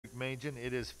Machen.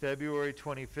 It is February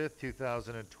 25th,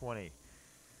 2020.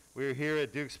 We're here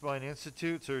at Duke Spine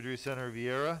Institute, Surgery Center,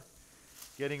 Viera,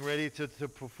 getting ready to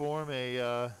perform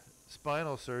a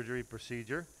spinal surgery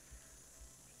procedure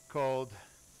called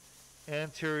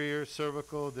anterior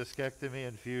cervical discectomy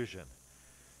and fusion.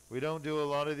 We don't do a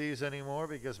lot of these anymore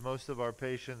because most of our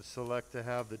patients select to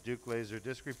have the Duke laser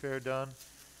disc repair done.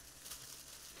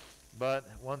 But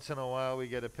once in a while we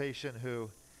get a patient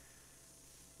who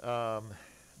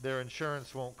their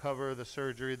insurance won't cover the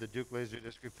surgery, the Duke laser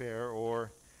disc repair,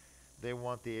 or they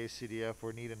want the ACDF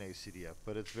or need an ACDF,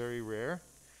 but it's very rare.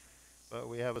 But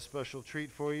we have a special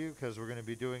treat for you because we're going to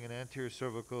be doing an anterior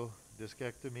cervical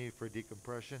discectomy for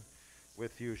decompression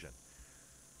with fusion.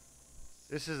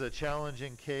 This is a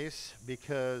challenging case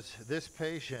because this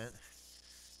patient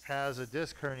has a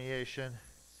disc herniation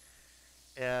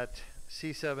at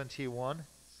C7T1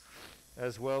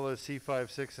 as well as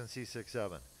C5-6 and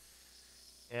C6-7.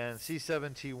 And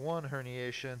C7T1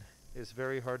 herniation is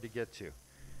very hard to get to.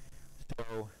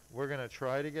 So we're going to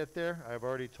try to get there. I've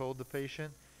already told the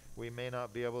patient we may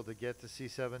not be able to get to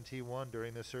C7T1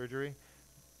 during the surgery.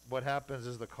 What happens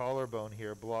is the collarbone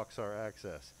here blocks our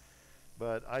access.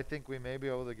 But I think we may be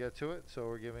able to get to it, so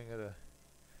we're going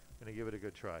to give it a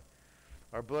good try.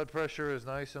 Our blood pressure is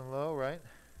nice and low, right?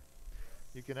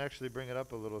 You can actually bring it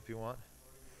up a little if you want.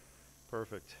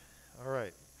 Perfect. All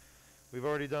right. We've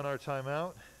already done our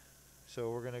timeout,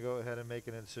 so we're going to go ahead and make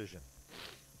an incision.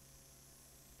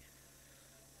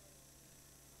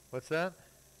 What's that?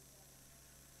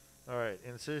 All right,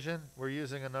 incision. We're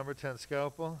using a number 10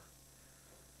 scalpel.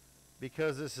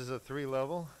 Because this is a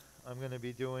 3-level, I'm going to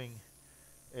be doing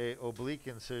a oblique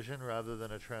incision rather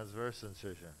than a transverse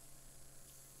incision.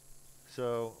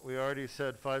 So we already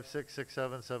said 5, 6, 6,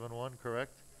 7, 7, 1,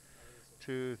 correct?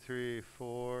 2, 3,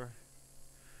 4,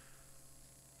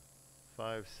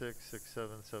 5, 6, 6, 7,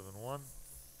 7, 1.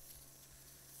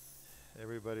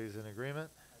 Everybody's in agreement?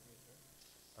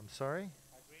 I'm sorry?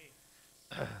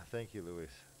 Thank you,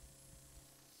 Luis.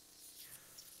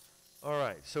 All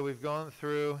right, so we've gone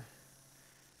through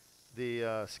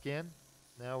the skin.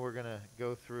 Now we're going to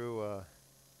go through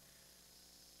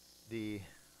the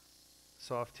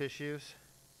soft tissues.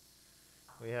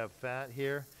 We have fat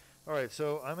here. All right,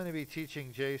 so I'm going to be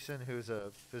teaching Jason, who's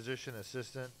a physician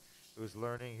assistant, who's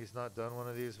learning. He's not done one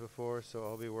of these before, so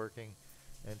I'll be working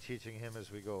and teaching him as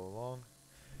we go along.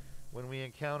 When we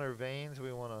encounter veins,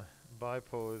 we want to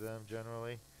bipolar them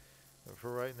generally. But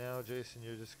for right now, Jason,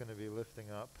 you're just going to be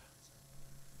lifting up.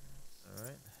 All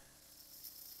right.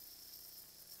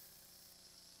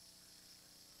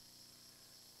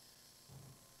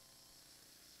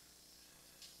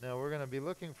 Now we're going to be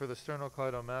looking for the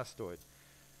sternocleidomastoid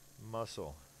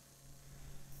muscle.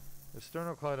 The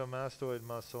sternocleidomastoid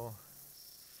muscle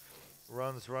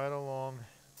runs right along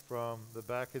from the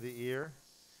back of the ear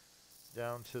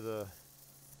down to the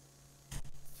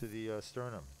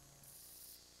sternum.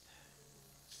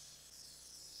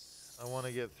 I want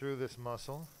to get through this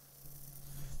muscle.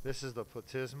 This is the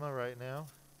platysma right now.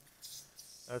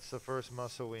 That's the first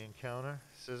muscle we encounter.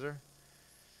 Scissor.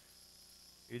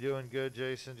 You're doing good,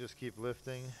 Jason. Just keep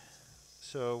lifting.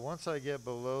 So once I get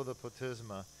below the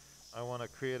platysma, I want to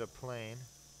create a plane.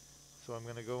 So I'm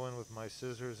going to go in with my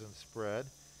scissors and spread.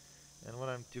 And what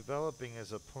I'm developing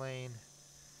is a plane,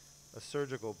 a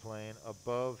surgical plane,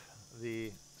 above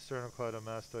the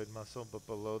sternocleidomastoid muscle, but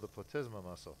below the platysma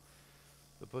muscle.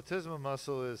 The platysma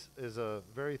muscle is a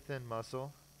very thin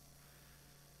muscle.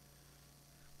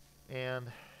 And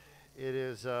it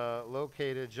is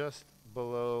located just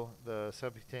below the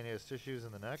subcutaneous tissues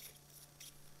in the neck.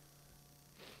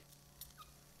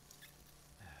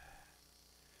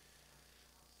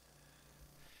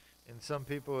 In some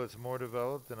people it's more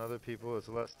developed, in other people it's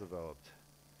less developed.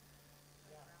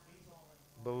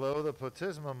 Below the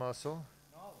platysma muscle,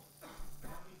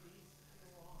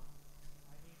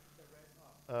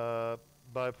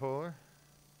 bipolar.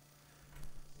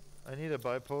 I need a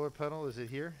bipolar pedal. Is it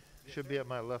here? Yes, should be at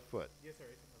my left foot. Yes, sir.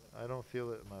 I don't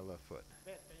feel it in my left foot.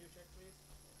 Can you check, please?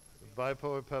 The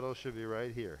bipolar pedal should be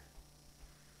right here.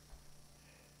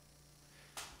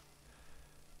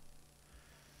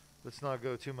 Let's not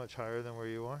go too much higher than where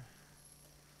you are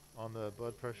on the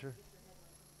blood pressure.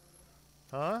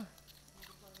 Huh?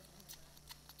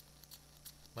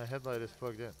 My headlight is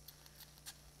plugged in.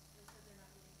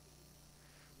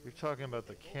 You're talking about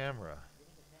the camera.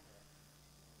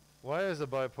 Why is the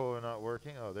bipolar not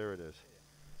working? Oh, there it is.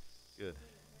 Good.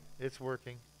 It's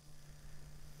working.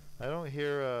 I don't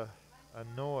hear a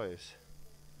noise.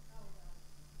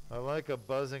 I like a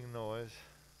buzzing noise.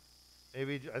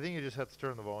 Maybe, I think you just have to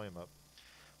turn the volume up.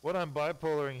 What I'm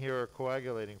bipolaring here or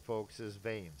coagulating, folks, is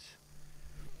veins.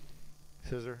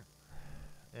 Scissor.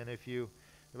 And if you,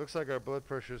 it looks like our blood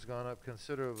pressure's gone up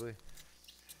considerably.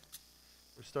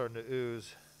 We're starting to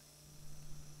ooze.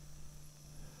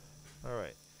 All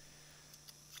right.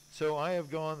 So I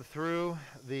have gone through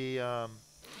the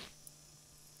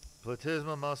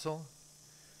platysma muscle,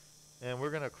 and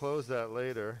we're going to close that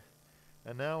later.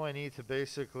 And now I need to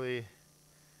basically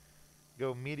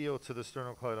go medial to the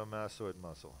sternocleidomastoid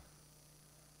muscle.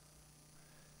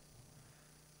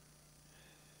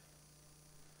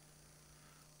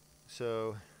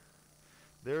 So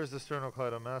there's the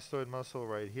sternocleidomastoid muscle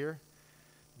right here.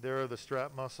 There are the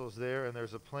strap muscles there, and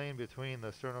there's a plane between the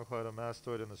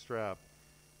sternocleidomastoid and the strap.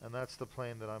 And that's the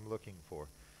plane that I'm looking for.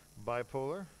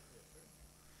 Bipolar.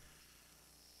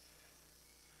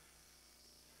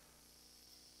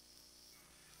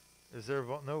 Is there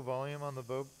no volume on the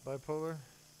bipolar?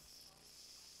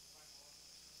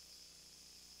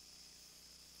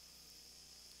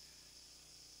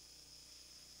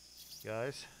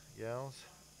 Guys, gals.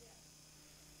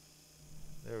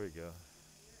 There we go.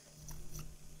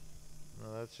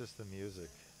 No, that's just the music.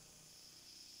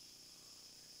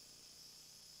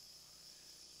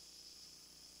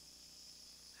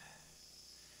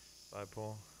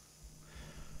 Bipole.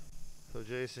 So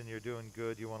Jason, you're doing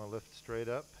good. You want to lift straight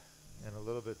up and a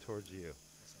little bit towards you.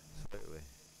 Slightly.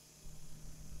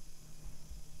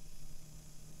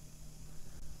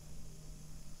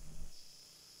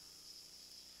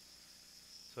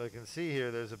 So I can see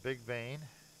here there's a big vein.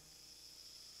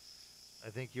 I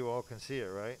think you all can see it,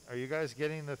 right? Are you guys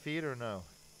getting the feed or no?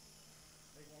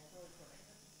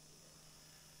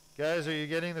 Guys, are you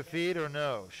getting the feed or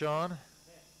no? Sean?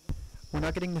 We're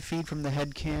not getting the feed from the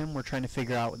head cam. We're trying to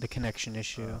figure out the connection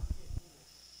issue.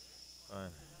 Fine.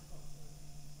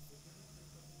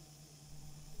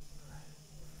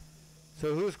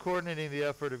 So who's coordinating the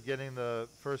effort of getting the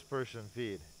first person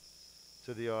feed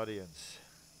to the audience?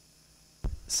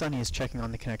 Sunny is checking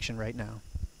on the connection right now.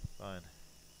 Fine.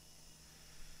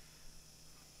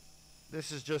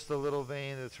 This is just a little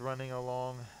vein that's running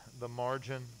along the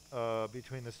margin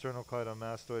between the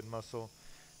sternocleidomastoid muscle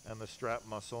and the strap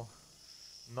muscle.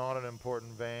 Not an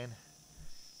important vein.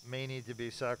 May need to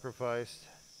be sacrificed.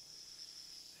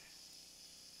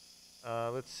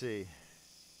 Let's see.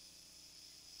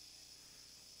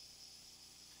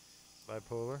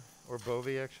 Bipolar, or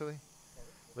Bovie actually.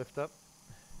 Lift up.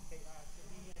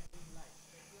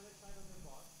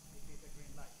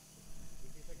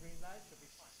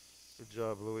 Good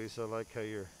job, Luis. I like how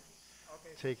you're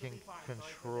taking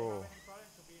control.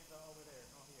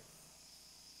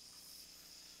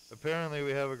 Apparently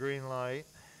we have a green light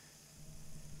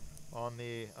on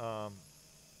the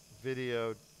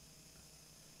video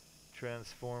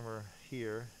transformer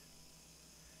here.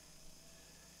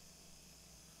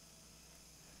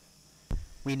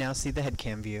 We now see the head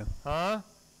cam view. Huh?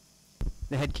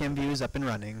 The head cam view is up and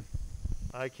running.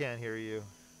 I can't hear you.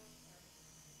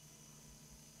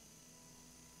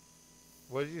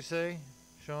 What did you say,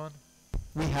 Sean?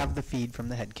 We have the feed from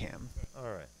the head cam.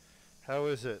 All right. How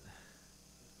is it?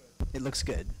 It looks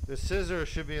good. The scissor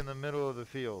should be in the middle of the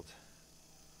field.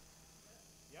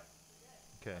 Yep.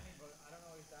 Okay. I don't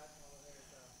know if that over there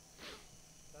is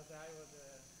that's the eye with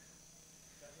the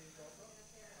that is also?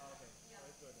 Oh, okay. So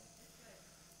it's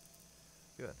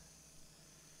good. Good.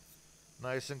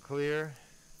 Nice and clear.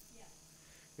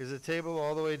 Is the table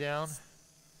all the way down?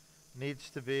 Needs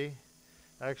to be.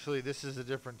 Actually, this is a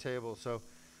different table, so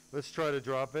let's try to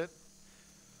drop it.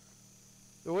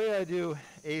 The way I do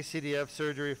ACDF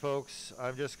surgery, folks,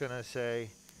 I'm just going to say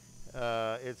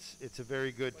it's a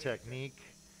very good technique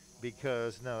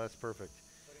because, no, that's perfect.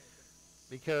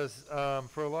 Because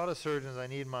for a lot of surgeons, I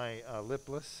need my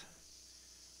lipless.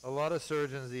 A lot of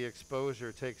surgeons, the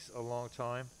exposure takes a long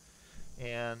time,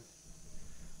 and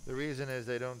the reason is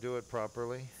they don't do it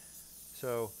properly.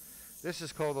 So this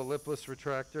is called a lipless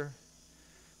retractor.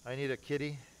 I need a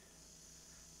kitty.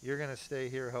 You're going to stay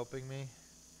here helping me.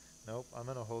 Nope, I'm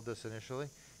going to hold this initially.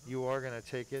 You are going to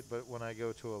take it, but when I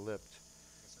go to a lift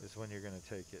is when you're going to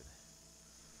take it.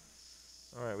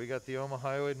 All right, we got the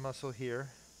omohyoid muscle here.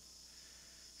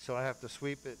 So I have to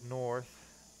sweep it north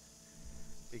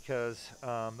because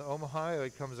the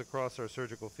omohyoid comes across our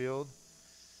surgical field,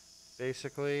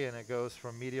 basically, and it goes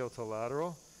from medial to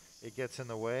lateral. It gets in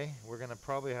the way. We're going to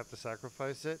probably have to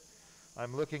sacrifice it.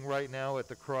 I'm looking right now at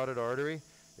the carotid artery.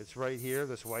 It's right here,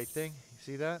 this white thing. You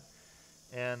see that?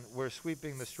 And we're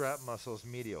sweeping the strap muscles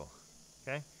medial.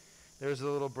 Okay? There's a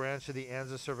little branch of the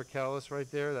ansa cervicalis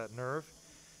right there, that nerve.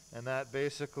 And that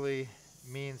basically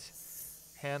means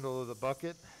handle of the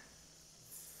bucket.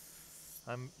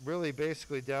 I'm really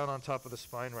basically down on top of the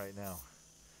spine right now.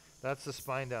 That's the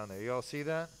spine down there. You all see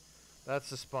that? That's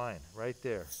the spine right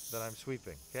there that I'm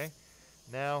sweeping, okay?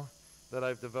 Now that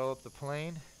I've developed the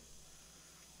plane,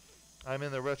 I'm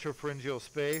in the retropharyngeal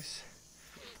space.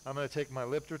 I'm going to take my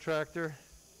lip retractor.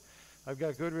 I've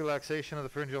got good relaxation of the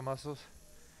pharyngeal muscles,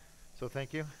 so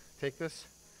thank you. Take this,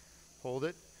 hold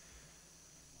it.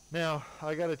 Now,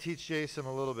 I got to teach Jason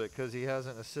a little bit because he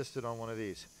hasn't assisted on one of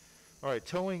these. All right,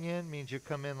 toeing in means you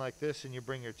come in like this and you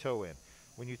bring your toe in.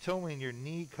 When you toe in, your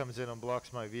knee comes in and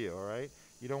blocks my view, all right?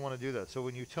 You don't want to do that. So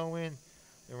when you toe in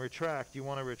and retract, you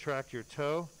want to retract your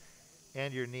toe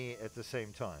and your knee at the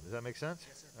same time. Does that make sense?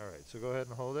 Yes, sir. All right, so go ahead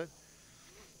and hold it.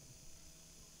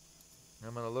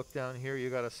 I'm going to look down here.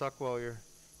 You got to suck while you're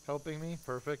helping me.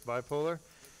 Perfect, bipolar.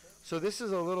 So this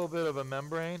is a little bit of a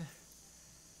membrane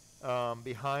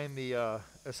behind the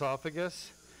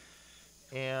esophagus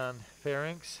and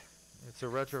pharynx. It's a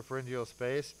retropharyngeal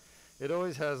space. It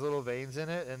always has little veins in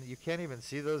it, and you can't even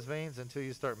see those veins until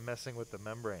you start messing with the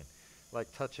membrane,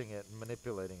 like touching it and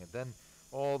manipulating it. Then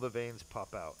all the veins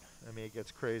pop out. I mean, it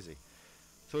gets crazy.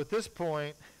 So at this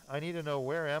point, I need to know,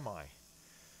 where am I?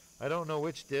 I don't know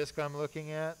which disc I'm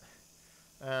looking at,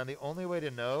 and the only way to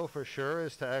know for sure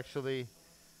is to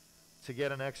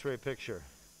get an x-ray picture.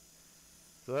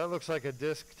 So that looks like a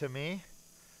disc to me.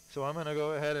 So I'm going to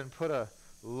go ahead and put a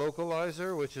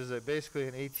localizer, which is basically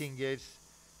an 18 gauge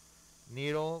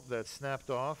needle that's snapped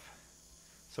off,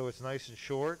 so it's nice and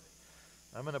short.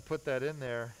 I'm going to put that in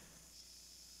there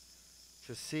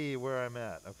to see where I'm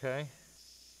at, okay?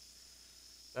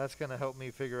 That's going to help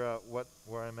me figure out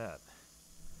where I'm at.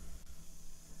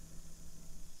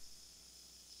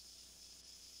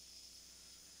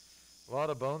 A lot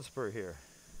of bone spur here.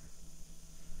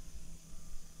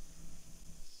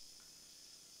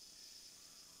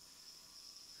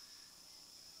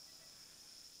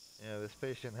 Yeah, this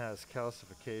patient has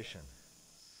calcification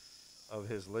of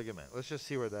his ligament. Let's just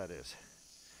see where that is.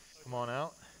 Come on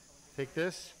out. Take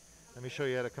this. Let me show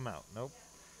you how to come out. Nope.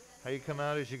 How you come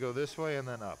out is you go this way and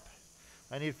then up.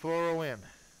 I need fluoro in.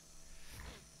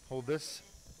 Hold this.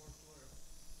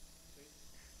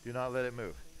 Do not let it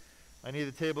move. I need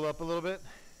the table up a little bit.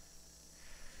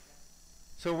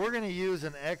 So we're going to use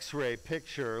an x-ray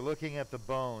picture looking at the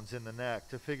bones in the neck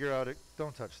to figure out,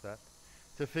 don't touch that,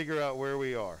 to figure out where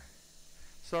we are.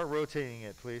 Start rotating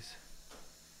it, please.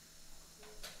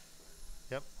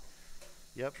 Yep.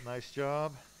 Yep, nice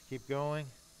job. Keep going.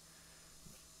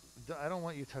 I don't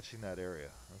want you touching that area,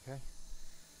 okay?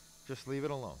 Just leave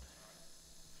it alone.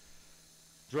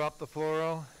 Drop the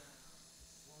fluoro.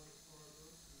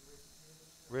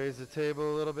 Raise the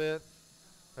table a little bit.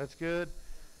 That's good.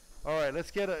 All right,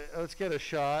 let's get a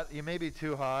shot. You may be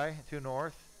too high, too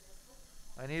north.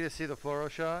 I need to see the fluoro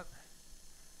shot.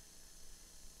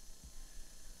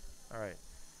 All right.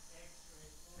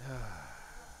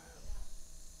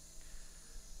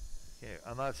 Okay,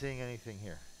 I'm not seeing anything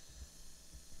here.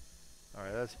 All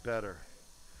right, that's better.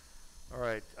 All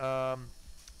right,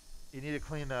 you need to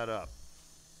clean that up.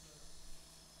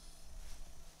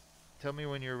 Tell me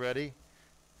when you're ready.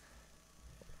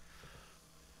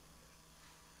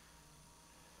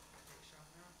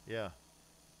 Yeah.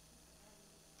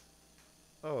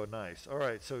 Oh, nice. All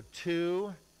right, so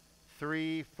 2,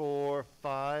 3, 4,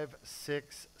 5,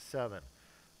 6, 7.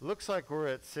 Looks like we're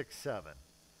at 6, 7.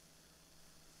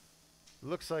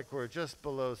 Looks like we're just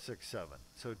below 6, 7.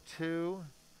 So 2,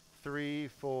 3,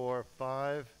 4,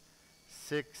 5,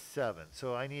 6, 7.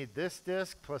 So I need this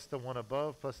disc plus the one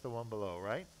above plus the one below,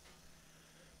 right?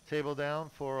 Table down,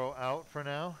 fluoro out for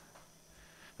now.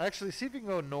 Actually, see if you can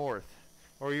go north,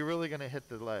 or are you really going to hit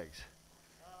the legs?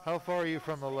 How far are you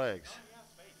from the legs?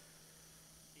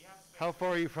 How far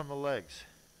are you from the legs?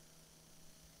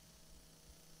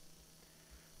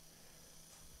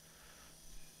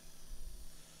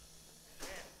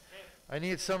 I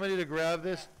need somebody to grab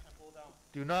this.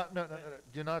 Do not, no,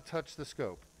 do not touch the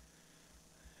scope.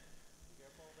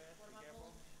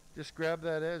 Just grab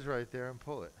that edge right there and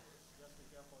pull it.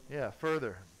 Yeah,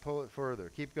 further. Pull it further.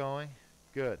 Keep going.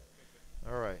 Good.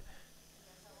 All right.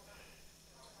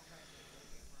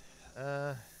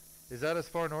 Is that as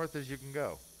far north as you can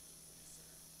go?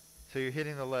 So you're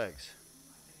hitting the legs.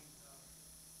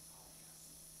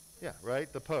 Yeah,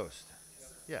 right? The post.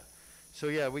 Yeah. So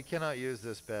yeah, we cannot use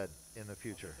this bed in the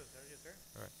future.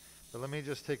 All right. But let me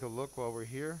just take a look while we're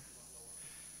here.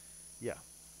 Yeah.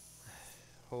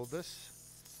 Hold this.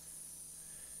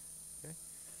 Okay.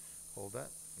 Hold that.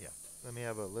 Yeah. Let me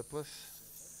have a lipless.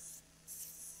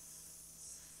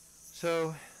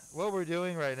 So what we're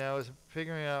doing right now is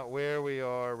figuring out where we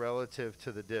are relative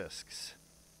to the discs.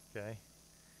 Okay.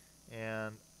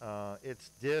 And It's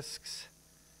discs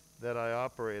that I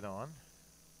operate on.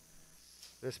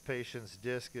 This patient's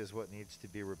disc is what needs to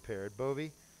be repaired.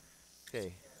 Bovie?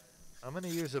 Okay, I'm going to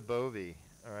use a Bovie.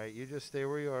 All right, you just stay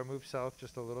where you are. Move south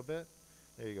just a little bit.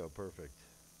 There you go, perfect.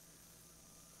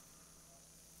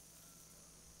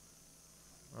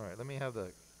 All right, let me have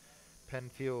the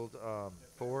Penfield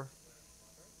 4.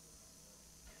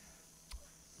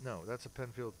 No, that's a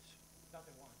Penfield. That's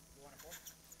the one. You want a 4?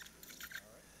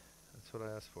 Alright. That's what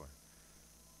I asked for.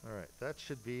 All right, that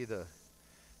should be the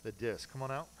disc. Come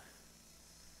on out.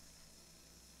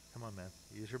 Come on, man.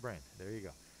 Use your brain. There you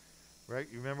go. Right,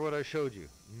 you remember what I showed you.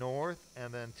 North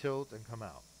and then tilt and come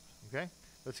out. Okay?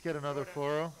 Let's get another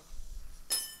fluoro.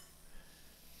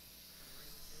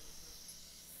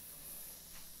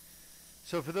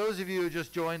 So for those of you who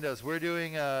just joined us, we're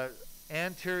doing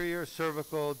anterior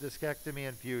cervical discectomy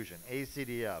and fusion,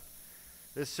 ACDF.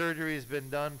 This surgery has been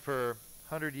done for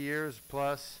 100 years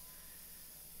plus.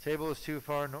 Table is too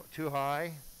far, too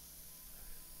high.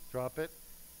 Drop it.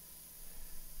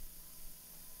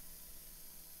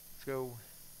 Let's go.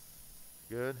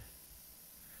 Good.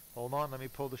 Hold on, let me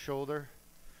pull the shoulder.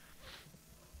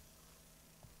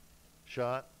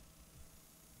 Shot.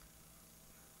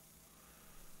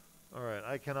 All right,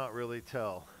 I cannot really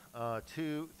tell.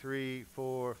 2, 3,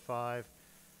 4, 5.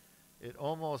 It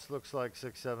almost looks like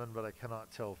 6, 7, but I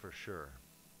cannot tell for sure.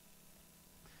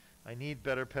 I need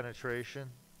better penetration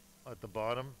at the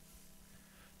bottom.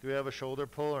 Do we have a shoulder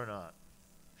pull or not?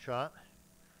 Shot?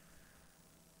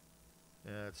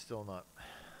 Yeah, it's still not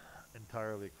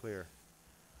entirely clear.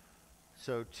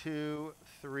 So 2,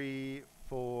 3,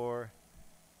 4,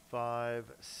 5,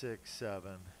 6,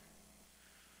 7.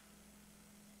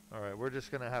 All right, we're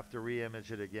just going to have to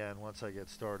re-image it again once I get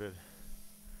started.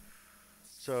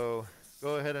 So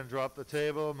go ahead and drop the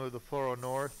table, move the fluoro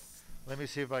north. Let me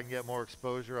see if I can get more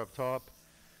exposure up top.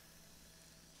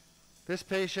 This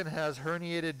patient has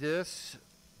herniated discs.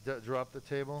 Drop the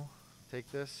table. Take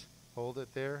this. Hold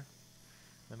it there.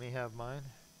 Let me have mine.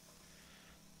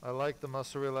 I like the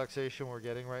muscle relaxation we're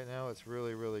getting right now. It's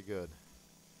really, really good.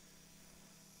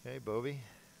 Okay, Bovie.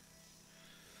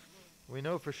 We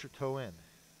know for sure toe in.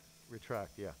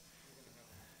 Retract, yeah.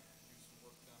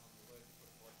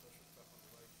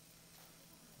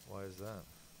 Why is that?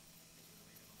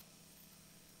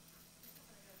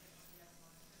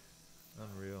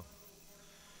 Unreal.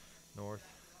 North.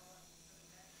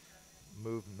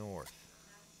 Move north.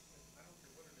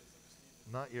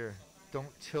 Not your, don't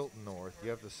tilt north. You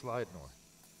have to slide north.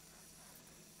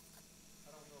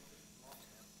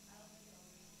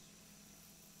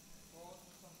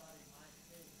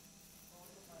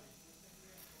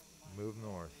 Move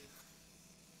north.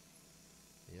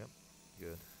 Yep,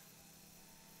 good.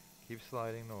 Keep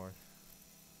sliding north.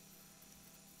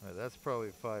 All right, that's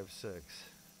probably 5, 6.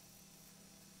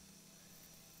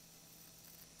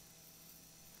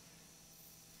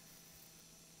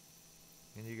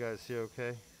 Can you guys see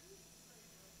okay?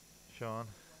 Sean?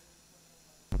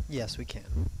 Yes, we can.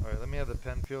 All right, let me have the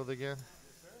Penfield again.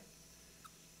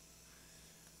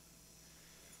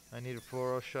 I need a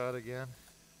fluoro shot again.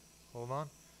 Hold on.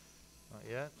 Not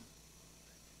yet.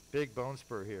 Big bone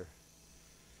spur here.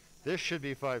 This should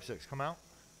be 5, 6. Come out.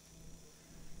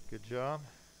 Good job.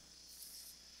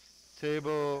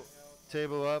 Table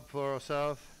up, fluoro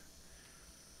south.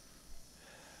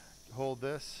 Hold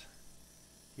this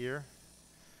here.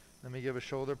 Let me give a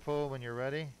shoulder pull when you're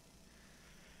ready.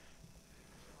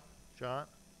 John.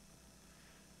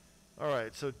 All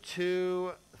right, so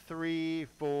 2, 3,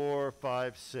 4,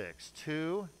 5, 6.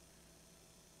 2,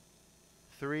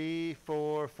 3,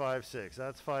 4, 5, 6.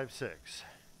 That's 5, 6.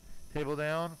 Table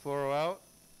down, fluoro out.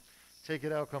 Take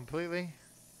it out completely.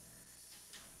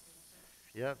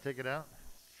 Yep, take it out.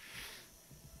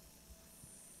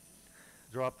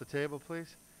 Drop the table,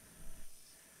 please.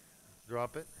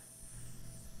 Drop it.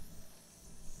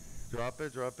 Drop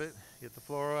it, drop it. Get the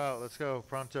fluoro out. Let's go,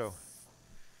 pronto.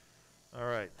 All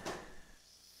right.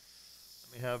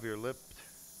 Let me have your lipped.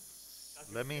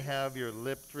 Let me have your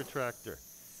lipped retractor.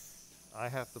 I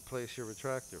have to place your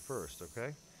retractor first,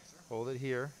 okay? Hold it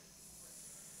here.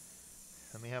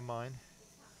 Let me have mine.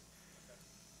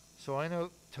 So I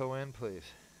know toe in, please.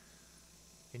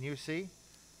 Can you see?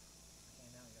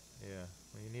 Yeah,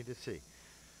 well, you need to see.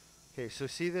 Okay, so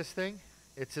see this thing?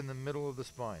 It's in the middle of the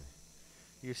spine.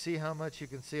 You see how much you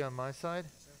can see on my side?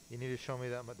 You need to show me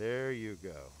that much. There you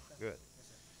go. Good.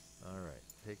 All right,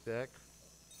 take that.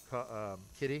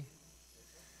 Kitty.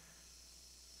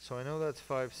 So I know that's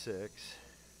 5, 6.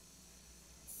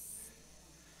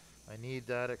 I need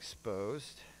that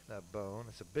exposed, that bone.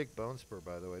 It's a big bone spur,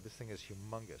 by the way. This thing is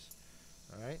humongous.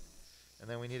 All right? And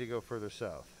then we need to go further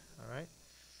south. All right?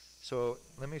 So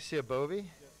let me see a bovie. Yes,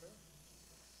 sir.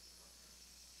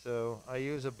 So I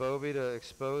use a bovie to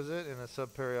expose it in a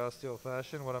subperiosteal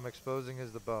fashion. What I'm exposing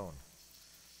is the bone.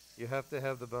 You have to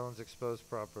have the bones exposed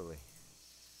properly.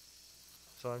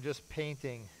 So I'm just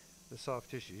painting the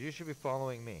soft tissue. You should be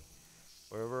following me.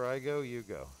 Wherever I go, you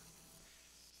go.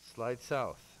 Slide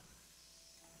south.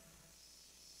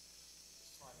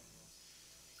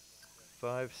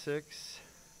 5, 6.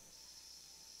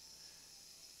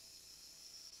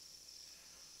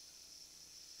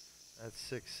 That's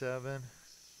 6, 7.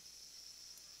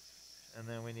 And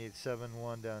then we need 7,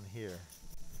 1 down here.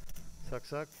 Suck,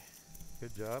 suck.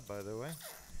 Good job, by the way.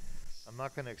 I'm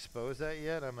not going to expose that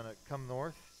yet. I'm going to come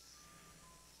north.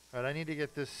 All right, I need to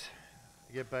get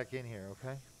back in here,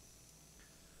 okay?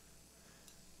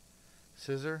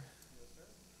 Scissor. Yes,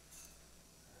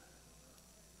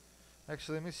 sir.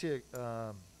 Actually, let me see.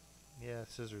 Yeah,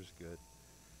 scissor's good.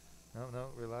 No,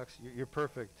 relax. You're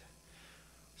perfect.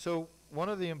 So one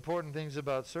of the important things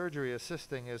about surgery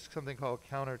assisting is something called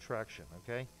counter traction,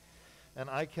 okay? And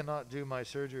I cannot do my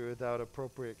surgery without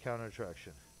appropriate counter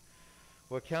traction.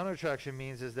 What counter traction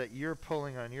means is that you're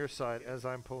pulling on your side as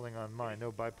I'm pulling on mine,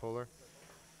 no bipolar.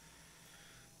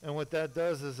 And what that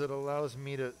does is it allows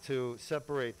me to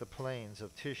separate the planes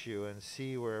of tissue and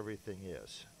see where everything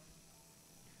is.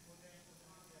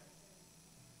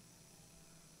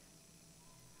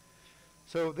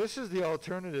 So this is the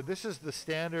alternative. This is the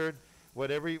standard,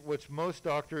 which most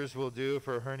doctors will do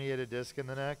for a herniated disc in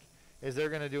the neck, is they're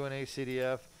going to do an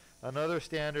ACDF. Another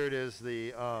standard is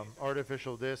the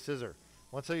artificial disc scissor.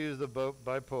 Once I use the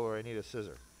bipolar, I need a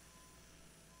scissor.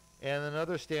 And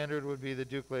another standard would be the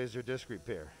Duke laser disc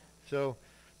repair. So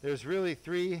there's really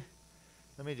three,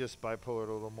 let me just bipolar it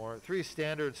a little more, 3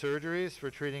 standard surgeries for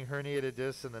treating herniated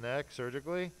discs in the neck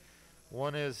surgically.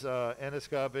 One is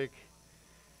endoscopic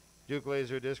Duke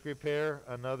laser disc repair.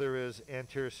 Another is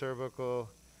anterior cervical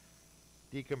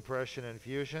decompression and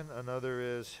fusion. Another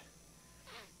is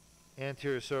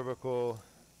anterior cervical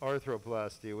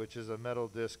arthroplasty, which is a metal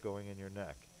disc going in your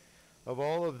neck. Of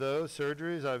all of those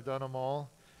surgeries, I've done them all.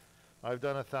 I've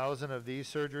done 1,000 of these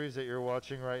surgeries that you're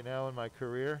watching right now in my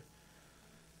career,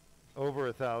 over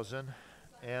 1,000,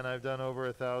 and I've done over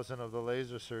 1,000 of the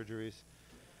laser surgeries.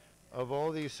 Of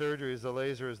all these surgeries, the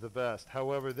laser is the best.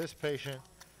 However, this patient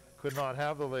could not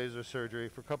have the laser surgery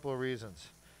for a couple of reasons.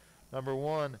 Number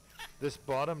one, this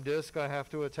bottom disc I have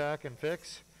to attack and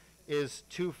fix is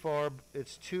too far,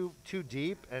 it's too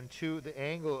deep, and the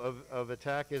angle of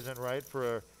attack isn't right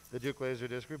for the Duke laser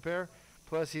disc repair.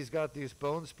 Plus he's got these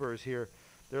bone spurs here.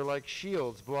 They're like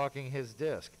shields blocking his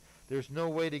disc. There's no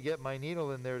way to get my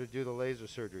needle in there to do the laser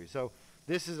surgery. So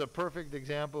this is a perfect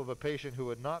example of a patient who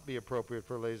would not be appropriate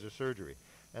for laser surgery.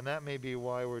 And that may be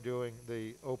why we're doing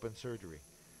the open surgery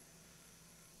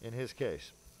in his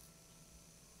case.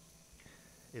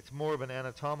 It's more of an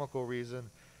anatomical reason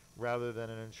rather than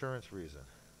an insurance reason.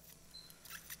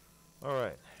 All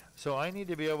right, so I need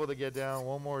to be able to get down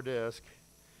one more disc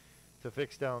to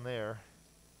fix down there,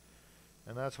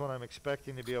 and that's what I'm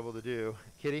expecting to be able to do.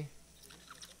 Kitty?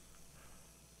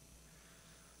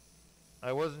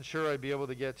 I wasn't sure I'd be able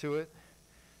to get to it.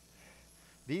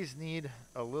 These need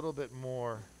a little bit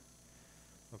more,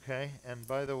 okay? And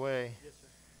by the way, Yes, sir.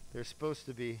 they're supposed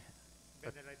to be,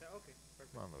 Bend it like that. Okay,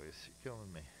 perfect. come on Luis, you're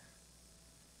killing me.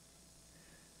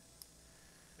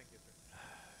 Thank you, sir.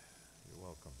 You're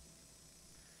welcome.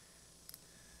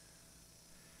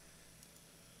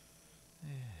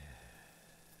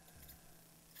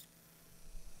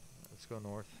 Let's go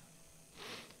north.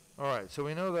 All right, so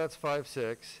we know that's 5,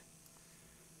 6.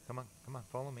 Come on,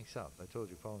 follow me south. I told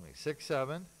you, follow me. 6,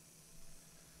 7.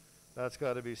 That's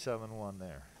got to be 7, 1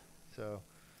 there. So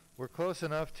we're close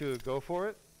enough to go for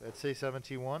it. Let's say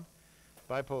 7T1.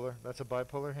 Bipolar. That's a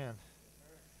bipolar hand.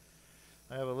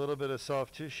 I have a little bit of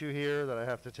soft tissue here that I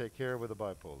have to take care of with a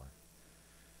bipolar.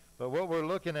 But what we're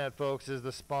looking at, folks, is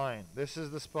the spine. This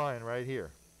is the spine right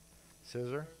here.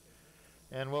 Scissor.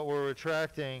 And what we're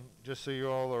retracting, just so you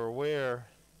all are aware,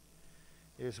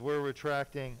 is we're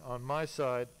retracting on my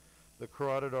side the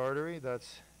carotid artery.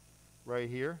 That's right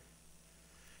here.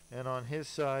 And on his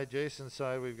side, Jason's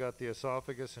side, we've got the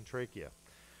esophagus and trachea.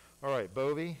 All right,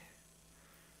 Bovie.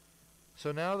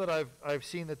 So now that I've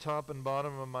seen the top and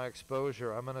bottom of my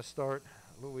exposure, I'm going to start,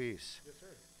 Luis. Yes, sir.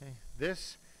 Okay.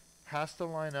 This has to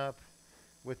line up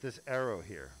with this arrow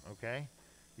here, okay?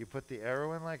 You put the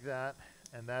arrow in like that,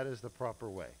 and that is the proper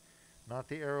way, not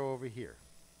the arrow over here.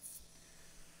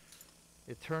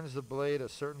 It turns the blade a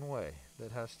certain way.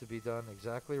 That has to be done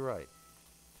exactly right.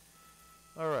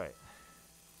 All right.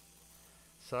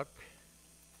 Suck.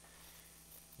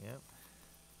 Yep.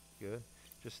 Good.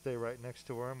 Just stay right next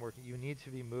to where I'm working. You need to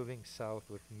be moving south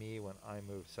with me when I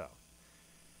move south.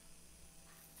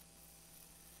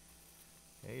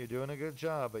 Okay, you're doing a good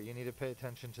job, but you need to pay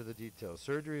attention to the details.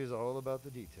 Surgery is all about the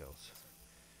details.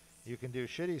 You can do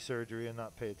shitty surgery and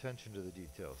not pay attention to the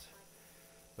details.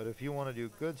 But if you want to do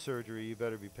good surgery, you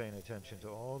better be paying attention to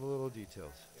all the little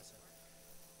details. Yes, sir.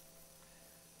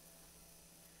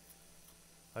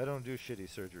 I don't do shitty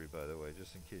surgery, by the way,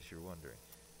 just in case you're wondering.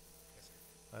 Yes,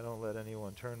 sir. I don't let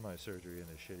anyone turn my surgery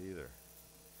into shit either.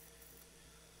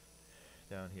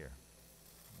 Down here.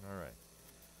 All right.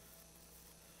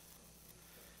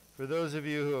 For those of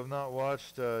you who have not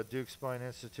watched Duke Spine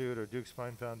Institute or Duke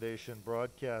Spine Foundation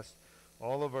broadcast,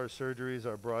 all of our surgeries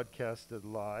are broadcasted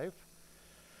live.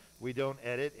 We don't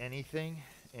edit anything,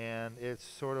 and it's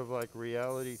sort of like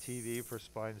reality TV for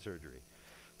spine surgery.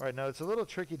 All right, now it's a little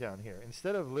tricky down here.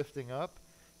 Instead of lifting up,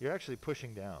 you're actually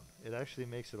pushing down. It actually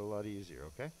makes it a lot easier,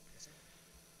 okay? Yes, sir.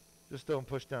 Just don't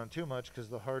push down too much because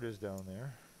the heart is down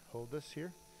there. Hold this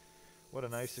here. What a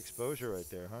nice exposure right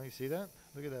there, huh? You see that?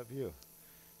 Look at that view.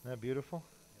 Isn't that beautiful?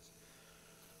 Yes, sir.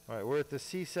 All right, we're at the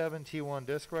C7 T1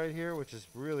 disc right here, which is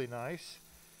really nice.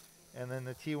 And then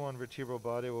the T1 vertebral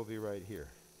body will be right here.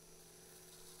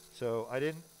 So I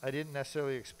didn't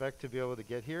necessarily expect to be able to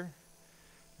get here,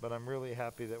 but I'm really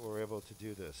happy that we're able to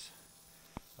do this.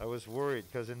 I was worried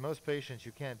because in most patients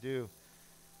you can't do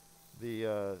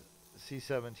the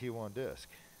C7 T1 disc.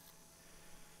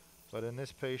 But in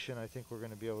this patient, I think we're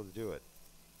going to be able to do it.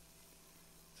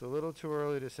 It's a little too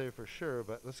early to say for sure,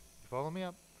 but let's follow me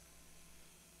up.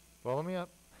 Follow me up.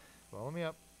 Follow me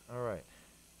up. All right.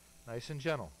 Nice and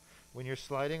gentle. When you're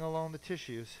sliding along the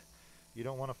tissues, you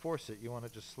don't want to force it. You want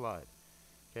to just slide.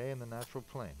 Okay, in the natural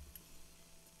plane.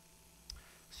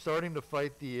 Starting to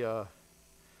fight the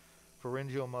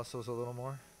pharyngeal muscles a little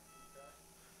more.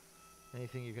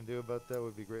 Anything you can do about that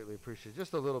would be greatly appreciated.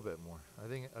 Just a little bit more.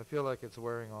 I feel like it's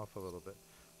wearing off a little bit.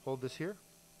 Hold this here.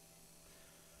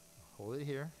 Hold it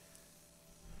here.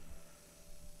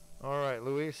 All right,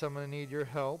 Luis, I'm going to need your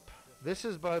help. This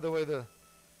is, by the way,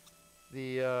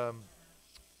 the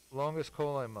longest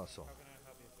colon muscle. How can I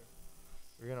help you, sir?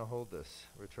 We're going to hold this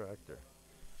retractor.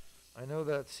 I know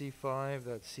that's C5,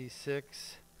 that's C6,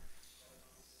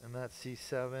 and that's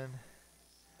C7,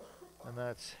 and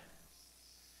that's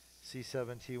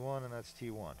C7 T1, and that's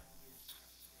T1.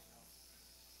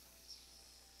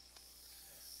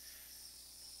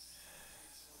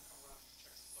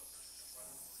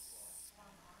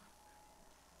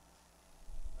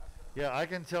 Yeah, I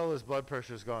can tell his blood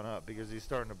pressure's gone up because he's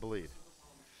starting to bleed.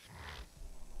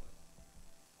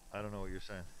 I don't know what you're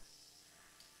saying.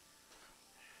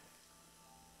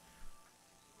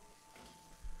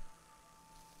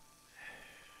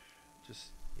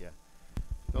 Just, yeah.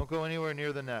 Don't go anywhere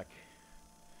near the neck.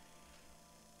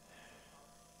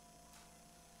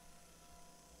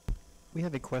 We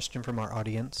have a question from our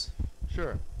audience.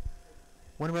 Sure.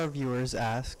 One of our viewers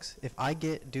asks, if I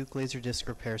get Duke laser disc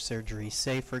repair surgery,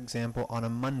 say for example on a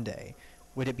Monday,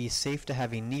 would it be safe to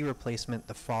have a knee replacement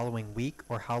the following week,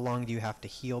 or how long do you have to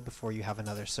heal before you have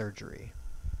another surgery?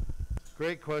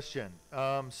 Great question.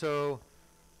 So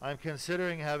I'm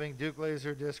considering having Duke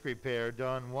laser disc repair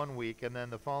done 1 week and then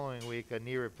the following week a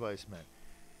knee replacement.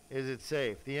 Is it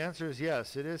safe? The answer is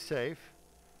yes, it is safe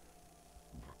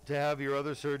to have your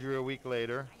other surgery a week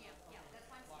later.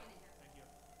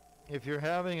 If you're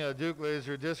having a Duke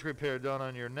laser disc repair done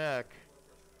on your neck,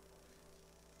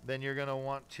 then you're going to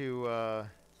want to,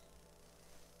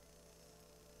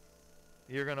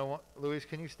 Luis,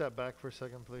 can you step back for a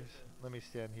second, please? Let me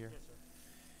stand here. Yes,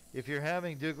 sir. If you're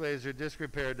having Duke laser disc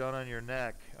repair done on your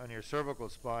neck, on your cervical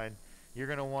spine, you're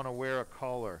going to want to wear a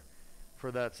collar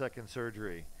for that second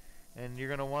surgery. And you're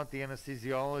going to want the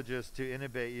anesthesiologist to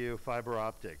intubate you fiber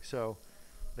optic. So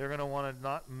they're going to want to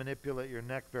not manipulate your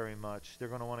neck very much. They're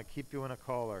going to want to keep you in a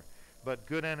collar. But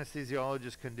good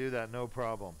anesthesiologists can do that, no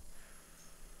problem.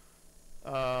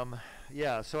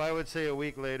 Yeah, so I would say a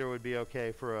week later would be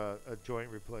okay for a joint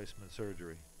replacement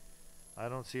surgery. I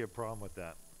don't see a problem with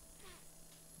that.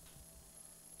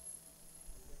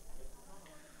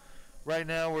 Right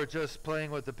now we're just playing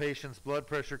with the patient's blood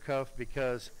pressure cuff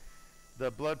because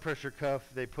the blood pressure cuff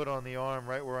they put on the arm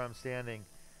right where I'm standing,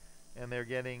 and they're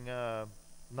getting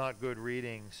not good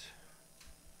readings.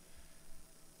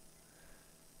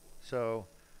 So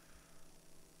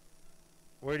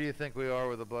where do you think we are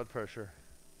with the blood pressure?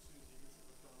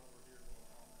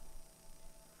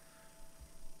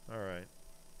 All right.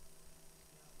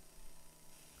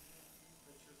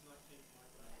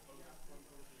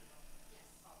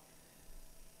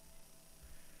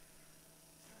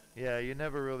 Yeah, you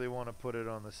never really want to put it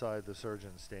on the side the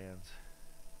surgeon stands.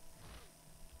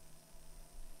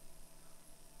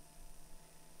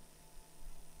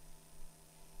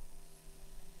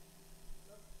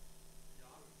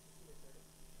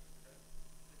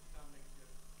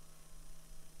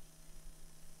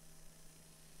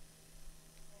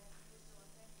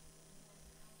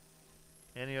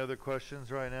 other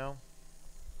questions right now?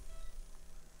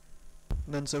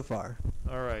 None so far.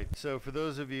 All right, so for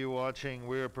those of you watching,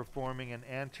 we are performing an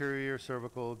anterior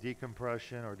cervical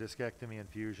decompression or discectomy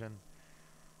infusion.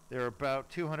 There are about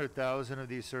 200,000 of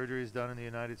these surgeries done in the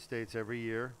United States every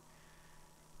year.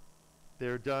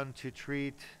 They're done to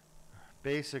treat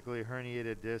basically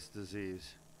herniated disc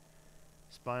disease,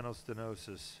 spinal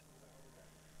stenosis.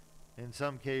 In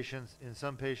some patients,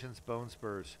 bone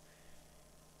spurs.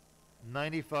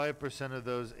 95% of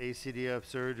those ACDF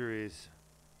surgeries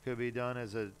could be done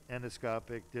as an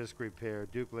endoscopic disc repair,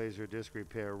 Duke laser disc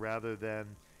repair, rather than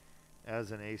as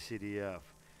an ACDF.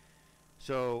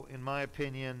 So, in my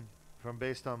opinion,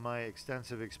 based on my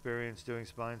extensive experience doing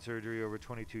spine surgery over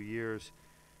 22 years,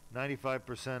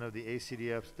 95% of the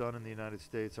ACDFs done in the United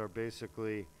States are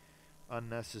basically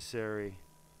unnecessary,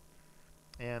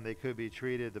 and they could be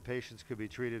treated, the patients could be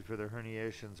treated for their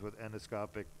herniations with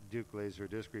endoscopic Duke laser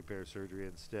disc repair surgery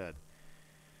instead.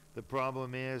 The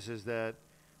problem is that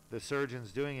the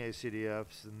surgeons doing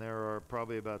ACDFs, and there are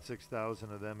probably about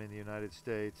 6,000 of them in the United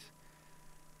States,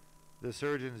 the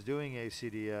surgeons doing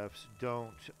ACDFs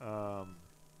don't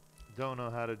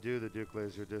know how to do the Duke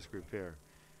laser disc repair.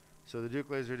 So the Duke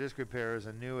laser disc repair is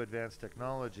a new advanced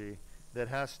technology that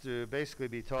has to basically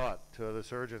be taught to other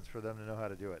surgeons for them to know how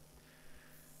to do it.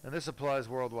 And this applies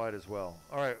worldwide as well.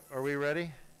 All right, are we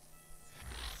ready?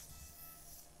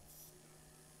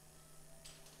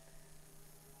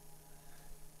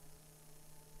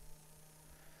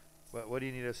 What do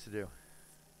you need us to do?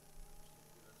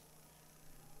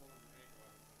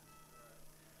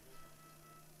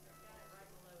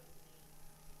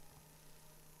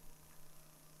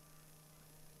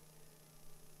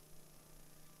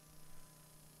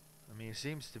 I mean, he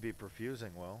seems to be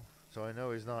perfusing well, so I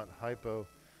know he's not hypo.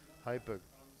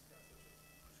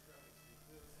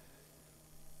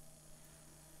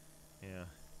 Yeah.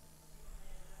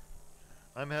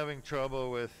 I'm having trouble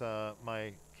with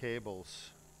my cables.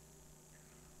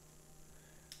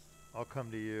 I'll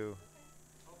come to you.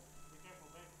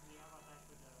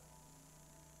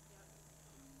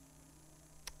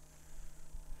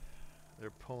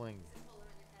 They're pulling.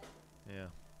 Yeah.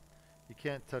 You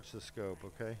can't touch the scope,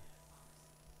 okay?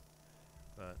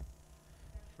 But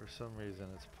for some reason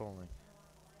it's pulling.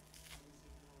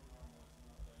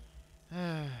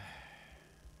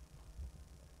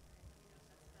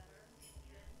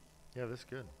 Yeah, that's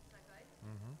good.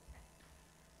 Mm-hmm.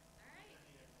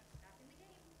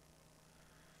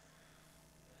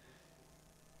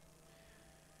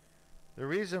 The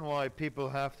reason why people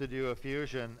have to do a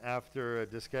fusion after a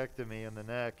discectomy in the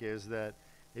neck is that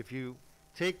if you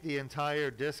take the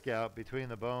entire disc out between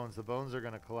the bones are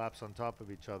going to collapse on top of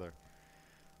each other.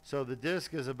 So the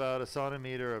disc is about a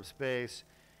centimeter of space,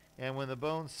 and when the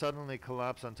bones suddenly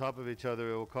collapse on top of each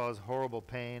other, it will cause horrible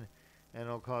pain and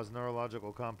it will cause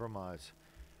neurological compromise.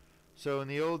 So in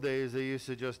the old days, they used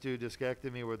to just do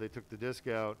discectomy where they took the disc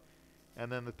out,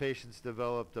 and then the patients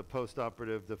developed a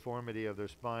post-operative deformity of their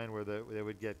spine where they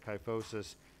would get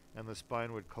kyphosis, and the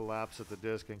spine would collapse at the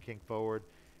disc and kink forward,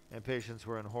 and patients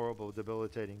were in horrible,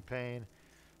 debilitating pain,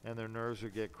 and their nerves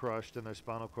would get crushed, and their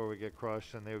spinal cord would get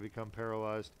crushed, and they would become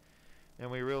paralyzed.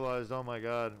 And we realized, oh my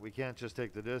God, we can't just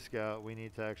take the disc out, we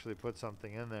need to actually put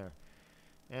something in there.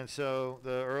 And so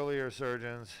the earlier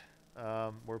surgeons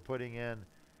were putting in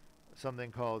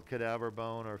something called cadaver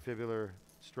bone or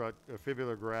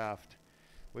fibular graft,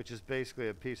 which is basically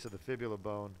a piece of the fibula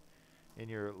bone in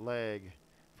your leg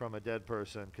from a dead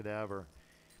person, cadaver.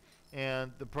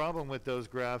 And the problem with those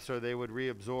grafts are they would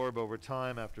reabsorb over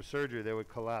time after surgery. They would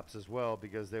collapse as well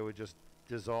because they would just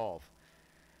dissolve.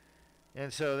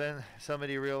 And so then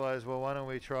somebody realized, well, why don't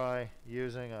we try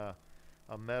using a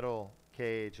metal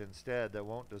cage instead that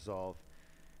won't dissolve.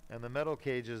 And the metal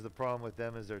cages, the problem with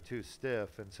them is they're too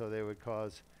stiff, and so they would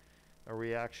cause a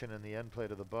reaction in the end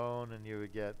plate of the bone, and you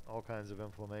would get all kinds of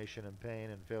inflammation and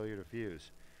pain and failure to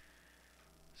fuse.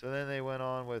 So then they went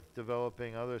on with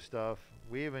developing other stuff.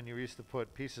 We even used to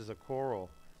put pieces of coral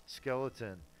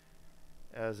skeleton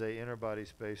as a inner body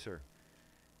spacer.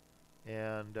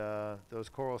 And those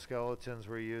coral skeletons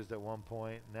were used at one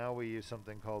point. Now we use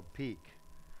something called PEEK,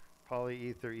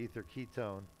 polyether ether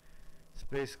ketone. It's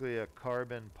basically a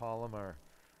carbon polymer,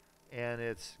 and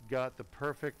it's got the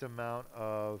perfect amount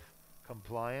of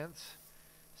compliance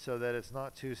so that it's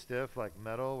not too stiff like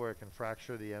metal where it can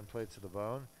fracture the end plates of the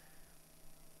bone.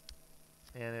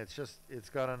 And it's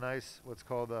got a nice, what's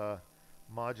called a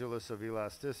modulus of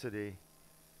elasticity.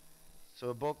 So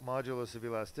the bulk modulus of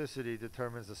elasticity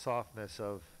determines the softness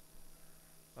of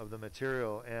the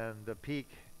material, and the PEEK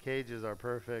cages are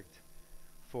perfect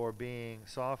for being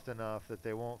soft enough that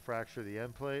they won't fracture the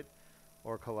end plate,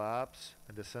 or collapse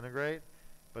and disintegrate,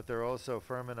 but they're also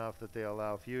firm enough that they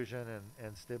allow fusion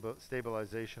and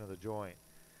stabilization of the joint.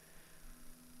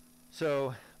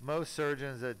 So most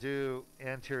surgeons that do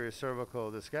anterior cervical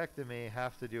discectomy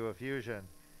have to do a fusion.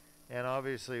 And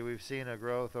obviously we've seen a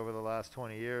growth over the last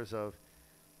 20 years of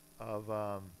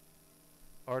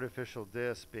artificial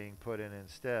discs being put in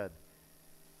instead.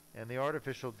 And the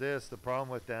artificial discs, the problem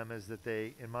with them is that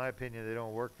they, in my opinion, they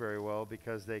don't work very well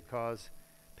because they cause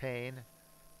pain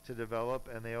to develop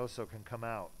and they also can come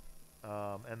out.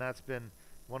 And that's been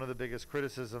one of the biggest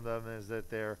criticisms of them, is that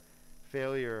their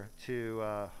failure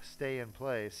to stay in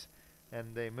place,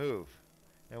 and they move.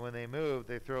 And when they move,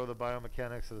 they throw the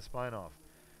biomechanics of the spine off.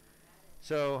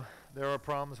 So there are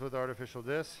problems with artificial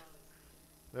discs.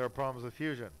 There are problems with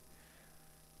fusion.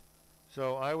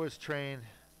 So I was trained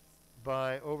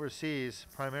by overseas,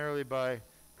 primarily by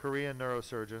Korean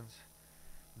neurosurgeons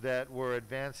that were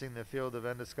advancing the field of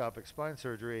endoscopic spine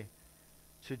surgery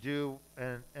to do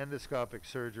an endoscopic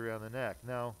surgery on the neck.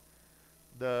 Now,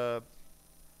 the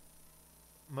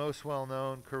most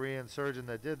well-known Korean surgeon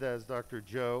that did that is Dr.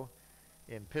 Joe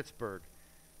in Pittsburgh.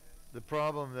 The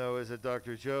problem, though, is that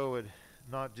Dr. Joe would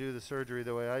not do the surgery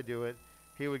the way I do it.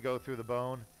 He would go through the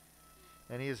bone,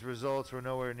 and his results were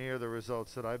nowhere near the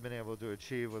results that I've been able to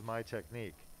achieve with my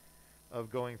technique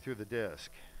of going through the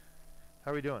disc.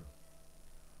 How are we doing?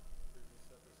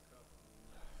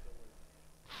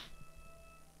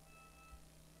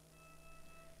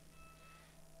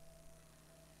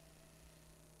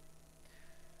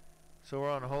 So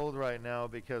we're on hold right now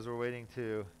because we're waiting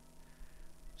to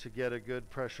get a good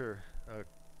pressure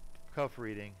cuff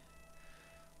reading.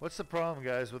 What's the problem,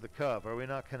 guys, with the cuff? Are we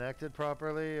not connected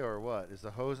properly, or what? Is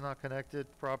the hose not connected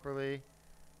properly?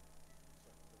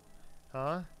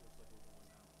 Huh?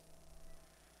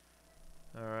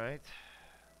 All right.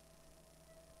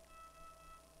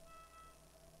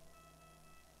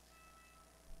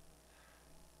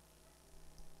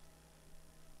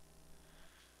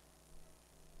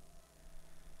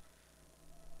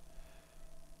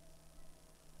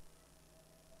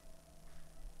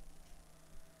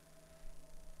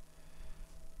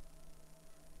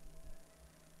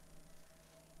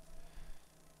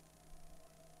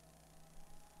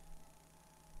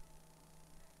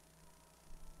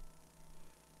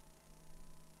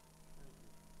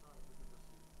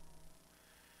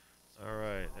 All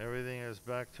right. Everything is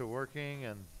back to working,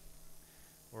 and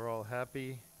we're all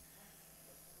happy.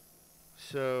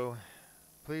 So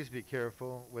please be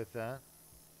careful with that.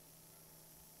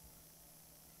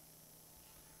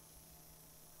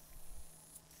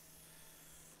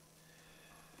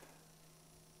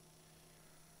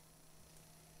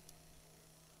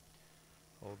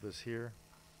 Hold this here.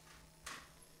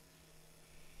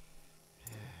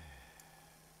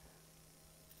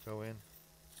 Go in.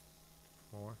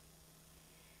 More.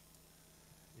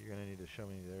 You're going to need to show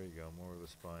me. There you go. More of the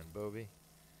spine. Bovie.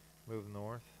 Move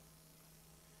north.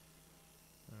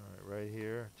 All right. Right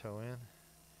here. Toe in.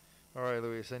 All right,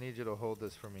 Luis. I need you to hold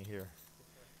this for me here.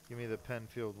 Give me the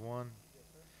Penfield 1.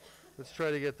 Let's try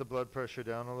to get the blood pressure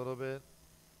down a little bit.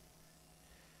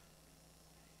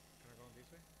 Can I go on this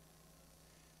way?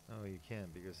 No, you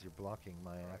can't because you're blocking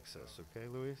my access. Okay,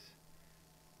 Luis?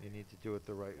 You need to do it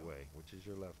the right way, which is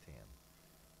your left hand.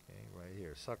 Okay, right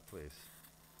here. Suck, please.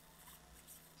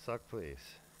 Suck, please.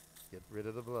 Get rid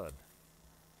of the blood.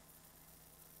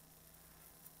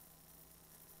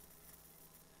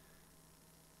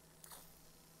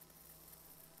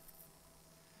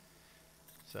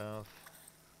 South.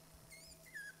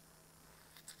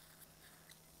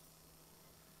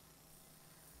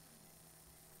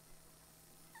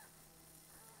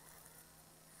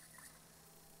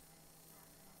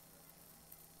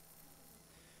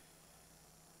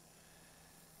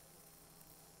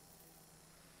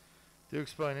 Duke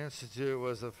Spine Institute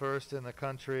was the first in the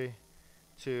country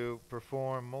to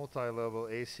perform multi-level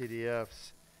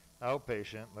ACDFs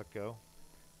outpatient, let go,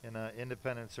 in an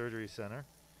independent surgery center.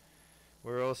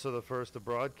 We're also the first to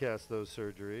broadcast those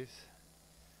surgeries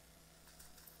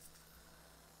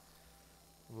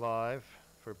live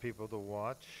for people to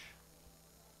watch.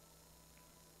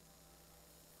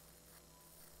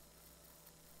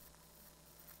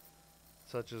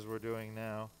 Such as we're doing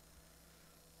now.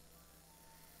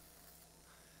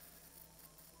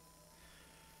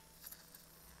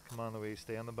 Come on, Louise,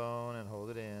 stay on the bone and hold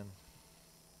it in.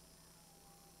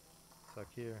 Suck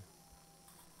here.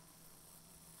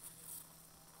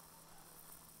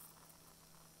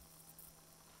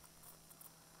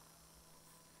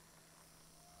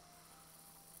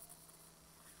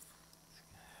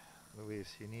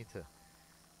 Louise, you need to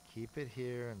keep it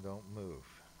here and don't move,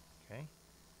 okay?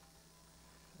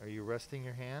 Are you resting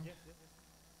your hand? Yes, yes, yes.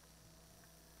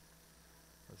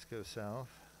 Let's go south.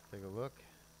 Take a look.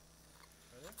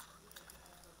 Right there.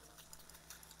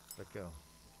 Let go.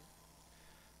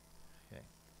 Okay.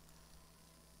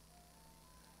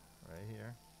 Right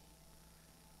here.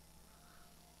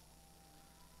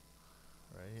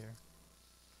 Right here.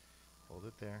 Hold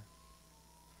it there.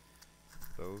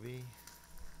 Bovie.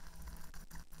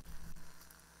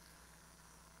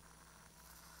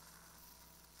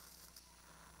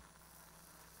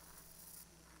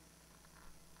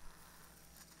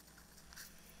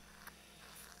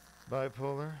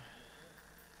 Bipolar.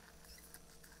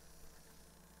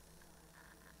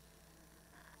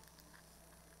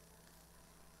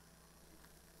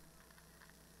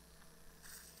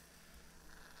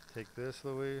 Take this,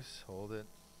 Luis. Hold it.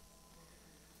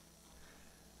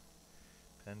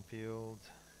 Penfield.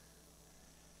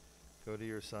 Go to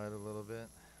your side a little bit.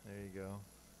 There you go.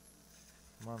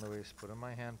 Come on, Luis. Put on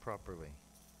my hand properly.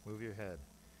 Move your head.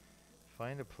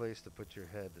 Find a place to put your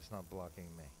head that's not blocking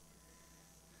me.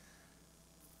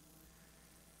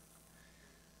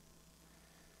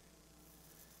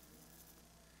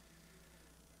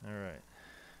 All right.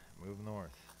 Move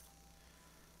north.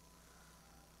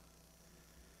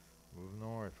 Move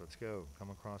north. Let's go.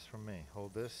 Come across from me.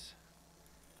 Hold this.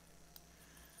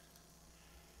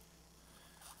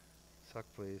 Suck,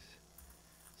 please.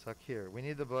 Suck here. We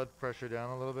need the blood pressure down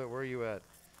a little bit. Where are you at?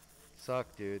 Suck,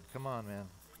 dude. Come on, man.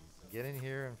 Get in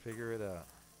here and figure it out.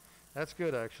 That's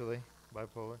good, actually.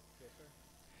 Bipolar. Yes, sir.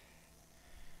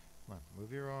 Come on.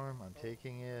 Move your arm. I'm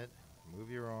taking it. Move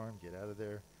your arm. Get out of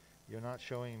there. You're not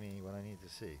showing me what I need to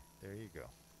see. There you go.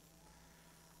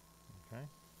 Okay.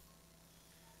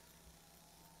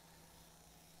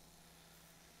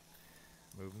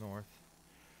 Move north.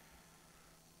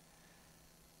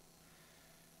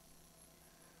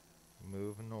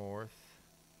 Move north.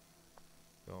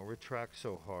 Don't retract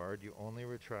so hard. You only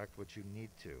retract what you need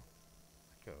to.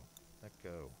 Let go. Let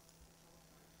go.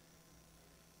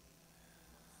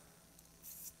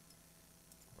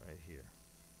 Right here.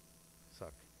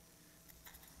 Suck.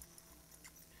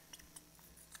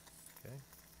 Okay.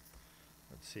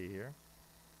 Let's see here.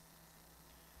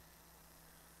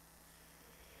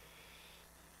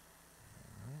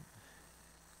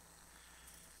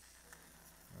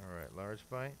 All right. Large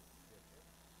bite.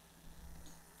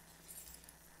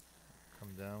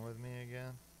 Come down with me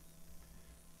again.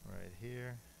 Right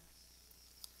here.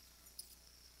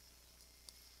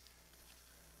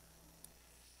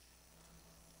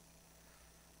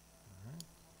 All right.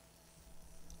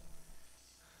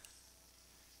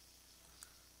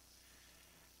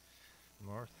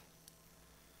 North.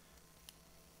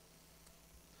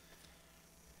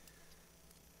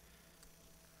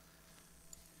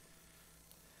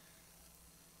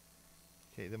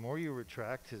 Okay, the more you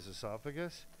retract his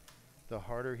esophagus, the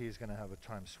harder he's going to have a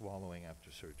time swallowing after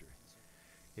surgery.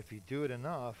 If you do it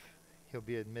enough, he'll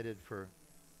be admitted for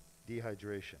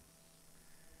dehydration.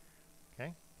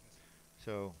 Okay?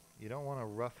 So you don't want to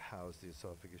rough house the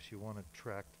esophagus. You want to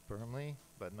tract firmly,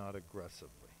 but not aggressively.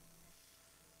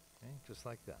 Okay? Just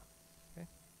like that. Okay?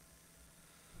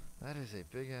 That is a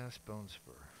big ass bone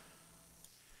spur.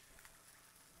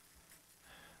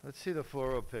 Let's see the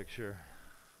fluoro picture.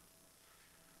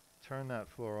 Turn that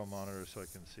fluoro monitor so I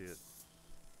can see it.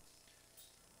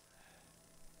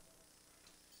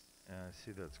 And I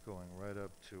see that's going right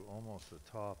up to almost the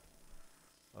top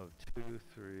of 2,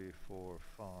 3, 4,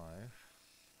 5.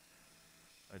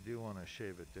 I do want to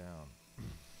shave it down.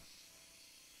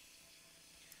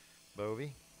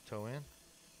 Bovie, toe in.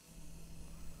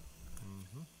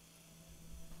 Mm-hmm.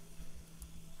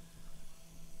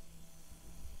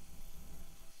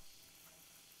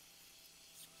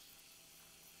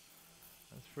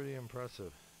 That's pretty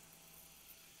impressive.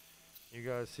 You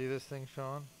guys see this thing,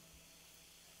 Sean?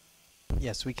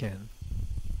 Yes, we can.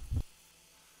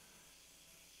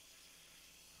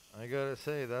 I gotta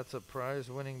say, that's a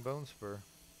prize-winning bone spur.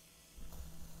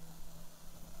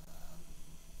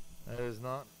 That is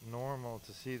not normal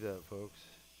to see that, folks.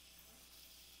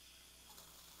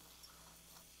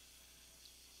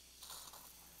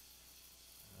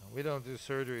 We don't do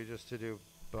surgery just to do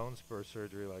bone spur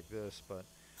surgery like this, but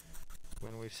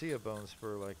when we see a bone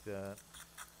spur like that,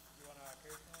 You want a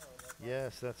kerosene or what?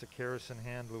 yes, that's a kerosene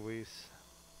hand, Luis.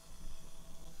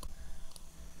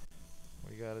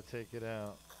 We gotta take it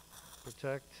out.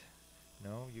 Protect.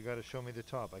 No, you gotta show me the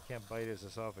top. I can't bite his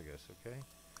esophagus, okay?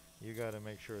 You gotta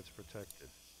make sure it's protected.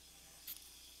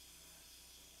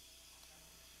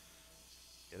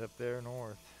 Get up there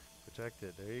north. Protect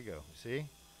it. There you go. See?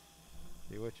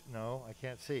 See what? No, I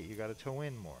can't see. You gotta toe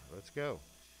in more. Let's go.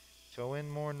 Toe in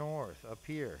more north. Up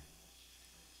here.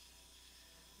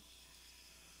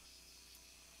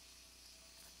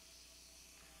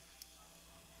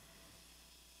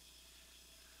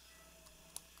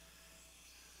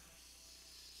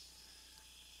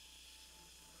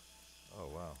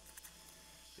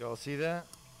 Y'all see that?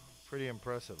 Pretty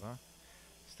impressive, huh?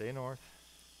 Stay north.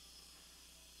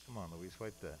 Come on, Louise,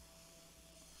 wipe that.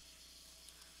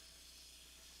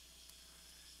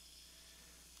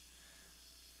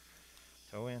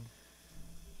 Toe in.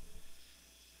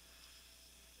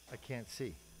 I can't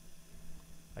see.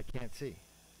 I can't see.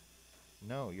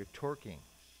 No, you're torquing.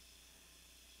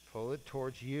 Pull it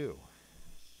towards you.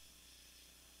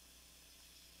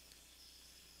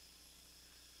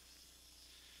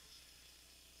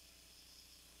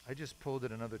 I just pulled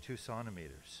it another 2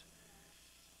 centimeters.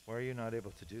 Why are you not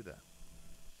able to do that?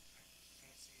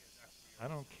 I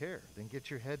don't care. Then get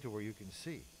your head to where you can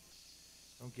see.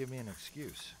 Don't give me an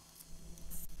excuse.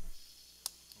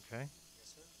 Okay?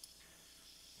 Yes,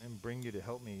 sir. And bring you to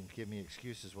help me and give me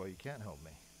excuses why you can't help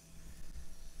me.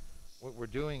 What we're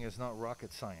doing is not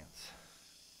rocket science.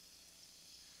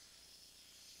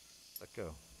 Let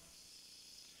go.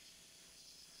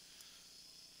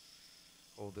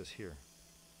 Hold this here.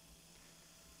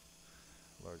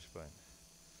 Large spine.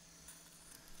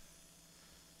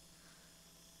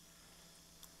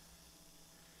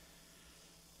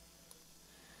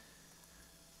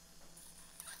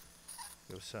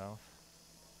 Go south.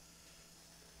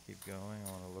 Keep going.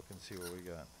 I want to look and see what we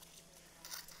got.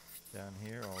 Down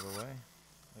here all the way.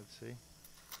 Let's see.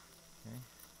 Okay.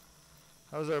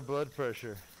 How's our blood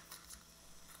pressure?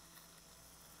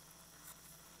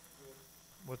 Good.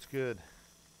 What's good?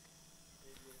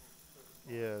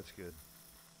 88. Yeah, it's good.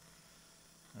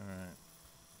 All right.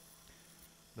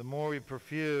 The more we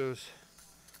perfuse,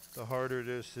 the harder it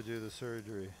is to do the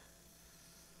surgery.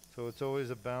 So it's always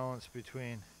a balance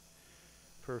between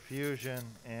perfusion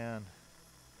and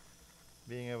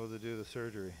being able to do the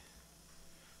surgery.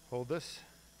 Hold this.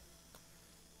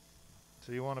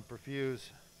 So you want to perfuse.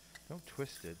 Don't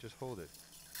twist it, just hold it.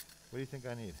 What do you think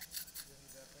I need? You need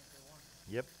that finger one.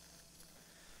 Yep.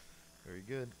 Very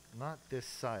good. Not this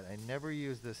side. I never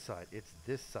use this side. It's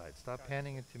this side. Stop Gotcha.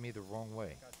 panning it to me the wrong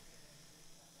way. Gotcha.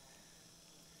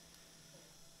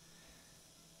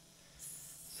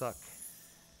 Suck.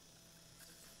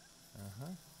 Uh-huh.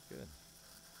 Good.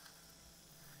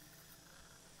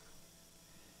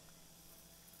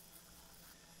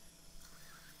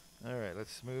 All right,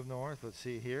 let's move north. Let's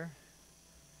see here.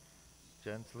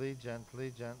 Gently,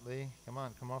 gently, gently. Come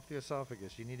on, come off the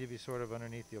esophagus. You need to be sort of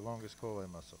underneath the longus colli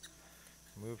muscle.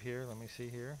 Move here. Let me see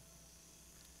here.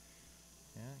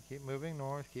 Yeah, keep moving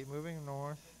north. Keep moving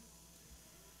north.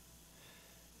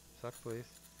 Suck, please.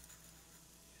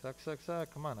 Suck, suck,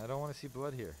 suck. Come on, I don't want to see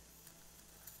blood here.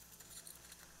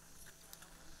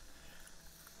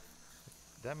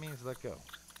 That means let go.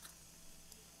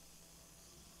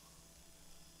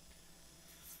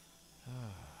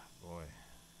 Boy.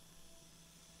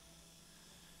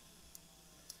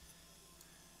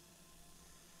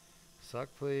 Suck,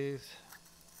 please.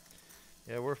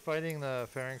 Yeah, we're fighting the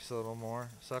pharynx a little more.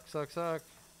 Suck, suck, suck.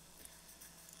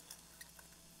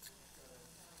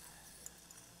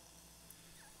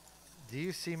 Do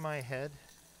you see my head?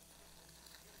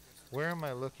 Where am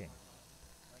I looking?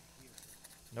 Right here.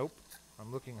 Nope.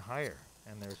 I'm looking higher,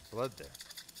 and there's blood there.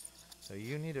 So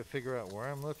you need to figure out where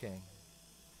I'm looking,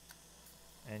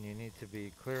 and you need to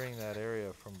be clearing that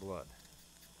area from blood.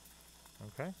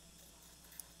 Okay?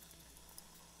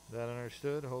 That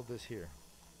understood? Hold this here.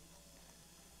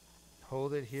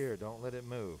 Hold it here. Don't let it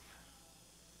move.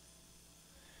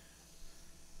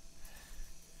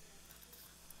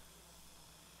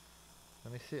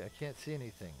 Let me see. I can't see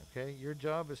anything, okay? Your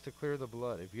job is to clear the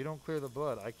blood. If you don't clear the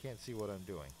blood, I can't see what I'm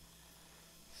doing.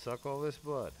 Suck all this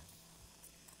blood.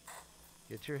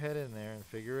 Get your head in there and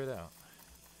figure it out.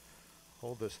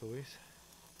 Hold this, Louise.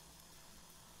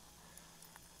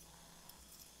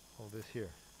 Hold this here.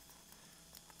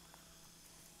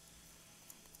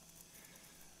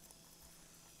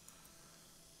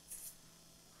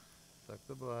 Suck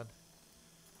the blood.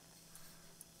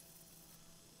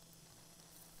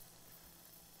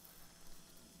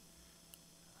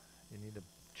 You need to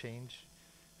change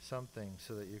something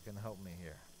so that you can help me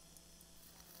here.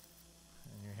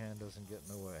 And your hand doesn't get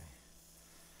in the way.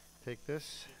 Take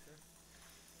this. Yes,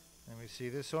 sir. Let me see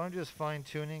this. So I'm just fine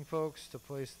tuning, folks, to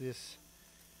place this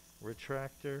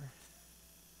retractor.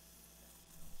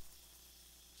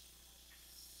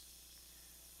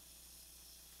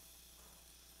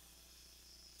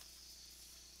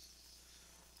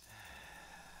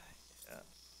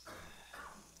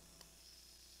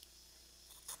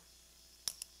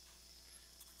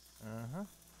 Uh-huh.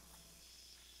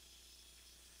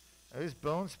 These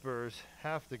bone spurs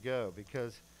have to go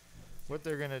because what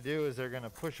they're going to do is they're going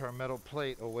to push our metal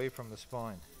plate away from the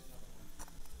spine.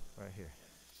 Right here.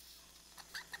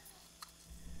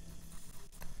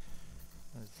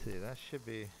 Let's see, that should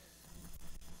be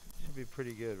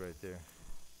pretty good right there.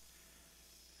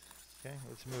 Okay,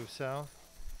 let's move south.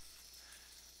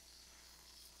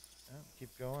 Keep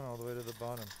going all the way to the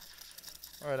bottom.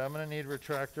 All right, I'm gonna need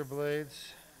retractor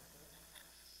blades.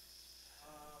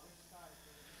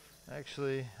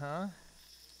 Actually, huh?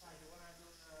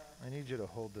 I need you to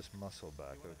hold this muscle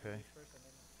back, okay?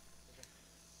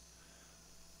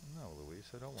 No,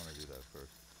 Luis, I don't want to do that first.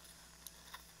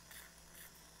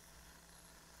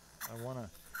 I want to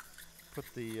put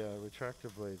the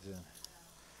retractor blades in.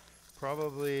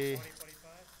 Probably, 20,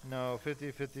 25? no,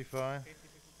 50, 55. 50, 55?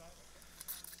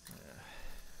 Okay.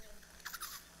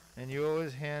 And you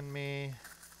always hand me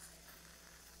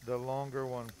the longer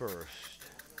one first.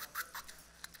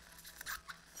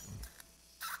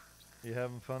 You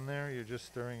having fun there? You're just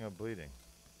stirring up bleeding.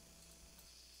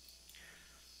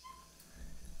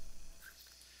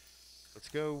 Let's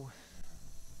go. Longer?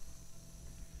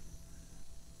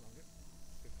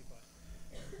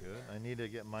 55. Good. I need to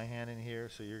get my hand in here,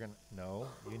 so you're gonna, no,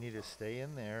 you need to stay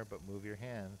in there, but move your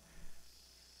hand.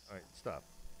 All right, stop.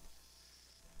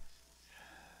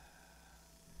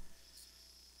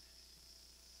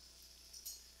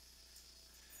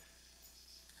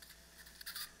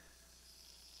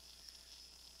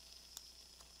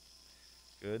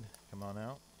 Good. Come on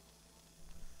out.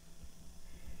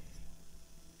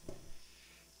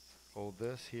 Hold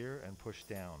this here and push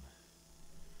down.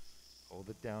 Hold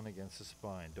it down against the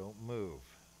spine. Don't move.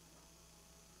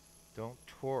 Don't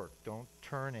torque. Don't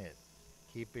turn it.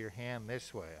 Keep your hand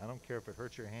this way. I don't care if it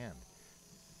hurts your hand.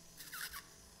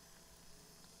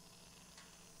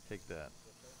 Take that.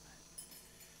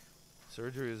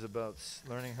 Surgery is about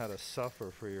learning how to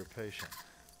suffer for your patient.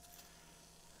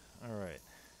 All right.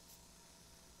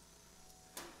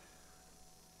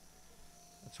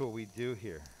 That's what we do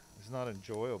here. It's not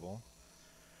enjoyable.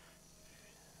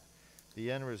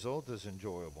 The end result is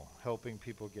enjoyable. Helping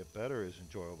people get better is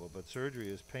enjoyable, but surgery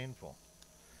is painful.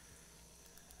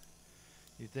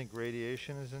 You think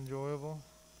radiation is enjoyable?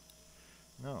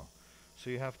 No. So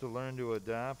you have to learn to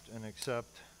adapt and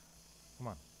accept. Come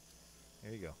on.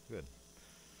 There you go. Good.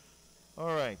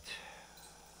 All right.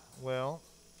 Well,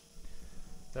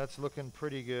 that's looking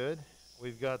pretty good.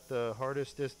 We've got the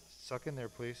hardest disc. Suck in there,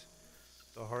 please.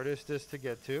 The hardest disc to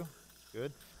get to.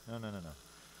 Good. No.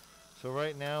 So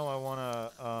right now I want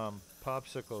a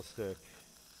popsicle stick.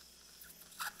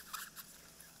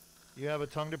 You have a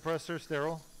tongue depressor,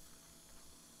 sterile?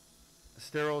 A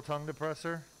sterile tongue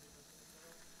depressor?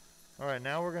 All right,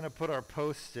 now we're going to put our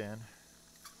posts in.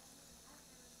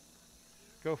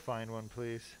 Go find one,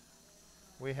 please.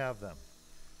 We have them.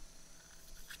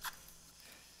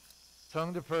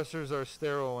 Tongue depressors are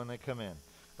sterile when they come in.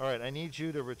 All right, I need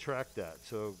you to retract that.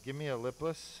 So give me a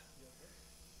lipless.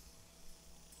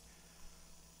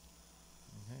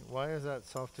 Okay. Why does that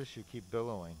soft tissue keep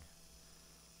billowing?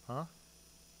 Huh?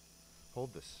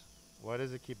 Hold this. Why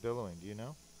does it keep billowing? Do you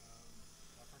know?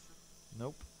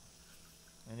 Nope.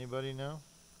 Anybody know?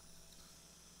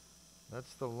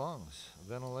 That's the lungs.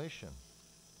 Ventilation.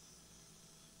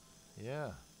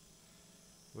 Yeah.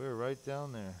 We're right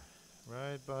down there.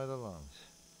 Right by the lungs.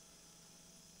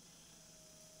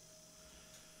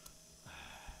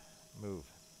 Move.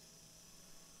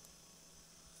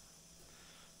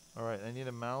 All right, I need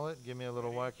a mallet. Give me a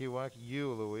little wacky whack.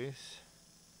 You, Luis.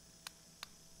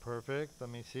 Perfect. Let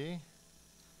me see.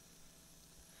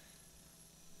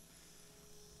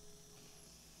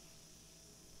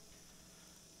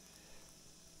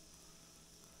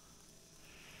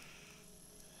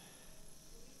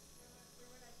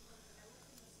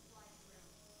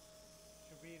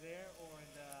 Should be there or in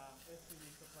the STD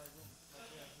supply room. Like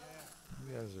yeah.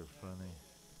 You guys are funny.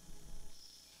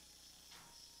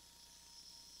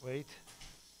 Wait.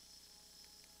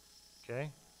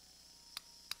 Okay.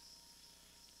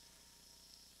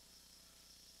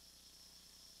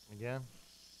 Again.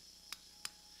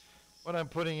 What I'm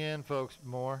putting in, folks,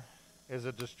 more is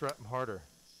a harder.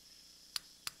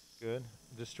 Good.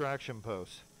 Distraction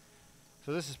post.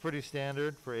 So this is pretty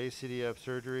standard for ACDF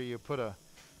surgery. You put a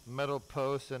metal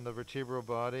post in the vertebral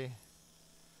body,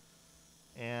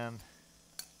 and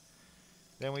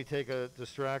then we take a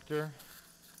distractor.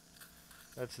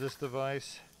 That's this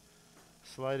device.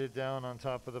 Slide it down on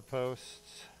top of the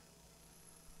posts.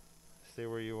 Stay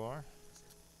where you are.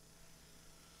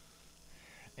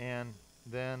 And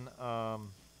then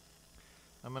I'm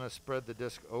going to spread the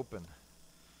disc open.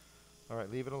 All right,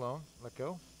 leave it alone. Let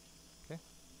go. Okay.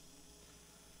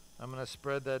 I'm going to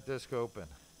spread that disc open.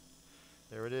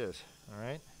 There it is. All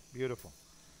right. Beautiful.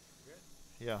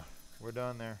 Good? Yeah, we're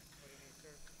done there. What do you need, sir?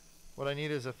 What I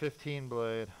need is a 15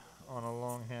 blade on a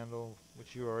long handle,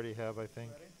 which you already have, I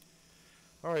think. Ready?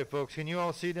 All right, folks, can you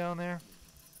all see down there?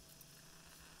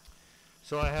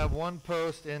 So I have one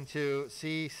post into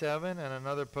C7 and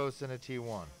another post into T1.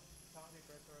 Sound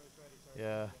depressor is ready, sir.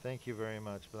 Yeah, thank you very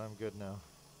much, but I'm good now.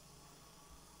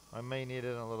 I may need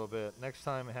it in a little bit. Next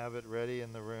time, have it ready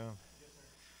in the room. Yes,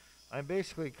 sir. I'm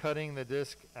basically cutting the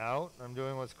disc out. I'm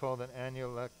doing what's called an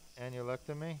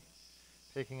annulectomy,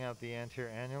 taking out the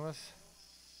anterior annulus.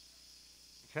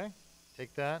 Okay,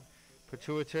 take that.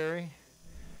 Pituitary.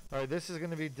 All right, this is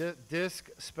going to be disc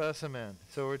specimen.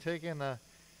 So we're taking the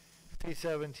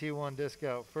T7, T1 disc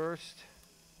out first.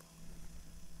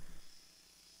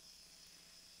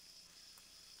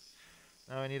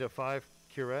 Now I need a 5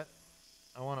 curette.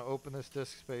 I want to open this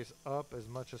disc space up as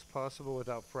much as possible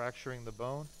without fracturing the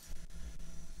bone.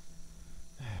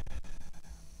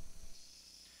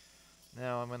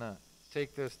 Now I'm going to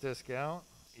take this disc out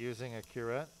using a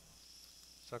curette.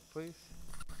 Suck, please.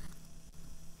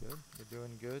 Good. You're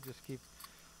doing good. Just keep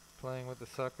playing with the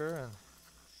sucker and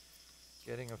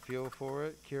getting a feel for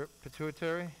it.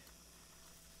 Pituitary.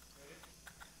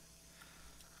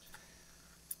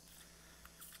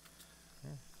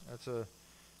 Yeah, that's a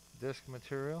disc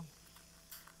material.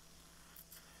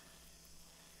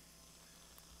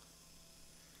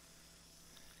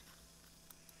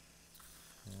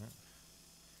 Yeah.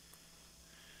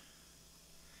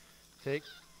 Take.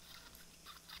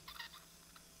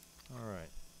 All right.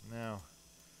 Now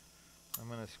I'm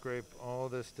going to scrape all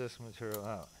this disc material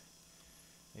out.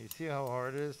 You see how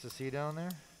hard it is to see down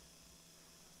there?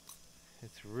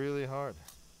 It's really hard.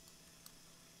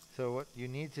 So what you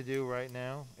need to do right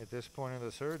now at this point in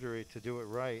the surgery to do it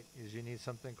right is you need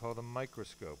something called a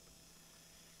microscope.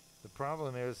 The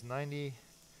problem is 90%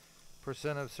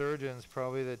 of surgeons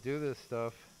probably that do this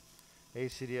stuff,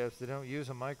 ACDFs, they don't use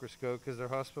a microscope because their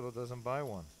hospital doesn't buy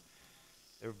one.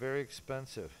 They're very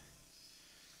expensive.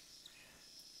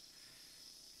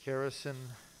 Kerosene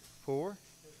 4.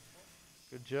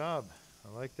 Good job.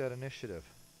 I like that initiative.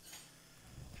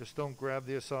 Just don't grab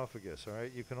the esophagus, all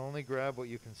right? You can only grab what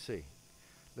you can see.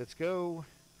 Let's go.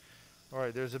 All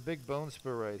right, there's a big bone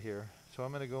spur right here. So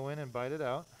I'm going to go in and bite it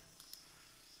out.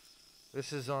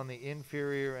 This is on the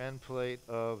inferior end plate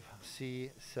of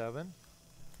C7.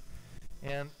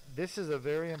 And this is a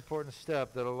very important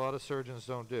step that a lot of surgeons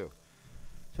don't do.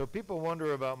 So people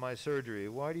wonder about my surgery.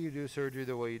 Why do you do surgery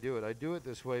the way you do it? I do it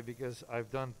this way because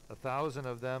I've done 1,000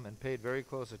 of them and paid very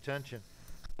close attention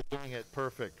to doing it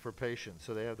perfect for patients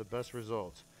so they have the best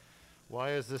results.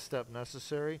 Why is this step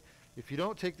necessary? If you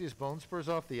don't take these bone spurs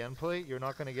off the end plate, you're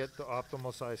not going to get the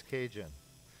optimal size cage in.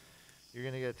 You're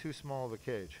going to get too small of a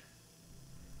cage.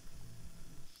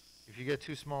 If you get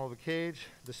too small of a cage,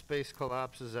 the space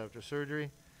collapses after surgery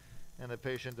and the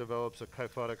patient develops a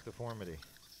kyphotic deformity,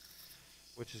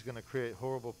 which is going to create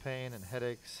horrible pain and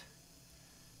headaches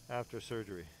after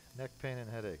surgery. Neck pain and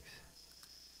headaches.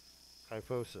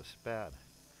 Kyphosis, bad.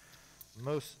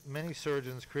 Many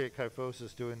surgeons create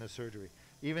kyphosis doing this surgery,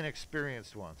 even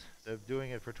experienced ones. They're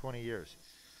doing it for 20 years.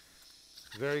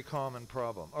 Very common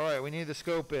problem. All right, we need the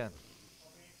scope in.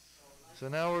 So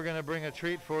now we're going to bring a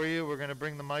treat for you. We're going to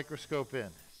bring the microscope in.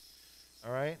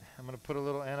 All right, I'm going to put a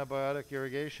little antibiotic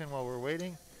irrigation while we're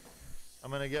waiting. I'm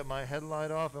going to get my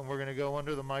headlight off and we're going to go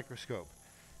under the microscope.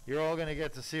 You're all going to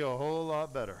get to see a whole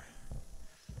lot better.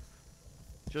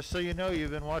 Just so you know,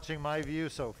 you've been watching my view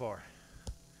so far.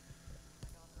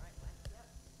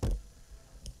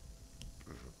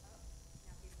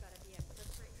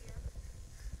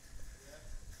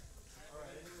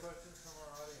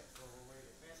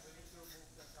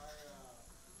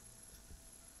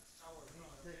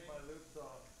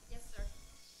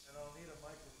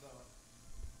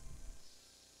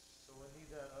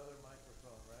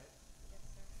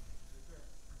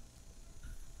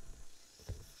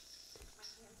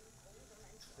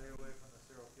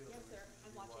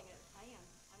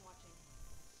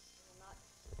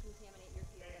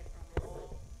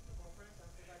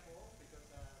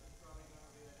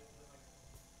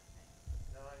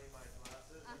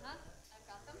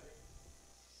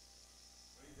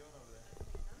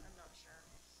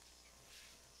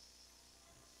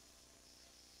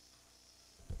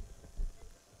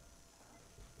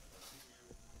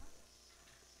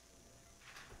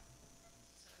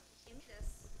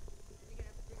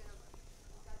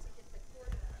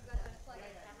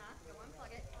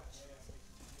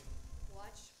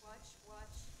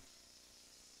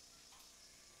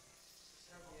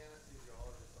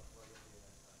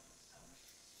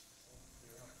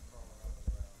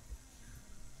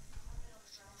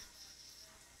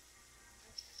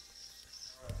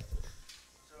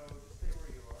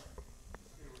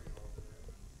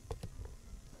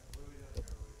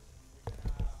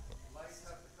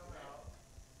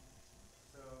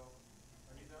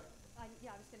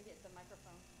 gonna get the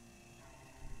microphone.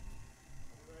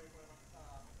 You ready for the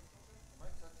microphone, sir? Am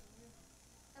I touching you?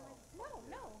 No,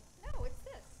 no, no, it's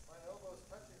this. My elbow's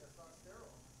touching. It's not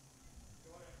sterile.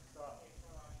 You want to Stop.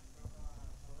 extra,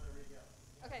 I'm gonna read out.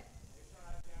 Okay. extra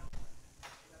large down,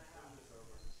 and then a half. Turn this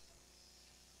over.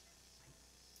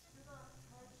 Do not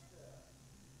touch that.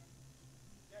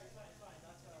 Yeah, it's fine, it's fine.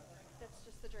 That's fine. That's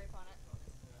just the drape on it.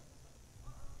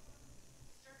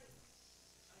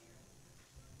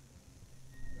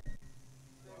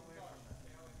 Stay away from that.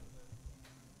 Stay away from the.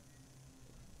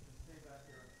 Just stay back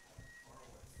there far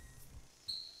away.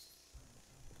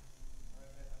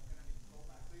 Alright, guys, I'm gonna need to go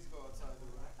back. Please go outside the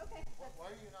room. Okay.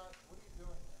 Why are you not? What are you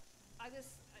doing there?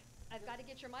 I've got to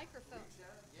get your microphone. Reach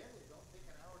out. Yeah, don't take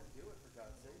an hour to do it, for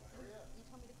God's sake. Hurry up. You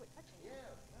told me to quit touching it.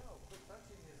 Yeah, no, quit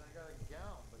touching is I got a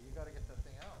gown, but you got to get that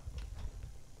thing out.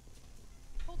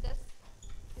 Hold this,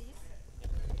 please.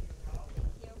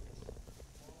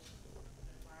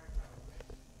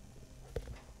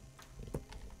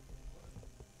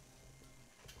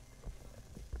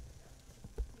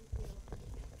 Thank you.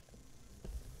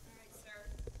 All right, sir.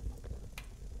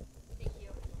 Thank you.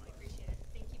 I appreciate it.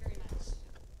 Thank you very much.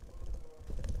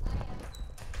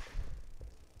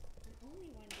 I only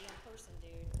want to be in person,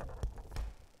 dude.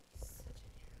 Such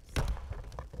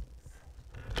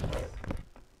an ass.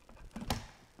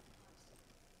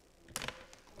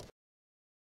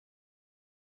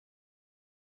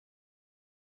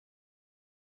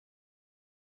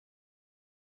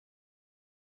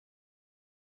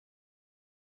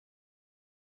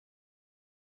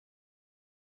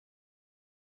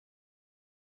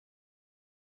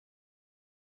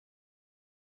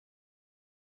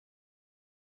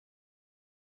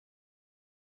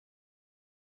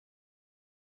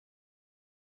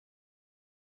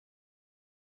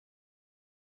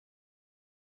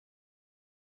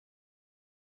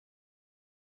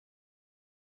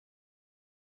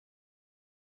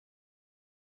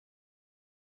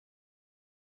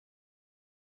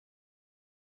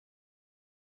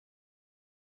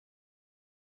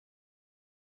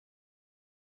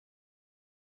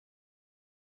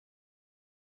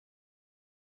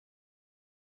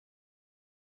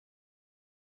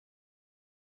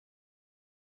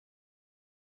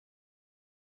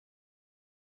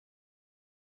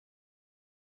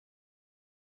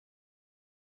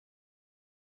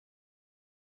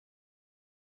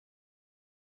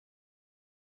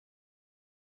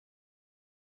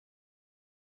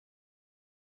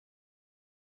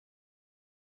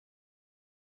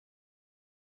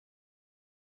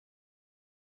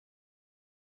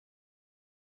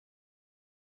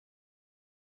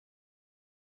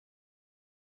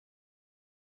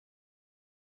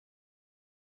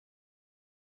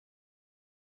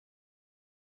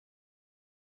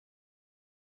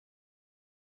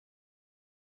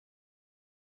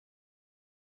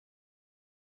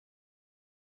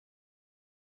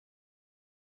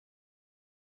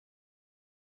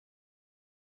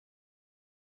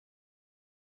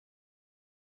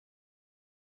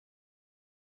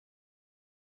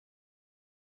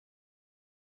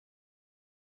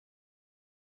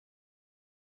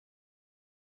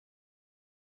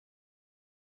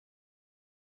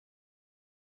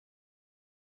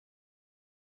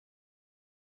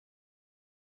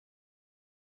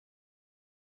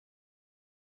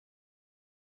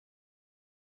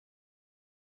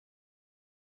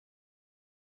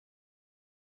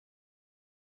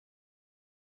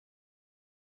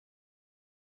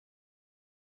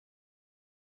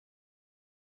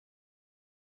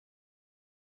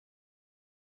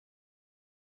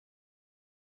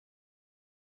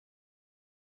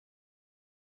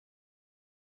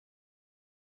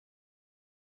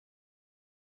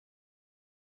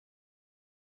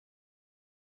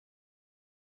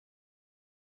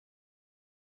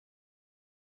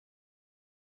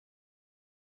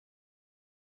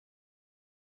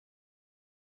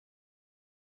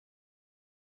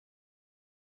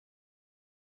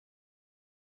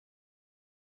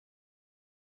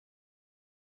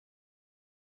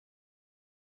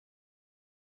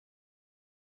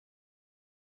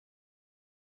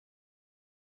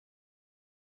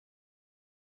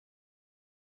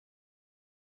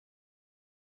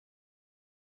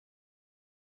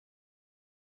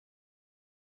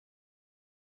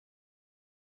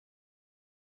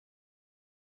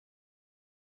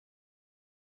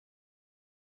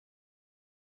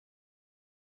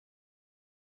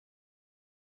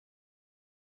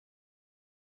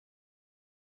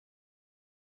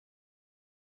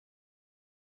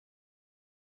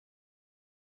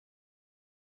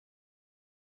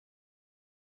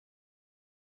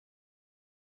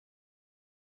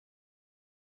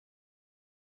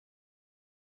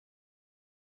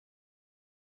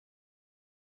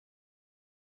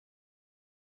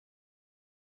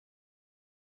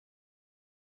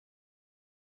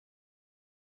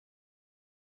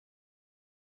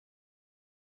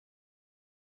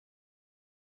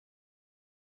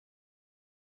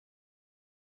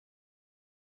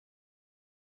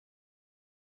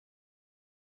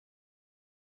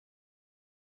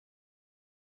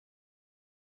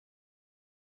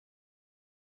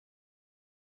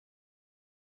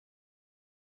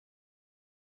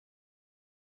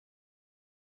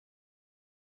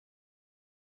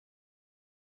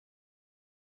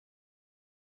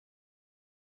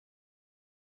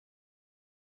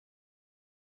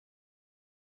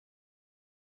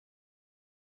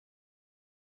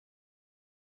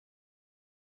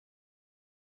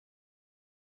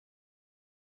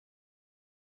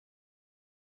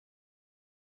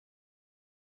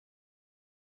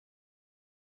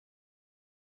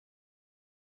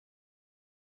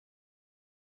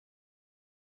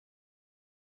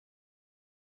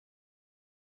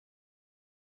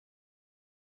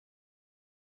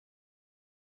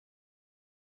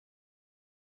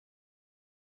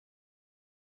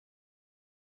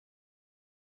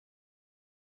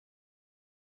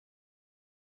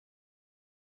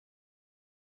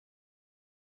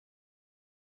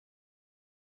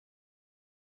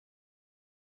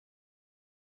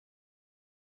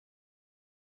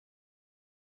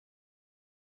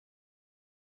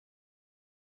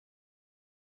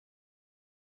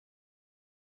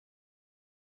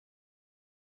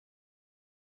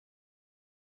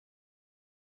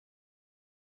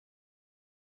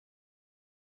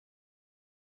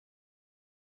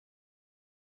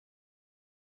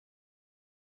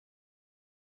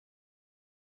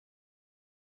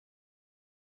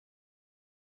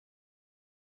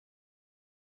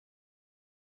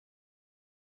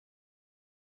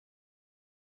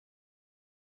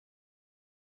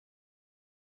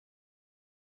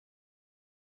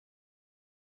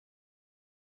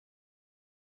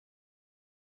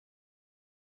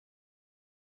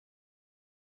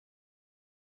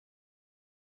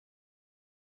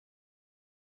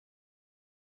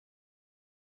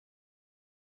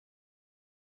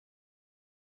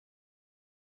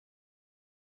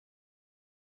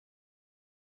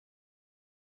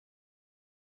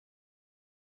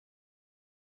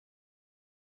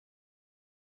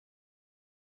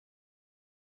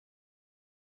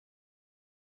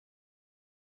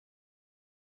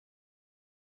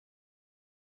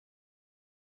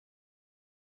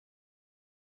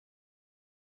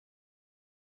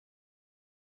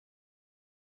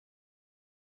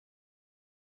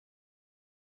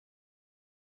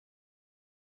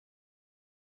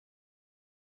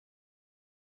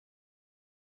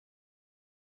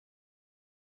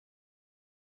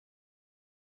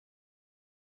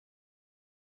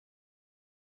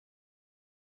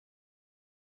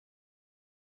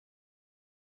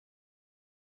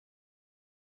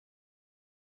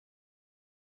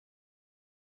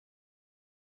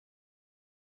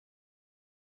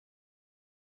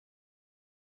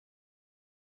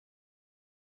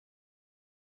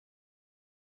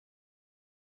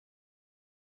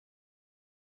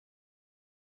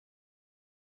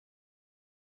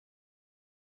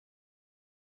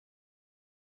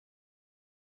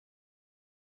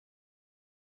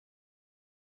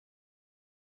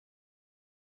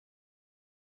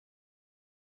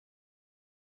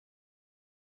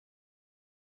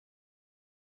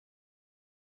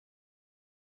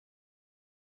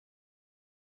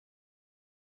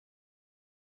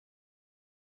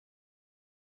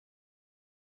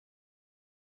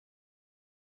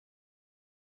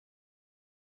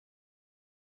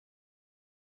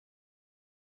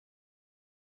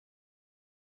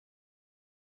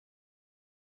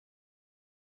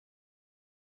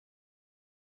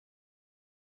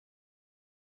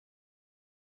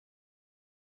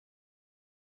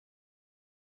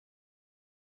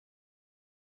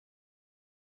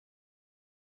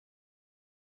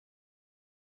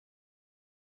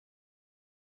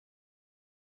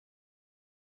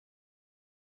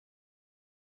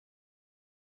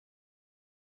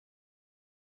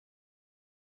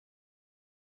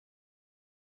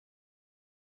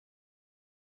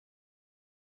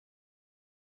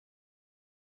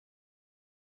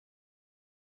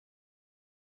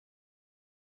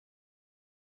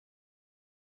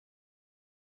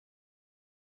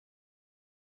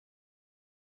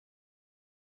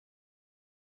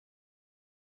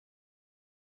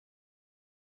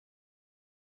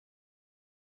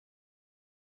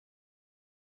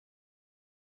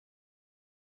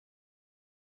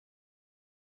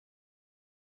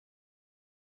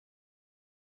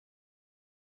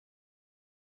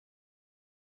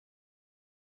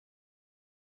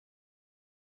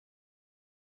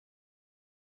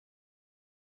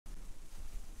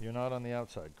 You're not on the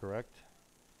outside, correct?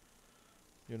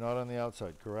 You're not on the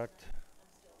outside, correct?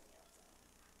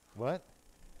 What?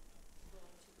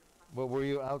 But were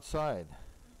you outside?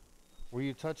 Were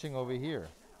you touching over here?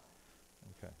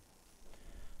 Okay.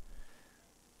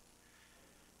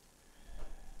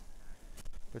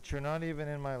 But you're not even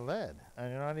in my lead.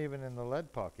 And you're not even in the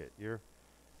lead pocket. You're...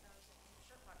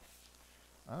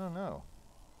 I don't know.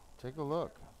 Take a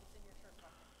look.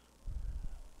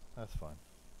 That's fine.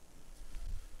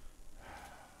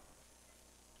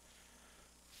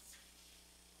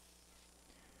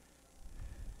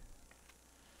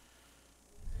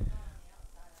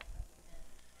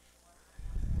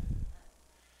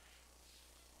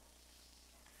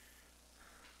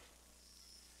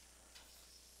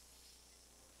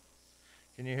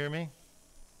 Can you hear me?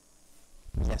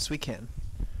 Yes, we can.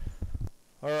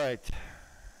 All right.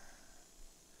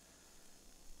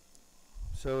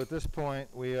 So at this point,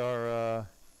 we are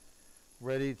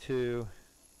ready to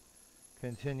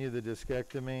continue the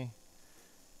discectomy.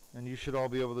 And you should all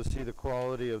be able to see the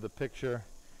quality of the picture.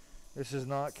 This is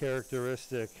not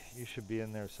characteristic. You should be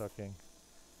in there sucking.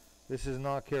 This is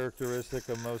not characteristic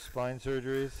of most spine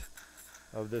surgeries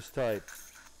of this type.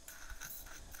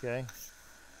 Okay?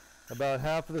 About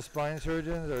half of the spine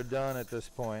surgeons are done at this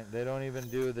point. They don't even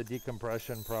do the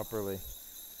decompression properly.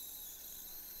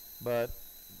 But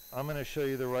I'm going to show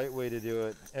you the right way to do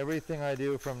it. Everything I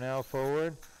do from now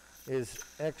forward is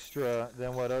extra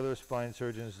than what other spine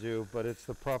surgeons do, but it's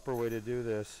the proper way to do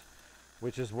this,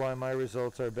 which is why my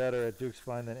results are better at Duke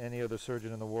Spine than any other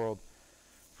surgeon in the world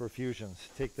for fusions.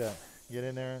 Take that. Get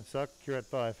in there and suck. You're at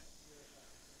 5.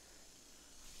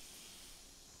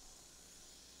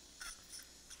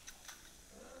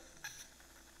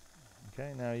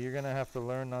 Okay, now you're going to have to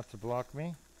learn not to block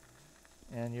me,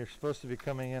 and you're supposed to be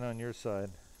coming in on your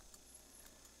side.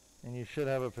 And you should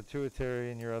have a pituitary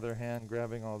in your other hand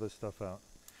grabbing all this stuff out.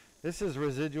 This is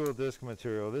residual disc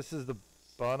material. This is the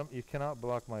bottom. You cannot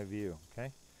block my view,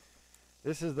 okay?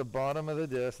 This is the bottom of the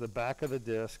disc, the back of the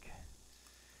disc.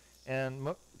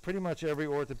 And pretty much every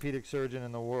orthopedic surgeon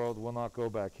in the world will not go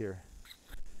back here.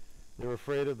 They're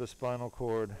afraid of the spinal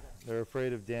cord. They're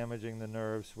afraid of damaging the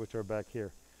nerves, which are back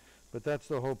here. But that's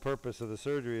the whole purpose of the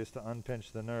surgery, is to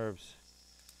unpinch the nerves.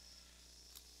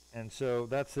 And so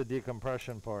that's the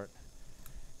decompression part.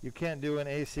 You can't do an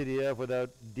ACDF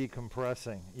without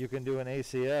decompressing. You can do an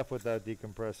ACF without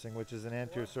decompressing, which is an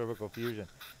anterior cervical fusion.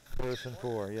 Person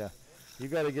 4, yeah. You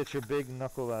got to get your big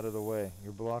knuckle out of the way.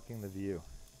 You're blocking the view.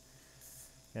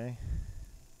 Okay?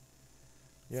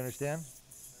 You understand?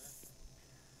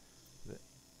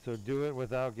 So do it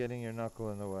without getting your knuckle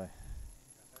in the way.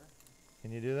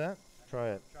 Can you do that? Try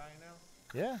it. Trying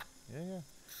now? Yeah, yeah.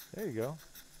 There you go.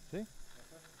 See?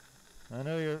 I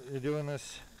know you're doing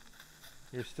this.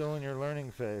 You're still in your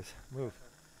learning phase. Move.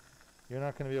 You're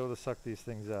not going to be able to suck these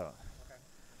things out. Okay.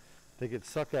 If they could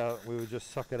suck out, we would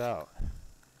just suck it out.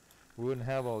 We wouldn't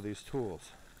have all these tools.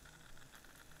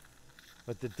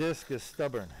 But the disc is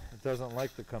stubborn. It doesn't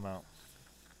like to come out.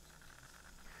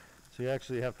 So you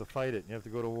actually have to fight it. You have to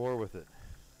go to war with it.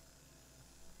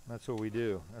 That's what we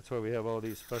do. That's why we have all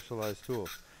these specialized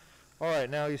tools. All right,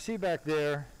 now you see back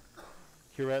there,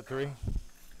 curette 3.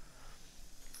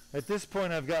 At this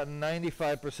point, I've gotten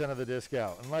 95% of the disc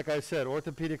out. And like I said,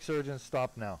 orthopedic surgeons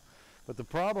stop now. But the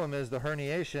problem is the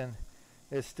herniation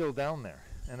is still down there,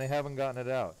 and they haven't gotten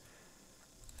it out.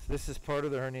 So this is part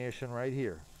of the herniation right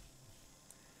here.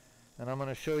 And I'm going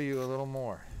to show you a little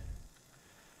more.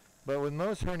 But with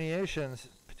most herniations,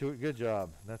 good job.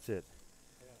 That's it.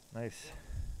 Yeah. Nice.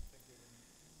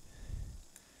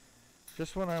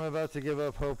 Just when I'm about to give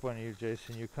up hope on you,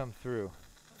 Jason, you come through.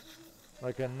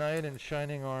 Like a knight in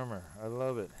shining armor. I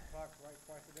love it. Clock's right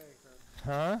twice a day, sir.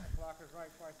 Huh? Clock is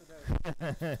right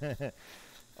twice a day.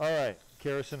 All right,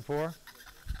 Kerrison 4.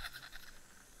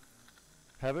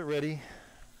 Have it ready.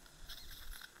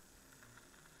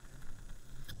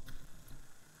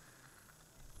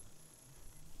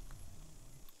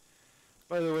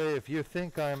 By the way, if you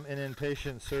think I'm an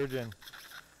impatient surgeon,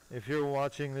 if you're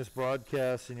watching this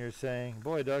broadcast and you're saying,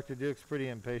 boy, Dr. Duke's pretty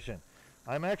impatient,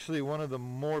 I'm actually one of the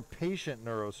more patient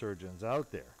neurosurgeons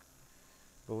out there.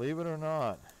 Believe it or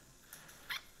not.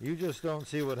 You just don't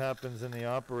see what happens in the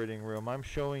operating room. I'm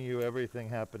showing you everything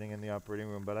happening in the operating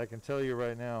room, but I can tell you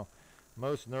right now,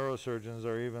 most neurosurgeons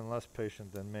are even less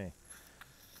patient than me.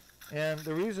 And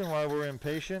the reason why we're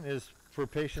impatient is for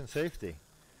patient safety.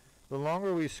 The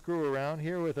longer we screw around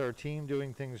here with our team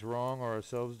doing things wrong or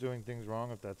ourselves doing things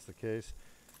wrong, if that's the case,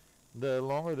 the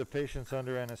longer the patient's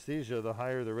under anesthesia, the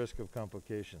higher the risk of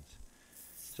complications.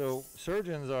 So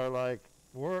surgeons are like,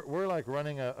 we're like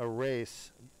running a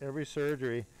race every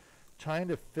surgery trying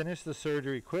to finish the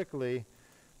surgery quickly,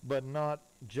 but not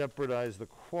jeopardize the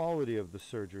quality of the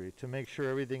surgery, to make sure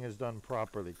everything is done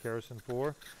properly. Kerosene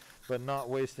 4, but not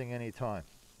wasting any time.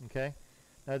 Okay?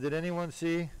 Now, did anyone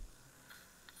see?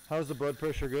 How's the blood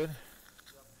pressure? Good?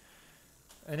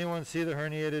 Anyone see the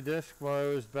herniated disc while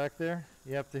I was back there?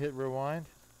 You have to hit rewind.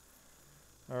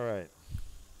 All right.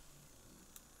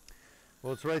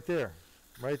 Well, it's right there.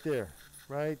 Right there.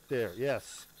 Right there.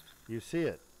 Yes. You see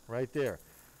it. Right there.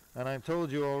 And I've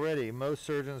told you already, most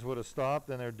surgeons would have stopped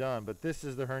and they're done. But this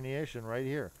is the herniation right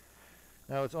here.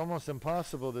 Now, it's almost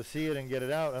impossible to see it and get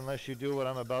it out unless you do what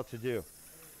I'm about to do.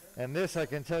 And this, I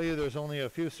can tell you, there's only a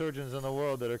few surgeons in the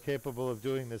world that are capable of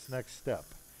doing this next step,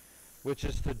 which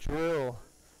is to drill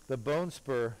the bone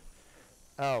spur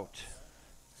out.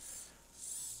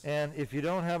 And if you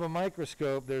don't have a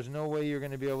microscope, there's no way you're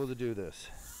going to be able to do this.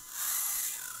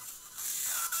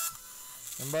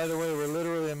 And by the way, we're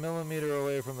literally a millimeter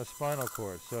away from the spinal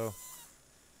cord, so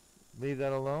leave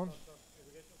that alone.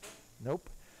 Nope.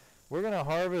 We're going to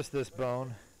harvest this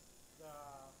bone,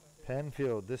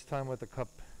 Penfield, this time with the cup.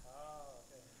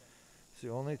 It's the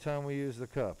only time we use the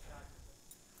cup.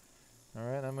 All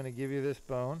right, I'm going to give you this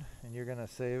bone, and you're going to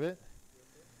save it,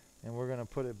 and we're going to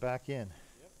put it back in.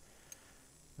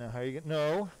 Now, how are you going to...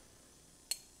 No.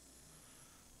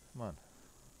 Come on.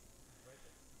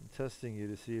 I'm testing you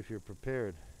to see if you're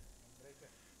prepared.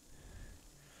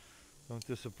 Don't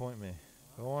disappoint me.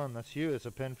 Go on, that's you. It's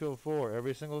a Penfield 4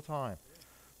 every single time.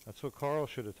 That's what Carl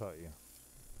should have taught you.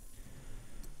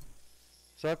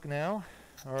 Suck now.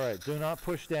 All right, do not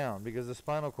push down because the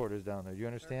spinal cord is down there. Do you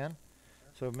understand?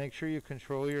 So make sure you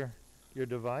control your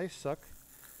device. Suck.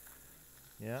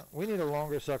 Yeah, we need a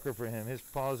longer sucker for him. His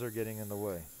paws are getting in the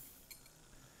way.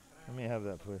 Let me have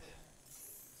that, please.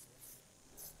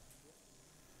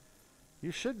 You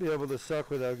should be able to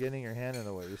suck without getting your hand in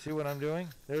the way. You see what I'm doing?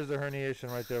 There's the herniation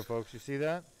right there, folks. You see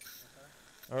that?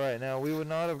 All right, now we would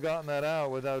not have gotten that out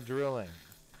without drilling.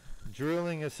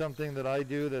 Drilling is something that I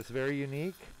do that's very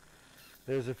unique.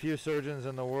 There's a few surgeons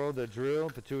in the world that drill,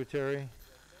 pituitary,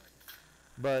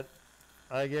 but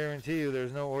I guarantee you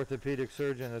there's no orthopedic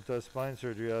surgeon that does spine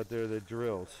surgery out there that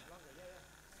drills.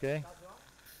 Okay?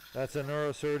 That's a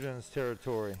neurosurgeon's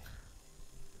territory.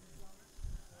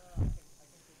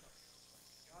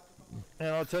 And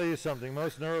I'll tell you something,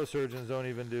 most neurosurgeons don't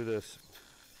even do this.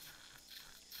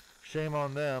 Shame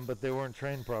on them, but they weren't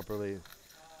trained properly.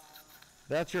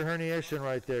 That's your herniation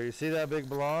right there. You see that big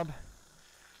blob?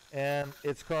 And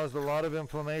it's caused a lot of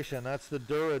inflammation. That's the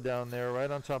dura down there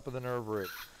right on top of the nerve root.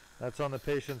 That's on the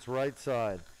patient's right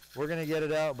side. We're going to get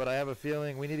it out, but I have a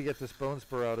feeling we need to get this bone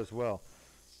spur out as well.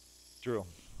 Drill.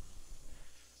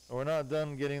 We're not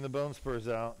done getting the bone spurs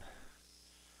out.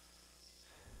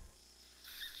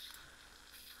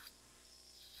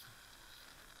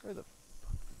 Where the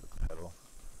fuck is the pedal?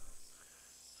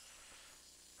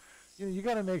 You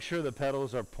got to make sure the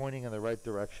pedals are pointing in the right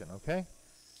direction, okay?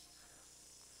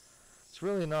 It's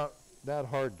really not that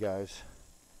hard, guys.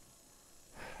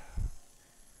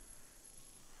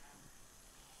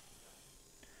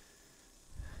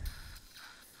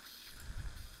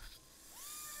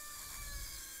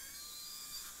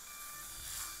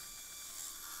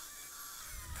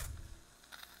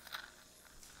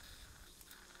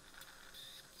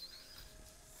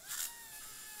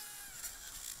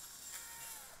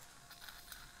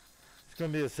 It's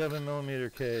going to be a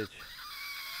 7mm cage.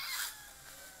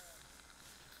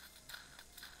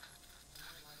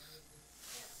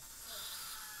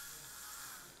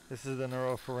 This is the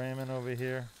neuroforamen over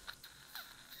here.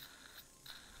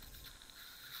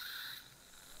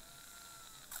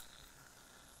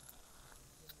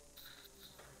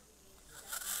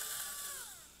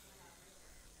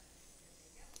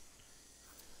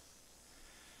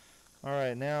 All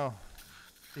right, now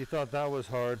you thought that was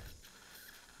hard.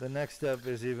 The next step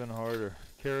is even harder.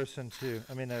 Curette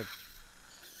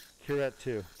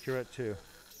 2. Curette 2.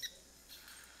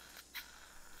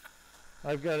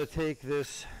 I've got to take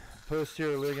this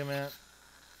posterior ligament.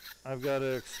 I've got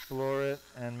to explore it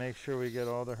and make sure we get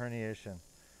all the herniation.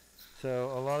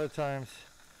 So a lot of times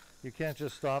you can't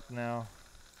just stop now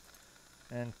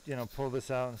and pull this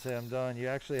out and say I'm done. You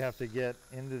actually have to get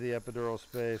into the epidural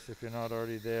space if you're not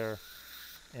already there,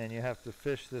 and you have to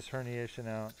fish this herniation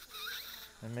out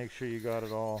and make sure you got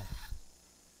it all.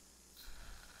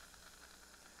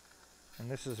 And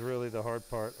this is really the hard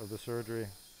part of the surgery.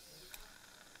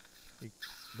 You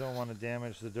don't want to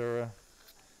damage the dura.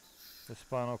 The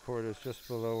spinal cord is just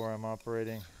below where I'm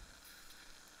operating.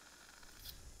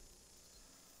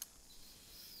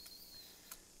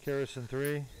 Kerosene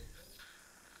 3.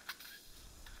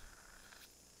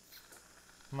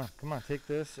 Come on, take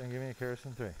this and give me a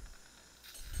kerosene 3.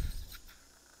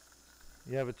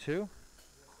 You have a 2?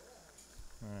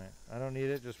 Alright, I don't need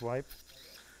it, just wipe.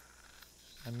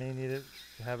 I may need it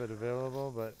to have it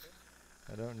available, but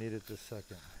I don't need it this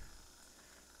second.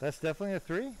 That's definitely a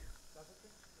 3?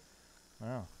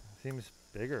 Wow, seems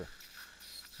bigger.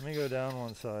 Let me go down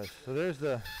one size. So there's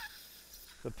the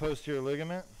posterior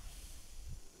ligament.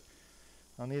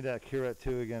 I'll need that curette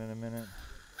 2 again in a minute.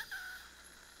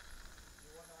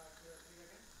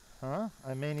 Huh?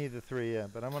 I may need the 3, yeah,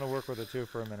 but I'm going to work with the 2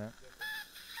 for a minute.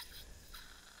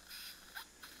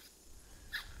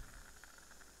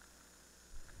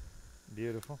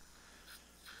 Beautiful.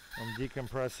 I'm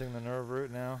decompressing the nerve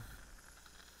root now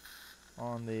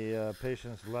on the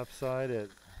patient's left side at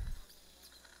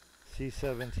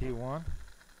C7T1.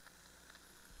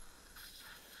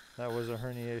 That was a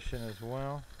herniation as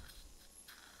well.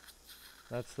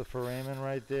 That's the foramen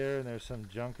right there, and there's some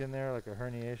junk in there like a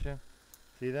herniation.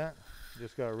 See that?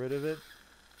 Just got rid of it.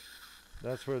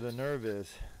 That's where the nerve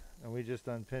is, and we just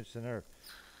unpinched the nerve.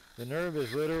 The nerve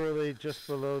is literally just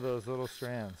below those little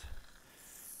strands.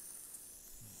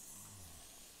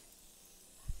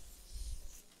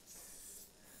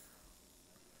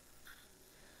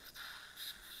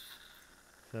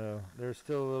 So there's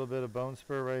still a little bit of bone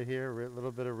spur right here, a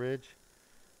little bit of ridge,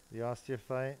 the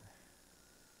osteophyte.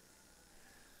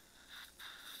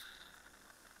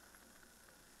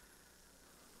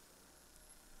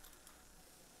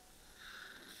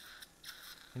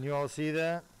 Can you all see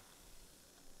that?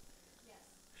 Yes.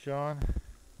 Sean?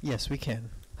 Yes, we can.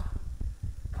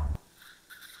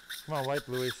 Come on, wipe,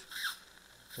 Luis.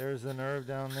 There's the nerve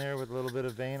down there with a little bit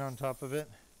of vein on top of it.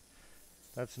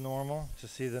 That's normal to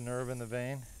see the nerve in the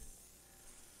vein.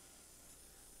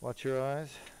 Watch your eyes.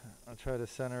 I'll try to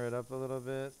center it up a little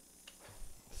bit.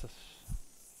 Let's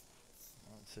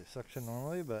say suction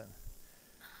normally, but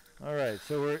all right.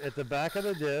 So we're at the back of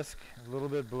the disc. A little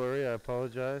bit blurry. I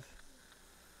apologize.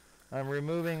 I'm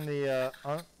removing the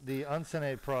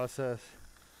uncinate process,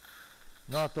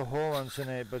 not the whole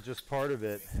uncinate, but just part of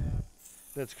it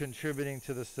that's contributing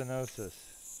to the stenosis.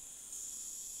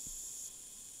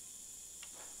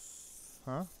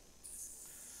 Huh?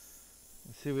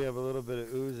 You see, we have a little bit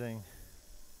of oozing.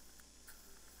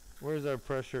 Where's our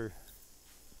pressure?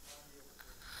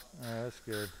 That's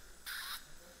good.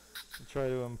 We'll try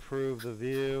to improve the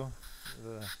view,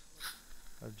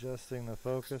 adjusting the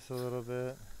focus a little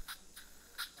bit.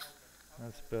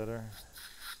 That's better.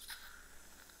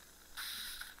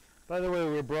 By the way,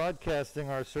 we're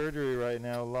broadcasting our surgery right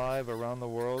now live around the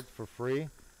world for free,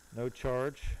 no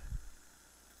charge.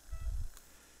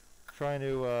 Trying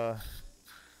to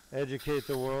educate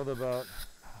the world about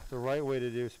the right way to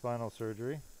do spinal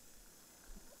surgery.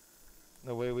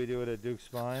 The way we do it at Duke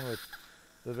Spine with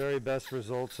the very best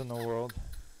results in the world.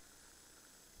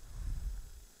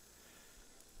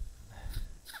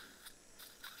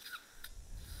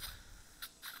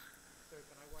 Sir,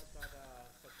 can I wipe that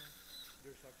suction?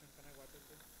 Your suction, can I wipe it,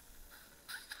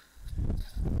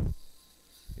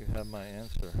 please? You have my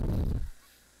answer.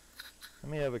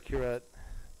 Let me have a curette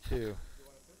too. You want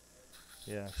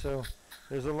to? Yeah, so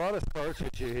there's a lot of scar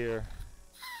tissue here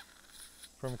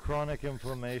from chronic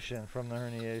inflammation from the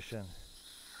herniation.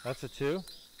 That's a 2?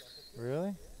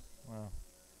 Really? Wow.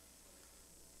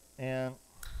 And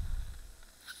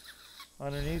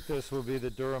underneath this will be the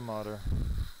dura mater.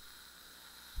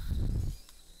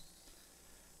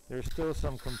 There's still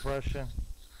some compression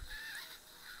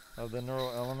of the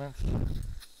neural elements,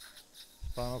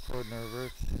 spinal cord nerve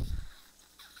roots.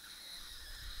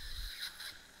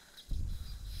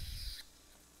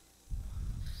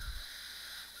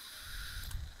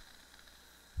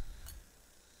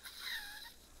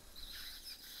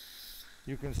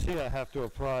 You can see I have to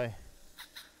apply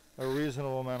a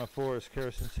reasonable amount of force,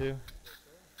 kerosene 2.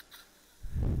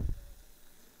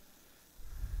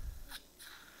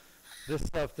 This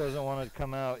stuff doesn't want to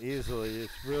come out easily.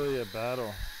 It's really a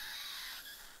battle.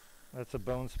 That's a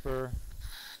bone spur.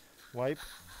 Wipe.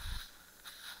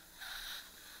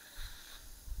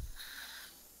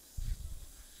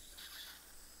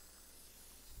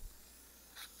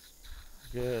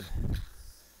 Good.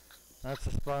 That's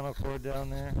the spinal cord down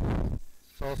there.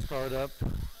 It's all scarred up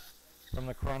from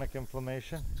the chronic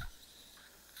inflammation.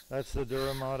 That's the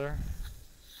dura mater.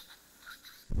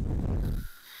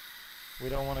 We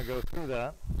don't want to go through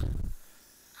that.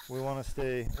 We want to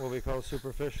stay what we call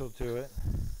superficial to it.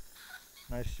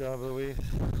 Nice job, Luis.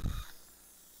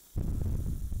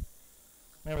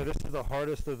 Remember, this is the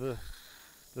hardest of the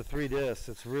 3 discs.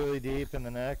 It's really deep in the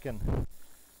neck and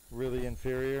really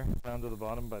inferior down to the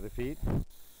bottom by the feet.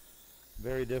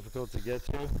 Very difficult to get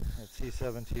to at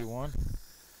C7T1.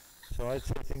 So I'd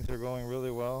say things are going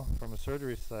really well from a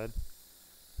surgery side.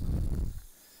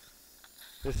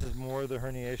 This is more of the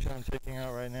herniation I'm taking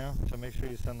out right now, so make sure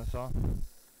you send this off.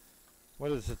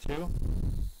 What is it, 2? That's a 2,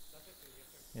 yes,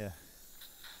 sir. Yeah.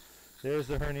 There's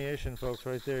the herniation, folks,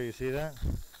 right there. You see that?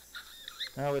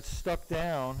 Now it's stuck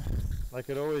down like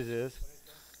it always is.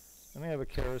 Let me have a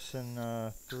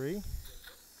kerosene 3.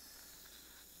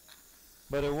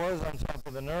 But it was on top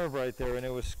of the nerve right there, and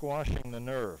it was squashing the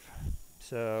nerve.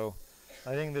 So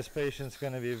I think this patient's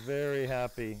going to be very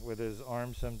happy with his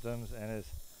arm symptoms and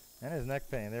his neck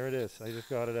pain. There it is. I just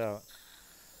got it out.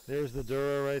 There's the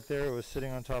dura right there. It was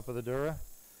sitting on top of the dura.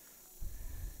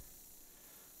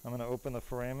 I'm going to open the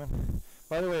foramen.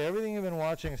 By the way, everything you've been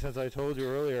watching since I told you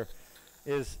earlier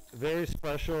is very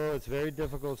special. It's very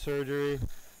difficult surgery.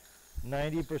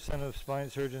 90% of spine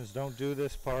surgeons don't do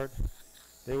this part.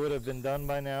 They would have been done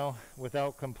by now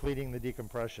without completing the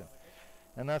decompression.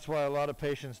 And that's why a lot of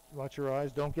patients, watch your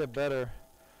eyes, don't get better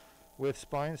with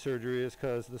spine surgery, is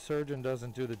because the surgeon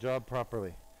doesn't do the job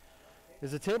properly.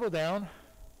 Is the table down?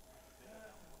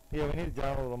 Yeah, we need it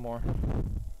down a little more.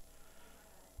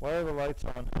 Why are the lights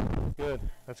on? Good,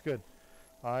 that's good.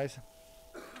 Eyes.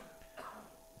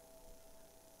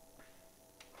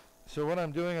 So what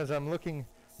I'm doing is I'm looking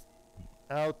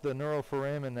out the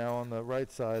neuroforamen now on the right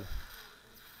side,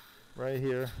 right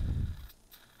here.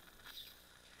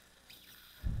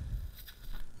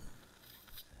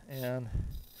 And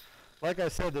like I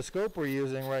said, the scope we're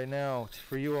using right now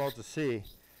for you all to see,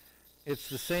 it's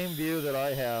the same view that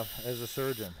I have as a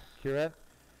surgeon. Hear it?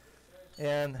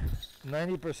 And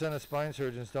 90% of spine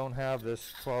surgeons don't have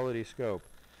this quality scope.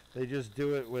 They just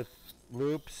do it with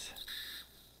loops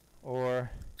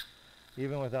or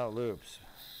even without loops.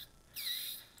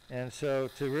 And so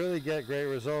to really get great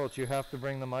results, you have to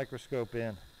bring the microscope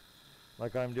in,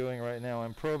 like I'm doing right now.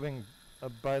 I'm probing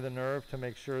by the nerve to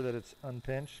make sure that it's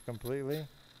unpinched completely.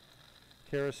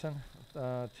 Kerosene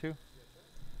 2.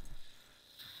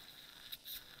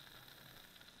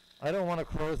 I don't want to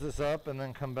close this up and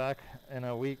then come back in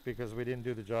a week because we didn't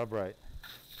do the job right.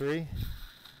 3.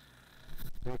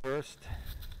 Reversed.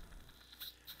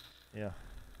 Yeah.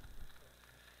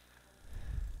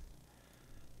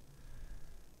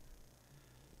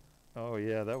 Oh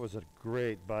yeah, that was a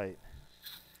great bite.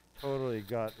 Totally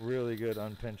got really good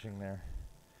unpinching there.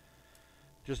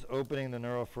 Just opening the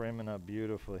neuroforamen up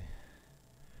beautifully.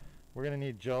 We're going to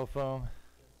need gel foam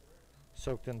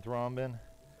soaked in thrombin.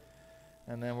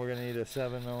 And then we're going to need a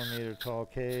 7mm tall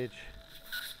cage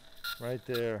right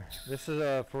there. This is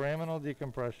a foraminal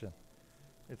decompression.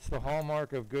 It's the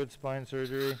hallmark of good spine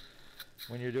surgery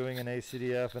when you're doing an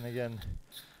ACDF. And again,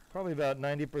 probably about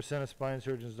 90% of spine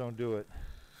surgeons don't do it.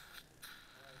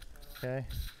 Okay,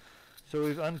 so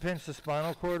we've unpinched the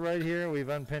spinal cord right here. We've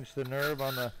unpinched the nerve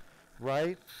on the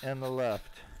right and the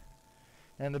left.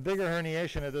 And the bigger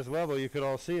herniation at this level, you could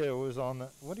all see it was on the,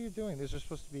 what are you doing? These are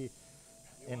supposed to be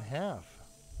in half.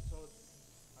 So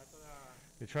I thought.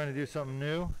 You're trying to do something new?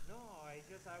 No, I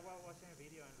was watching a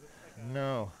video and it looks like a.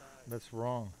 No, side. that's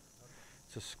wrong. Okay.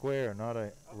 It's a square, not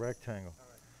a rectangle. All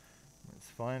right.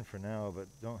 It's fine for now, but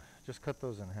don't, just cut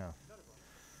those in half. Not a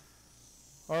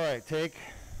problem. All right, take.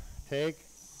 Yeah.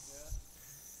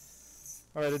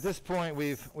 All right, at this point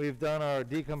we've done our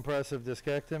decompressive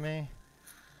discectomy.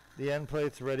 The end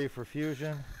plate's ready for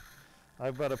fusion.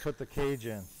 I've got to put the cage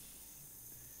in.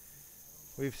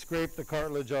 We've scraped the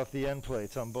cartilage off the end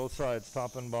plates on both sides,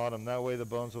 top and bottom. That way the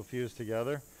bones will fuse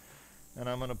together. And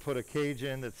I'm going to put a cage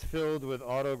in that's filled with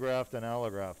autograft and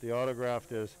allograft. The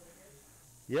autograft is,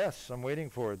 yes, I'm waiting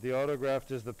for it. The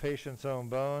autograft is the patient's own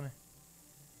bone.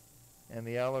 And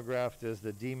the allograft is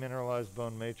the demineralized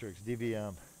bone matrix,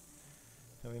 DBM.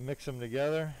 And we mix them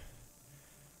together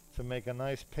to make a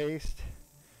nice paste.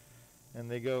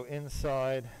 And they go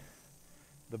inside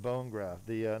the bone graft,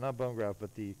 not bone graft,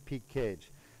 but the PEEK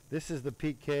cage. This is the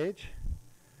PEEK cage.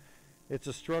 It's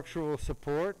a structural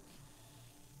support.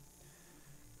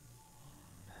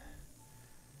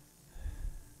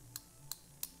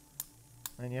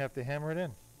 And you have to hammer it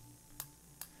in.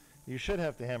 You should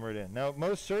have to hammer it in. Now,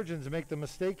 most surgeons make the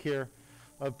mistake here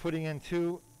of putting in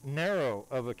too narrow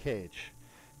of a cage.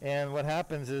 And what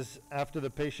happens is after the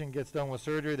patient gets done with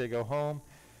surgery, they go home,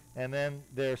 and then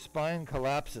their spine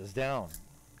collapses down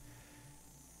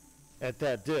at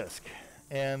that disc.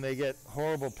 And they get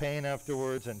horrible pain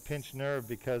afterwards and pinched nerve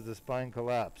because the spine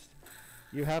collapsed.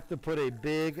 You have to put a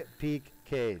big PEEK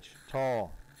cage,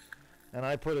 tall. And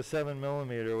I put a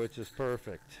 7mm, which is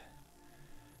perfect.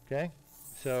 Okay?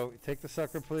 So take the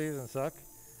sucker, please, and suck.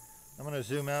 I'm going to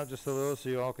zoom out just a little so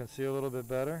you all can see a little bit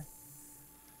better.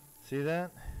 See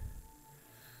that?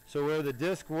 So where the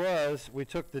disc was, we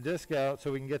took the disc out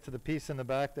so we can get to the piece in the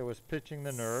back that was pitching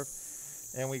the nerve,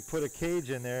 and we put a cage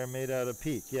in there made out of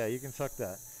PEEK. Yeah, you can suck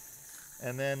that.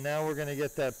 And then now we're going to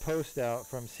get that post out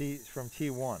from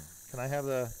T1. Can I have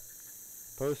the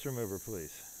post remover,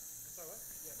 please? Sorry, what?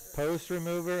 Yes, sir. Post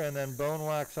remover and then bone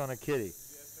wax on a kitty. Yes,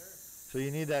 sir. So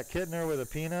you need that Kittner with a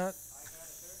peanut, I got it,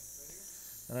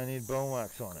 sir. Right here. and I need bone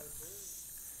wax on it. Yes,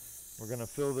 sir. We're going to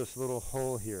fill this little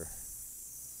hole here.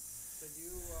 So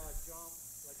you jump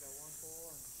like a one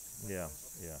pole and... Yeah,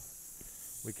 yeah.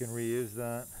 We can reuse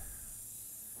that.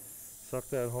 Suck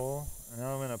that hole. And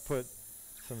now I'm going to put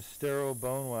some sterile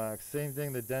bone wax. Same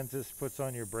thing the dentist puts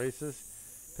on your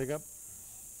braces. Pick up.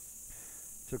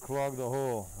 To clog the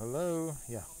hole. Hello?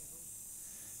 Yeah.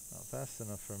 Not fast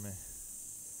enough for me.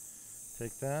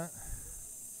 Take that.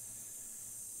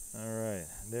 Alright.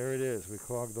 There it is. We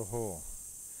clogged the hole.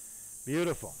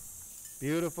 Beautiful.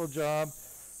 Beautiful job.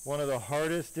 One of the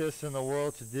hardest discs in the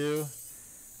world to do.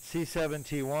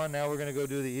 C7T1. Now we're going to go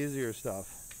do the easier stuff.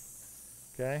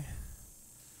 Okay?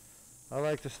 I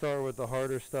like to start with the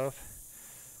harder stuff.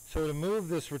 So to move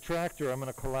this retractor, I'm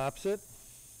going to collapse it.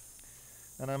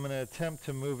 And I'm going to attempt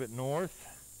to move it north.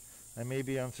 I may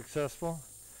be unsuccessful,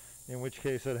 in which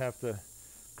case I'd have to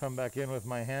come back in with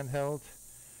my handheld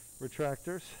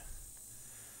retractors.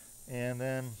 And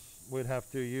then we'd have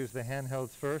to use the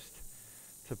handhelds first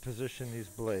to position these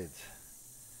blades.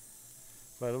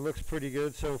 But it looks pretty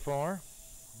good so far.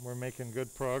 We're making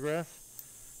good progress.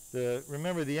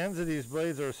 Remember, the ends of these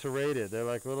blades are serrated. They're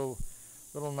like little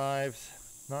knives,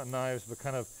 not knives, but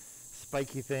kind of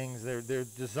spiky things. They're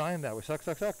designed that way. Suck,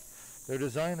 suck, suck. They're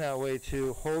designed that way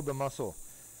to hold the muscle.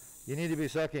 You need to be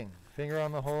sucking. Finger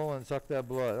on the hole and suck that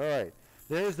blood. All right.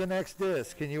 There's the next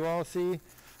disc. Can you all see?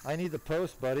 I need the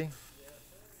post, buddy.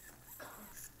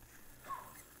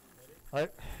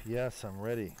 Yes, I'm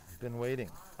ready. Been waiting.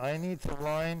 I need to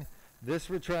line this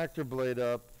retractor blade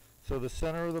up so the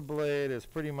center of the blade is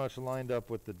pretty much lined up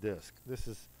with the disc. This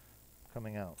is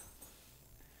coming out.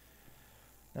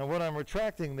 Now what I'm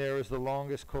retracting there is the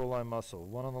longest coli muscle.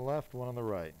 One on the left, one on the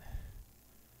right.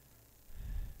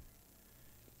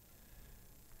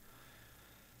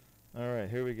 All right,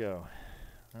 here we go.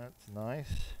 That's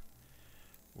nice.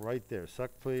 Right there.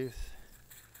 Suck, please.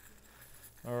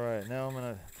 All right, now I'm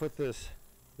going to put this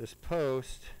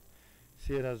post.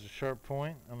 See, it has a sharp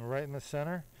point. I'm right in the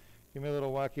center. Give me a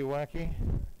little wacky wacky.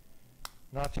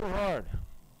 Not too hard.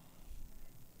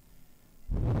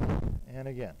 And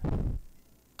again.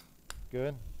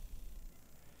 Good.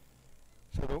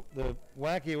 So the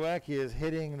wacky wacky is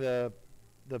hitting the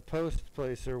post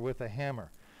placer with a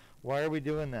hammer. Why are we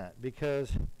doing that?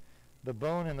 Because the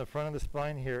bone in the front of the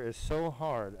spine here is so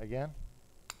hard. Again.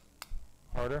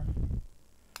 Harder.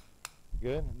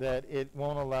 Good. That it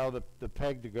won't allow the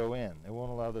peg to go in. It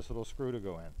won't allow this little screw to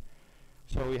go in.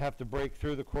 So we have to break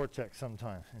through the cortex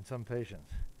sometimes in some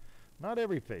patients. Not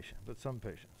every patient, but some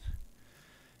patients.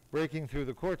 Breaking through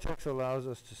the cortex allows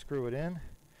us to screw it in.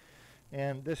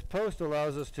 And this post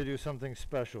allows us to do something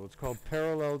special. It's called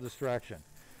parallel distraction.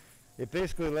 It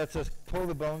basically lets us pull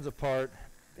the bones apart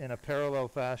in a parallel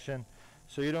fashion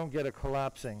so you don't get a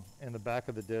collapsing in the back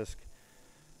of the disc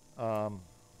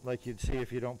like you'd see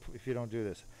if you don't do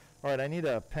this. All right, I need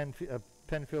a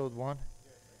pen-filled one.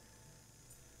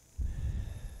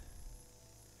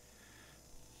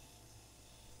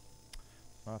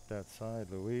 Not that side,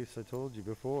 Luis. I told you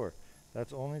before.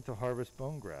 That's only to harvest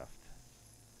bone graft.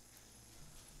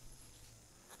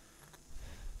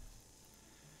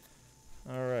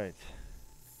 All right.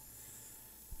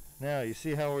 Now, you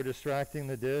see how we're distracting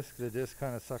the disc? The disc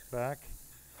kind of sucked back.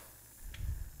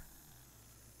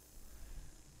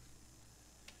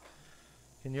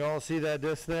 Can you all see that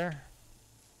disc there?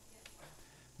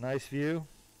 Nice view.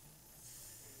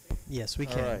 Yes, we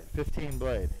can. All right, 15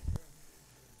 blade.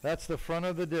 That's the front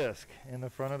of the disc in the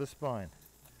front of the spine.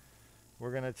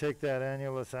 We're going to take that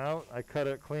annulus out. I cut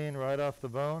it clean right off the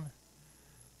bone.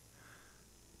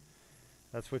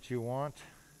 That's what you want.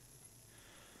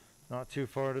 Not too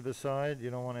far to the side. You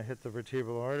don't want to hit the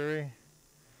vertebral artery.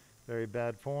 Very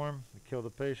bad form. Kill the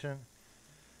patient.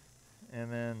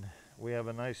 And then we have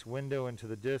a nice window into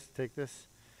the disc. Take this.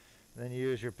 Then you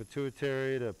use your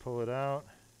pituitary to pull it out.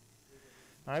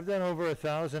 I've done over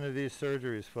 1,000 of these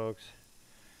surgeries, folks.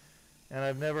 And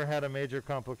I've never had a major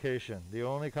complication. The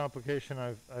only complication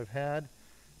I've had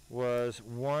was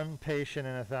one patient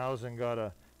in 1,000 got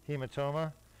a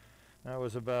hematoma. That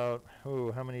was about,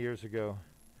 how many years ago?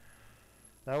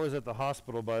 That was at the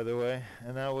hospital, by the way,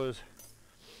 and that was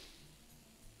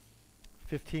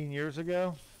 15 years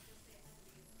ago.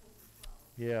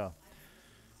 Yeah.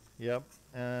 Yep.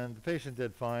 and the patient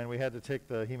did fine. We had to take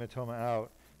the hematoma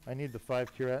out. I need the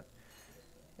 5 curette.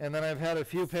 And then I've had a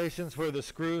few patients where the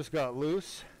screws got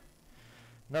loose.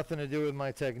 Nothing to do with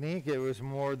my technique. It was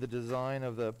more the design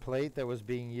of the plate that was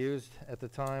being used at the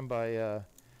time by a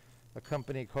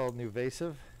company called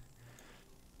Nuvasive.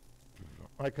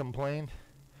 I complained,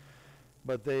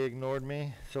 but they ignored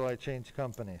me, so I changed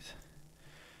companies.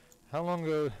 How long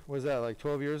ago was that? Like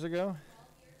 12 years ago?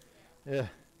 12 years ago. Yeah.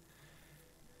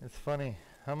 It's funny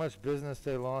how much business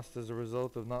they lost as a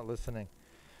result of not listening,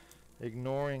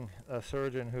 ignoring a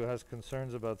surgeon who has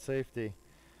concerns about safety,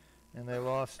 and they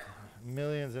lost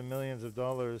millions and millions of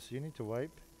dollars. You need to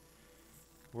wipe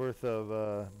worth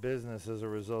of business as a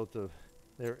result of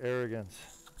their arrogance.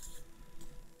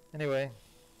 Anyway,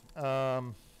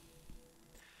 been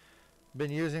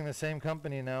using the same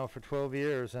company now for 12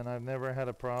 years, and I've never had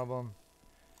a problem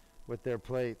with their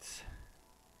plates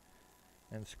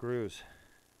and screws.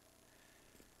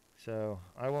 So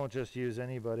I won't just use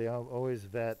anybody. I'll always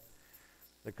vet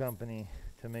the company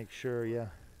to make sure,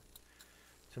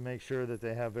 to make sure that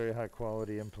they have very high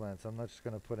quality implants. I'm not just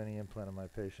going to put any implant on my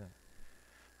patient.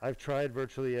 I've tried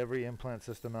virtually every implant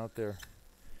system out there,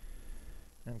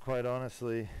 and quite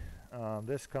honestly,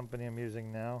 this company I'm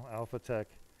using now, AlphaTech,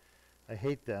 I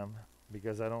hate them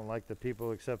because I don't like the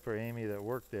people except for Amy that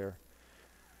work there.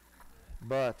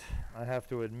 But I have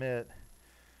to admit,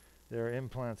 their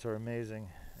implants are amazing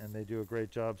and they do a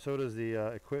great job. So does the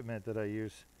equipment that I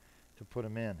use to put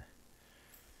them in.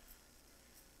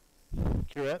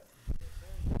 Curette?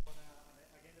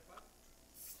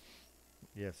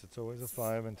 Yes, it's always a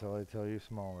 5 until I tell you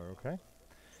smaller, okay?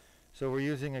 So we're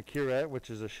using a curette, which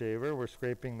is a shaver. We're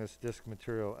scraping this disc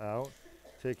material out,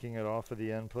 taking it off of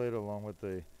the end plate along with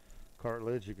the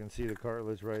cartilage. You can see the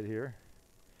cartilage right here.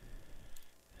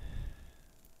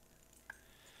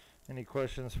 Any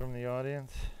questions from the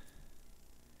audience?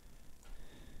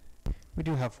 We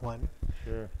do have one.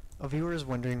 Sure. A viewer is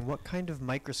wondering, what kind of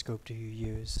microscope do you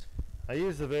use? I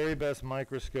use the very best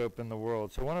microscope in the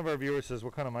world. So one of our viewers says,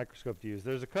 what kind of microscope do you use?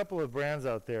 There's a couple of brands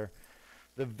out there.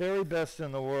 The very best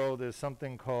in the world is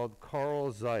something called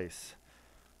Carl Zeiss.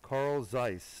 Carl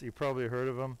Zeiss. You probably heard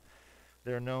of them.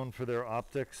 They're known for their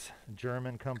optics.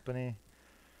 German company.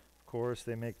 Of course,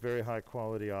 they make very high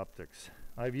quality optics.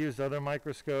 I've used other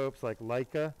microscopes like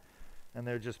Leica, and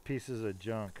they're just pieces of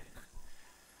junk.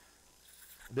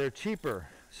 They're cheaper.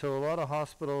 So a lot of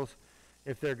hospitals,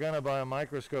 if they're going to buy a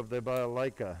microscope, they buy a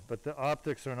Leica, but the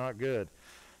optics are not good.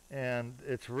 And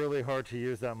it's really hard to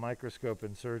use that microscope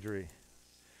in surgery.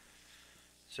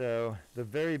 So the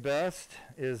very best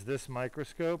is this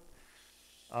microscope.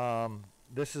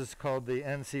 This is called the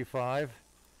NC5.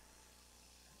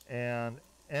 And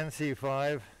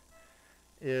NC5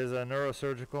 is a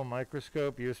neurosurgical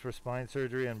microscope used for spine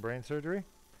surgery and brain surgery.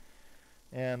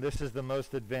 And this is the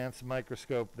most advanced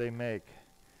microscope they make.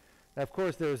 Of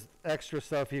course, there's extra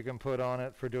stuff you can put on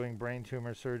it for doing brain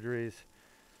tumor surgeries,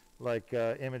 like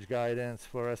image guidance,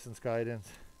 fluorescence guidance,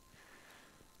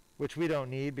 which we don't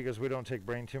need because we don't take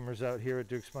brain tumors out here at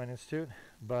Duke Spine Institute.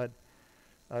 But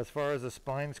as far as the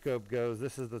spine scope goes,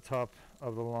 this is the top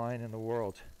of the line in the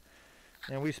world.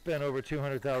 And we spent over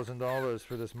 $200,000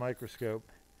 for this microscope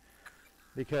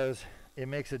because it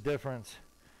makes a difference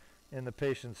in the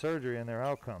patient's surgery and their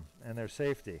outcome and their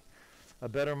safety. A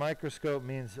better microscope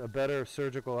means a better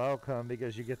surgical outcome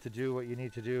because you get to do what you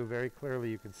need to do very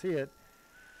clearly. You can see it.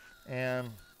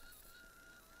 And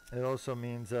it also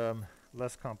means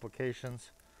less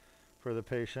complications for the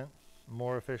patient,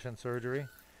 more efficient surgery.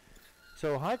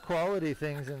 So high quality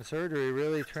things in surgery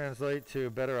really translate to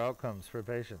better outcomes for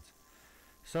patients.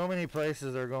 So many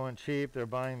places are going cheap. They're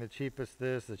buying the cheapest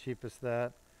this, the cheapest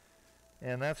that.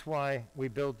 And that's why we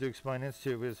built Duke Spine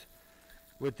Institute. Because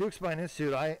with Duke Spine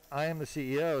Institute, I am the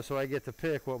CEO, so I get to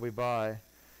pick what we buy.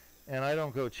 And I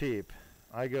don't go cheap.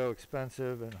 I go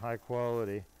expensive and high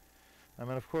quality. I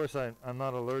mean, of course, I'm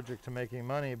not allergic to making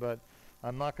money, but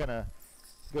I'm not going to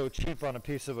go cheap on a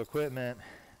piece of equipment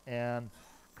and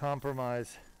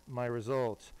compromise my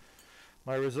results.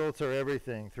 My results are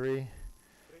everything.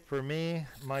 For me,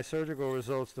 my surgical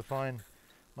results define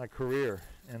my career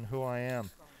and who I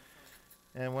am.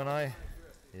 And when I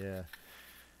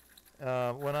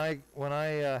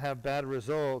have bad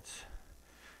results,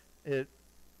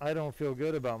 I don't feel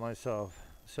good about myself.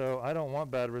 So I don't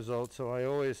want bad results. So I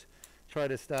always try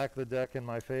to stack the deck in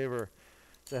my favor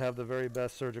to have the very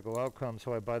best surgical outcome.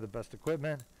 So I buy the best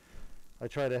equipment. I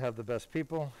try to have the best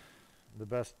people, the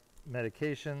best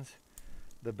medications,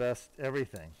 the best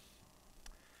everything.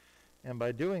 And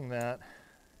by doing that,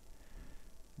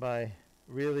 by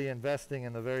really investing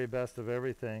in the very best of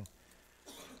everything,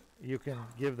 you can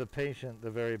give the patient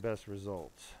the very best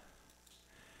results.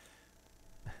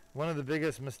 One of the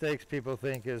biggest mistakes people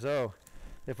think is, oh,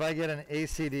 if I get an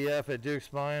ACDF at Duke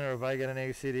Spine or if I get an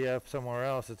ACDF somewhere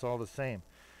else, it's all the same.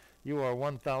 You are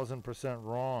 1,000%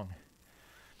 wrong.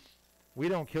 We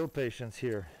don't kill patients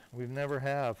here. We've never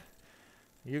have.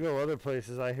 You go other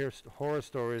places, I hear horror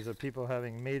stories of people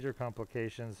having major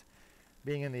complications,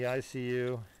 being in the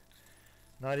ICU,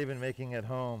 not even making it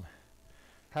home.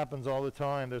 Happens all the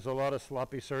time. There's a lot of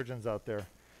sloppy surgeons out there.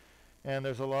 And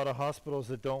there's a lot of hospitals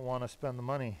that don't want to spend the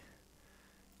money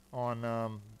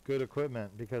on good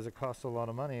equipment because it costs a lot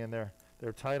of money and they're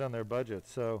tight on their budget.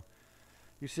 So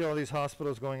you see all these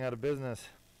hospitals going out of business.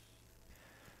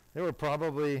 There were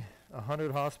probably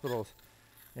 100 hospitals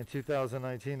in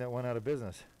 2019 that went out of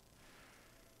business.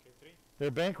 Okay, 3.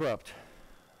 They're bankrupt.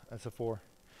 That's a 4.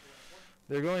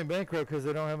 They're going bankrupt because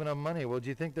they don't have enough money. Well, do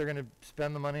you think they're going to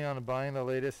spend the money on buying the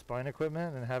latest spine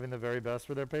equipment and having the very best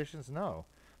for their patients? No,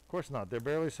 of course not. They're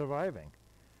barely surviving.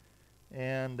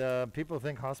 And people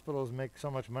think hospitals make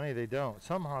so much money. They don't.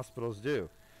 Some hospitals do.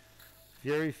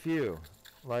 Very few.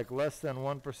 Like less than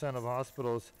 1% of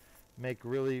hospitals make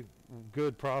really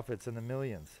good profits in the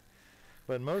millions.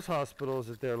 But most hospitals,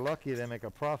 if they're lucky, they make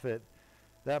a profit.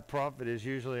 That profit is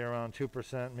usually around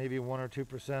 2%, maybe 1 or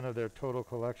 2% of their total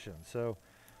collection. So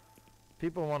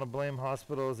people want to blame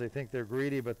hospitals. They think they're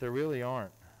greedy, but they really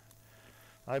aren't.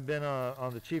 I've been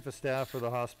on the chief of staff for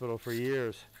the hospital for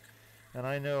years, and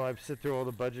I know I've sit through all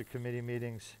the budget committee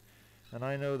meetings, and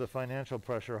I know the financial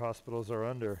pressure hospitals are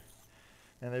under.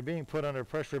 And they're being put under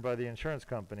pressure by the insurance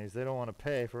companies. They don't want to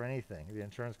pay for anything, the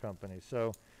insurance companies.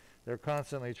 So they're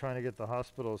constantly trying to get the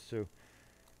hospitals to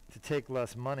take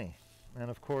less money.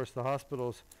 And of course, the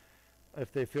hospitals,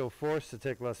 if they feel forced to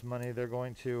take less money, they're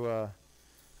going to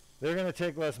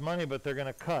take less money, but they're going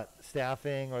to cut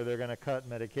staffing, or they're going to cut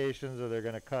medications, or they're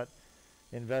going to cut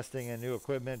investing in new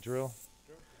equipment, drill.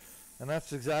 Sure. And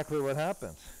that's exactly what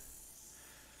happens.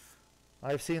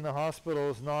 I've seen the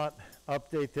hospitals not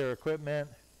update their equipment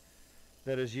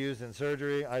that is used in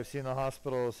surgery. I've seen the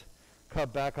hospitals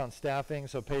cut back on staffing,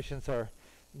 so patients are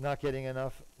not getting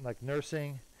enough like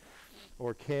nursing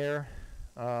or care,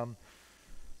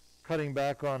 cutting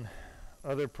back on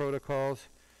other protocols,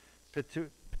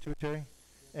 pituitary,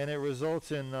 and it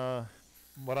results in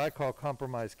what I call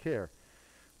compromised care.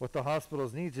 What the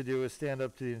hospitals need to do is stand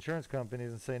up to the insurance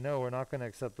companies and say, no, we're not going to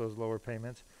accept those lower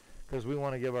payments because we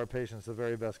want to give our patients the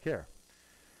very best care.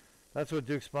 That's what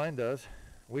Duke Spine does.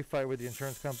 We fight with the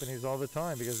insurance companies all the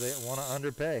time because they want to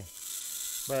underpay.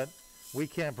 But we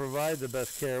can't provide the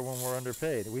best care when we're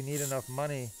underpaid. We need enough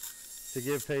money to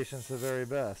give patients the very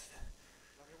best.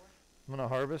 I'm going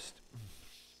to harvest.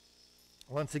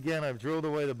 Once again, I've drilled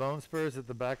away the bone spurs at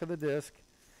the back of the disc,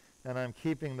 and I'm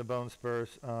keeping the bone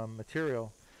spurs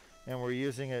material, and we're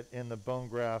using it in the bone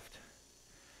graft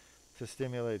to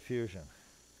stimulate fusion.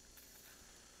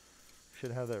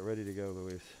 Should have that ready to go,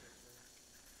 Luis.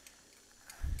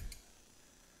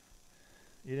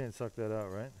 You didn't suck that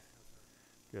out, right?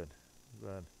 Good.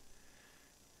 Glad.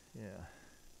 Yeah.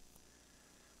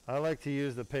 I like to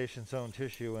use the patient's own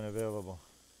tissue when available.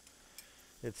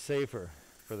 It's safer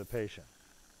for the patient.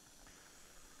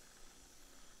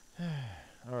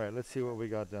 All right, let's see what we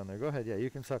got down there. Go ahead. Yeah, you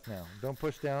can suck now. Don't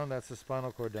push down. That's the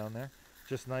spinal cord down there.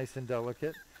 Just nice and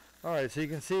delicate. All right, so you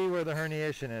can see where the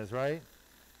herniation is, right?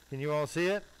 Can you all see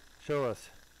it? Show us.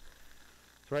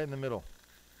 It's right in the middle.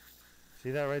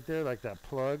 See that right there? Like that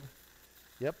plug?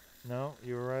 Yep. No,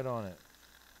 you were right on it.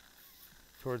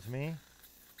 Towards me.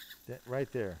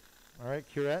 Right there. All right,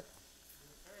 curette.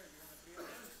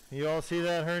 You all see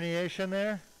that herniation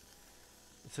there?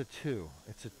 It's a 2.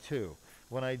 It's a 2.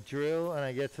 When I drill and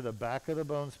I get to the back of the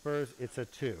bone spurs, it's a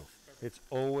 2. It's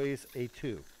always a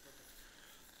 2.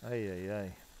 Ay, ay,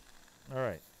 ay. All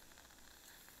right.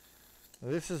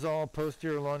 This is all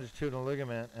posterior longitudinal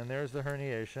ligament, and there's the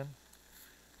herniation.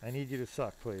 I need you to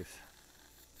suck, please.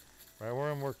 Right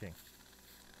where I'm working.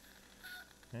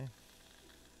 Okay.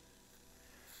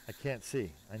 I can't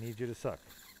see. I need you to suck.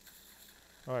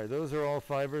 All right, those are all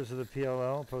fibers of the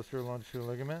PLL, posterior longitudinal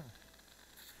ligament.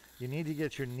 You need to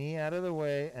get your knee out of the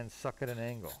way and suck at an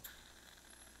angle.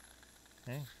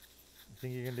 Okay? You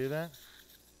think you can do that?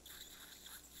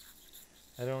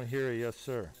 I don't hear a yes,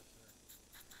 sir.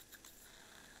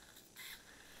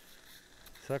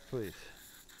 Suck, please.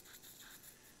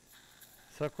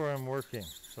 Suck where I'm working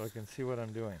so I can see what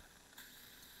I'm doing.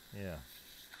 Yeah.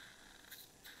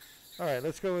 All right,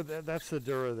 let's go with that. That's the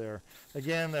dura there.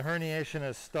 Again, the herniation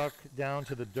is stuck down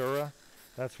to the dura.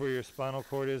 That's where your spinal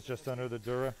cord is, just under the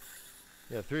dura.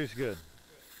 Yeah, 3 is good.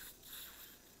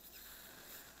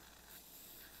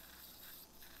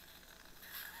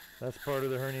 That's part of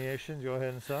the herniation. Go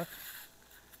ahead and suck.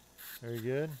 Very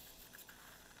good.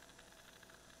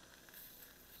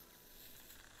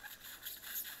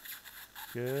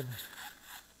 Good.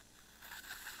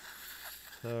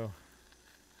 So,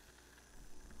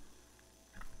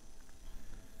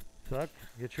 suck.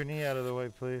 Get your knee out of the way,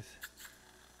 please.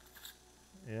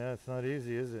 Yeah, it's not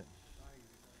easy, is it?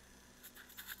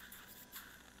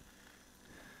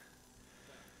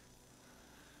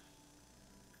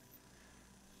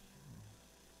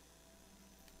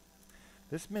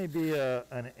 This may be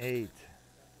an 8.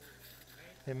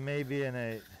 It may be an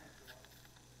 8.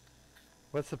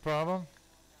 What's the problem?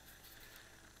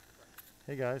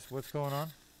 Hey guys, what's going on?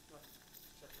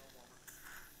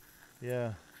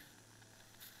 Yeah.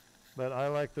 But I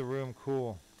like the room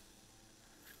cool.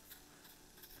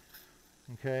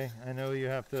 Okay, I know you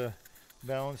have to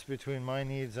balance between my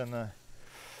needs and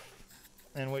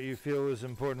what you feel is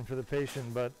important for the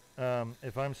patient, but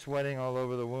if I'm sweating all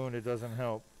over the wound, it doesn't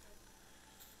help.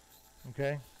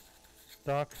 Okay?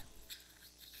 Doc?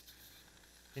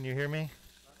 Can you hear me?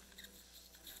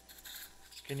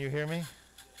 Can you hear me?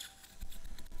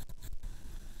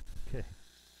 Okay.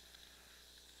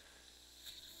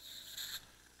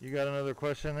 You got another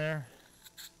question there?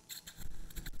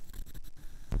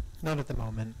 Not at the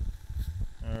moment.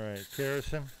 All right,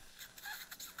 Harrison.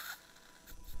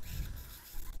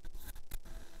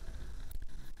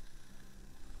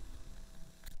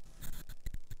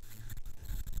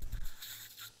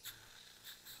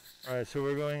 All right, so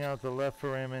we're going out the left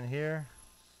foramen here.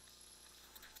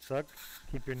 Suck.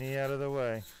 Keep your knee out of the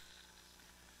way.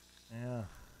 Yeah.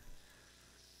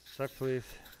 Suck, please.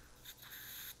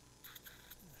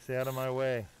 Stay out of my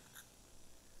way.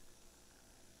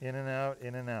 In and out,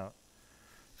 in and out.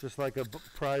 Just like a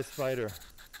prize fighter.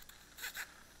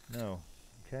 No.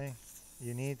 Okay?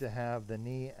 You need to have the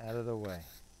knee out of the way.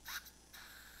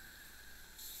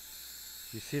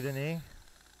 You see the knee? I do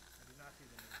not see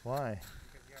the knee. Why?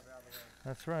 Because you have it out of the way.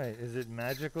 That's right. Is it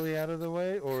magically out of the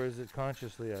way or is it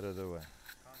consciously out of the way?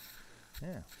 Consciously.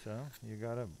 Yeah, so you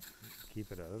gotta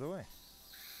keep it out of the way.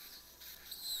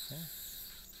 Okay.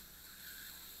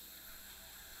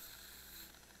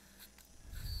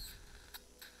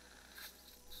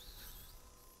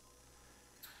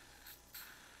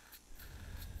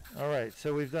 All right,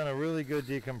 so we've done a really good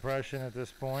decompression at this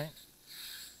point.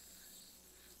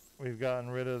 We've gotten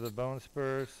rid of the bone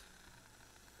spurs.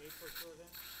 8 for sure then?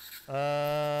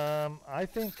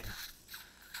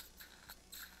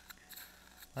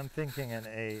 I'm thinking an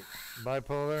 8.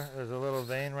 Bipolar, there's a little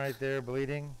vein right there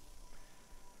bleeding.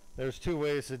 There's 2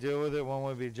 ways to deal with it. One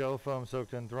would be gel foam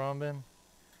soaked in thrombin.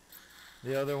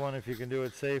 The other one, if you can do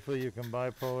it safely, you can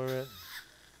bipolar it.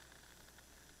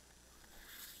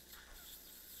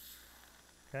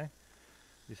 Okay,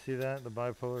 you see that? The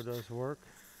bipolar does work.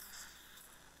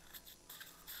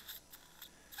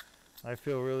 I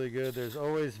feel really good. There's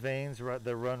always veins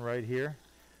that run right here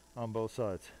on both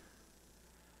sides.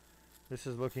 This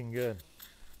is looking good.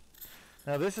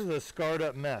 Now this is a scarred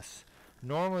up mess.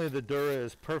 Normally the dura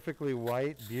is perfectly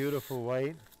white, beautiful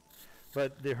white,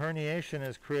 but the herniation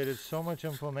has created so much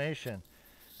inflammation.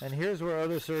 And here's where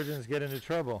other surgeons get into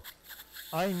trouble.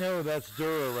 I know that's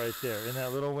dura right there in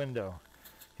that little window.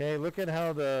 Okay, look at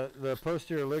how the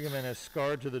posterior ligament is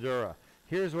scarred to the dura.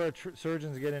 Here's where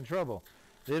surgeons get in trouble.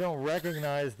 They don't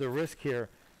recognize the risk here.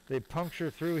 They puncture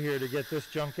through here to get this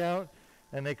junk out,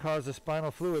 and they cause a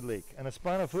spinal fluid leak. And a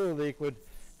spinal fluid leak would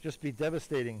just be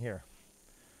devastating here.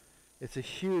 It's a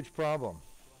huge problem.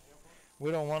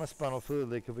 We don't want a spinal fluid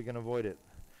leak if we can avoid it.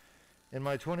 In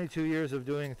my 22 years of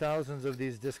doing thousands of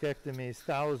these discectomies,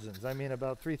 thousands, I mean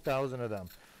about 3,000 of them,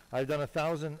 I've done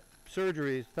 1,000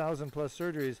 surgeries, 1,000 plus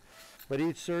surgeries, but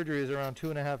each surgery is around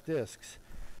 2.5 discs.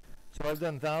 So I've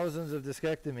done thousands of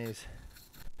discectomies.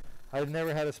 I've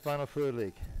never had a spinal fluid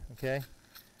leak, okay?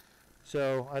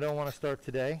 So I don't want to start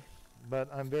today, but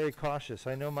I'm very cautious.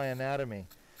 I know my anatomy,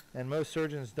 and most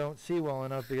surgeons don't see well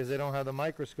enough because they don't have the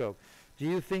microscope. Do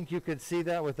you think you could see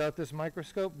that without this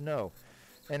microscope? No.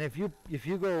 And if you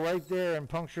go right there and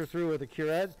puncture through with a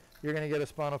curette, you're going to get a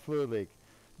spinal fluid leak.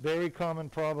 Very common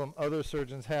problem other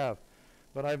surgeons have,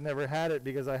 but I've never had it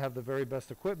because I have the very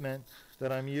best equipment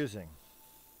that I'm using.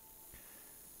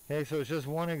 Okay, so it's just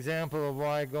one example of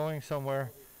why going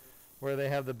somewhere where they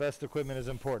have the best equipment is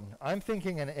important. I'm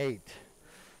thinking an 8.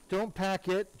 Don't pack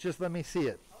it, just let me see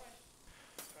it.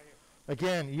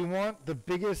 Again, you want the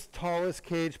biggest, tallest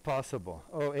cage possible.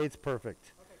 Oh, 8's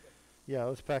perfect. Yeah,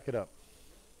 let's pack it up.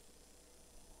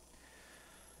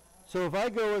 So if I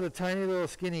go with a tiny little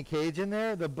skinny cage in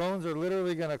there, the bones are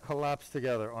literally going to collapse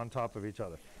together on top of each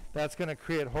other. That's going to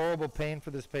create horrible pain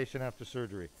for this patient after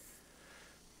surgery.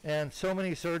 And so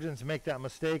many surgeons make that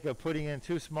mistake of putting in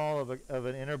too small of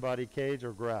an inner body cage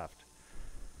or graft.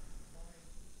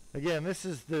 Again, this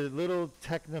is the little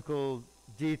technical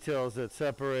details that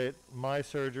separate my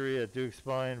surgery at Duke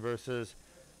Spine versus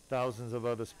thousands of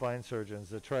other spine surgeons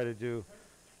that try to do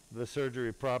the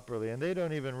surgery properly. And they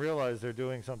don't even realize they're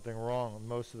doing something wrong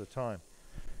most of the time.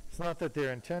 It's not that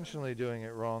they're intentionally doing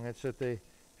it wrong, it's that they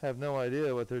have no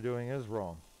idea what they're doing is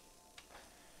wrong.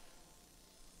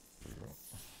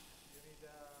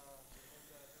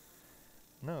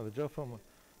 No, the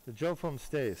gel foam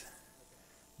stays.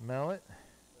 Mallet.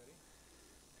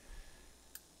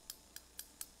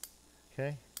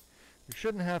 Okay. You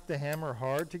shouldn't have to hammer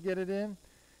hard to get it in.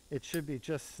 It should be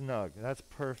just snug. That's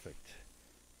perfect.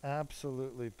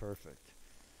 Absolutely perfect.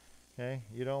 Okay.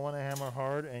 You don't want to hammer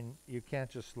hard, and you can't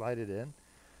just slide it in.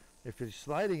 If you're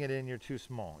sliding it in, you're too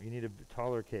small. You need a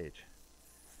taller cage.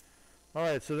 All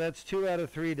right, so that's 2 out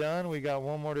of 3 done. We got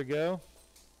 1 more to go.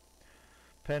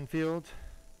 Penfield.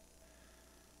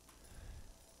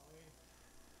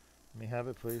 Let me have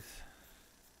it, please.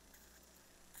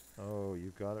 Oh,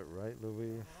 you got it right,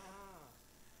 Louise.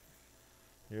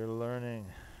 You're learning.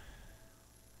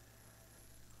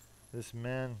 This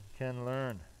man can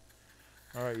learn.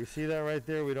 All right, you see that right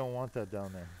there? We don't want that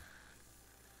down there.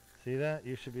 See that?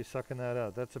 You should be sucking that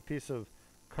out. That's a piece of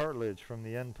cartilage from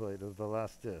the end plate of the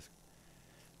last disc.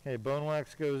 Okay, bone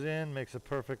wax goes in, makes a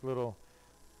perfect little,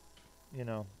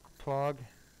 plug.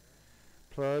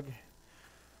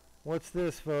 What's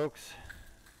this, folks?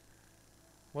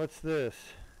 What's this?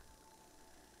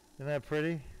 Isn't that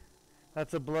pretty?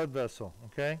 That's a blood vessel,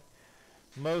 okay?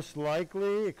 Most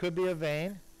likely, it could be a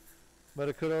vein, but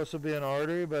it could also be an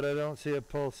artery, but I don't see it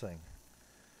pulsing.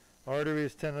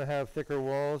 Arteries tend to have thicker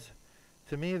walls.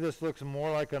 To me, this looks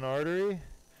more like an artery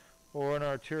or an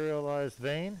arterialized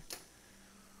vein.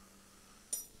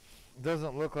 It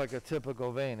doesn't look like a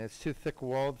typical vein. It's too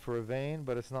thick-walled for a vein,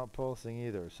 but it's not pulsing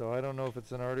either. So I don't know if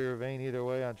it's an artery or vein. Either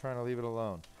way, I'm trying to leave it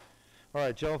alone. All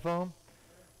right, gel foam.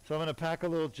 So I'm going to pack a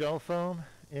little gel foam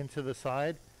into the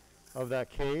side of that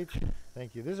cage.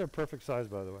 Thank you. These are perfect size,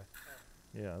 by the way.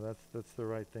 Yeah, that's the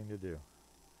right thing to do.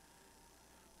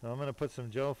 So I'm going to put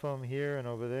some gel foam here and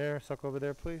over there. Suck over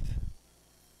there, please.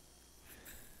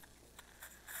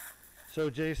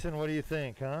 So, Jason, what do you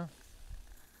think, huh?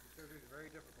 The surgery is very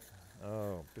difficult.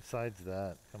 Oh, besides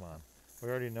that, come on. We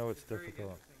already know it's very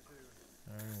difficult. interesting,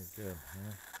 too. All right, good.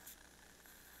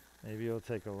 Yeah. Maybe you'll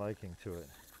take a liking to it.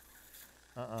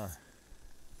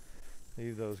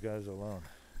 Leave those guys alone.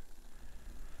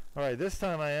 All right, this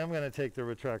time I am going to take the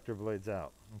retractor blades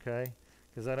out, okay?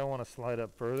 Because I don't want to slide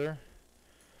up further,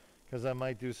 because I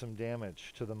might do some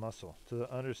damage to the muscle, to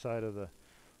the underside of the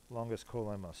longus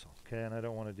colli muscle, okay? And I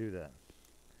don't want to do that.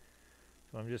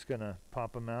 So I'm just going to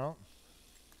pop them out.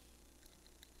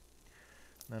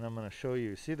 Then I'm going to show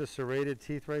you. See the serrated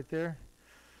teeth right there?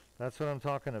 That's what I'm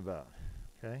talking about,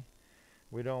 okay?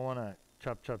 We don't want to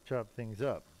chop things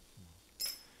up.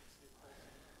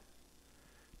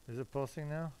 Is it pulsing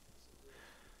now?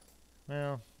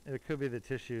 Well, it could be the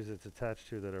tissues it's attached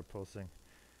to that are pulsing,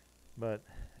 but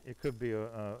it could be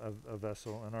a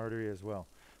vessel, an artery as well.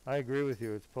 I agree with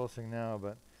you, it's pulsing now,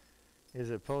 but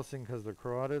is it pulsing because the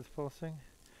carotid's pulsing?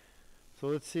 So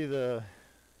let's see the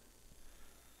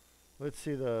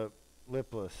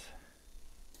lipless.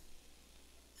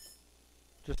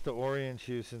 Just to orient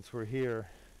you since we're here.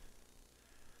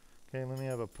 Okay, let me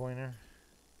have a pointer.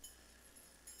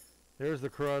 There's the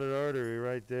carotid artery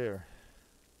right there.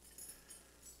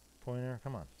 Pointer,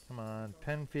 come on.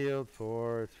 Penfield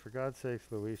 4. It's, for God's sakes,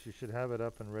 Luis, you should have it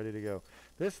up and ready to go.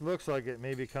 This looks like it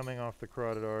may be coming off the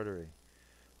carotid artery.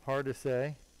 Hard to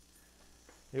say.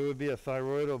 It would be a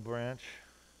thyroidal branch.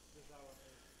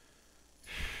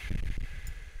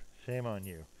 Shame on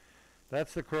you.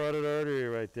 That's the carotid artery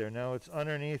right there. Now it's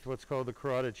underneath what's called the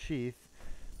carotid sheath,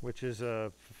 which is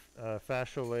a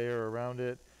fascial layer around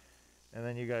it. And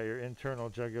then you got your internal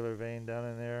jugular vein down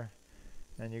in there.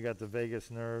 And you got the vagus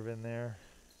nerve in there.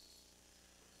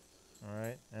 All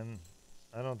right. And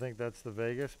I don't think that's the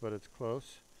vagus, but it's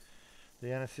close. The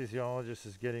anesthesiologist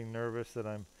is getting nervous that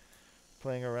I'm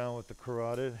playing around with the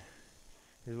carotid.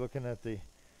 He's looking at the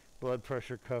blood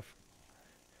pressure cuff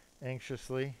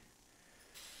anxiously.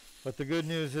 But the good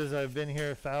news is I've been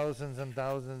here thousands and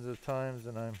thousands of times,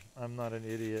 and I'm not an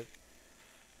idiot.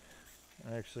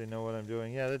 I actually know what I'm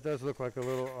doing. Yeah, that does look like a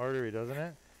little artery, doesn't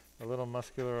it? A little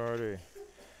muscular artery.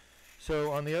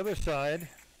 So on the other side,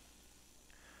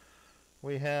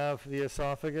 we have the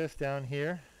esophagus down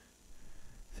here.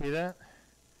 See that?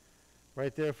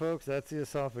 Right there, folks, that's the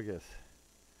esophagus.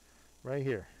 Right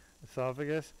here.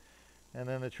 Esophagus. And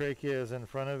then the trachea is in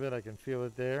front of it. I can feel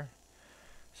it there.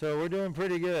 So we're doing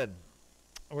pretty good.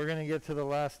 We're going to get to the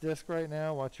last disc right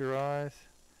now. Watch your eyes.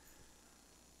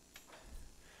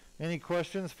 Any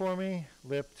questions for me?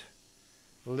 Lipped.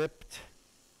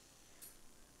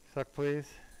 Suck, please.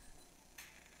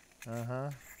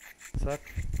 Suck.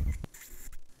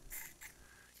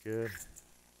 Good.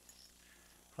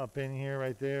 Hop in here,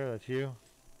 right there. That's you.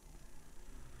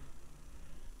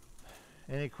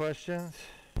 Any questions?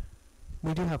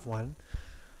 We do have one.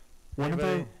 One of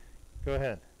Anybody? our Go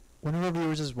ahead. One of our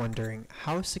viewers is wondering,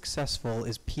 how successful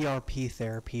is PRP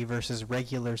therapy versus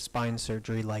regular spine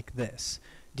surgery like this?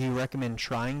 Do you recommend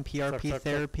trying PRP suck.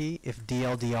 therapy if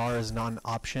DLDR is not an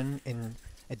option in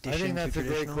addition to I think that's a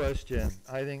great traditional? question.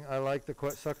 I like the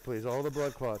suck, please. All the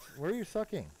blood clots. Where are you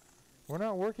sucking? We're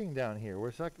not working down here.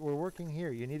 We're working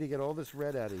here. You need to get all this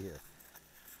red out of here.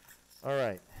 All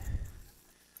right.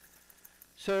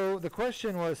 So the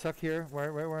question was, suck here,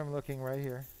 right where I'm looking, right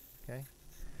here. Okay.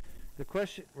 The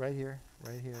question, right here.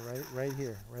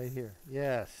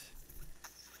 Yes.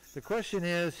 The question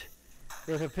is,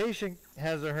 if a patient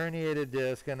has a herniated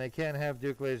disc and they can't have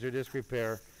Duke laser disc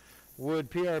repair,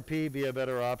 would PRP be a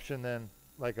better option than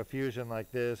like a fusion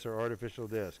like this or artificial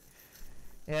disc?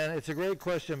 And it's a great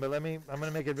question, but I'm going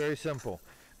to make it very simple.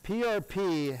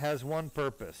 PRP has one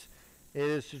purpose. It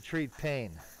is to treat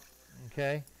pain.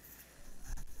 Okay?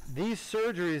 These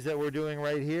surgeries that we're doing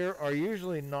right here are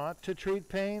usually not to treat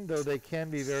pain, though they can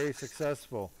be very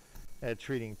successful at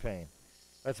treating pain.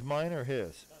 That's mine or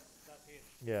his? That's his.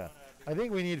 Yeah. I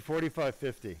think we need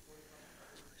 45-50.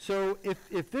 So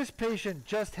if this patient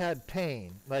just had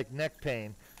pain, like neck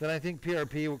pain, then I think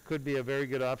PRP could be a very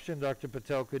good option. Dr.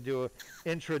 Patel could do an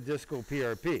intradiscal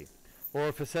PRP or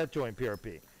a facet joint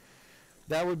PRP.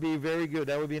 That would be very good.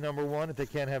 That would be number one if they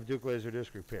can't have Duke laser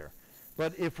disc repair.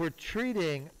 But if we're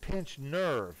treating pinched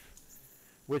nerve,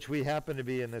 which we happen to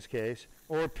be in this case,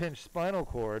 or pinched spinal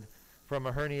cord from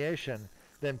a herniation,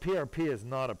 then PRP is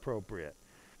not appropriate.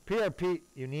 PRP,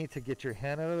 you need to get your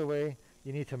hand out of the way.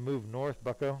 You need to move north,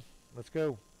 bucko. Let's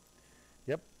go.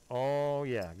 Yep. Oh,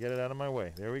 yeah. Get it out of my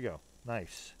way. There we go.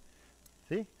 Nice.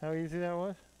 See how easy that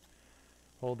was?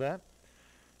 Hold that.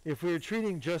 If we were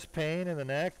treating just pain in the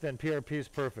neck, then PRP is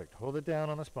perfect. Hold it down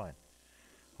on the spine.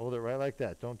 Hold it right like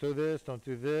that. Don't do this, don't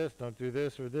do this, don't do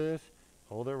this or this.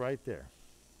 Hold it right there.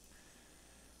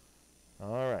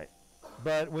 All right.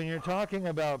 But when you're talking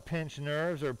about pinched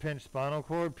nerves or pinched spinal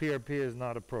cord, PRP is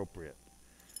not appropriate.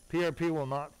 PRP will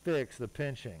not fix the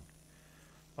pinching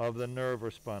of the nerve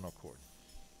or spinal cord.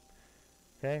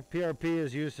 Okay? PRP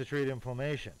is used to treat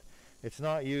inflammation. It's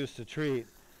not used to treat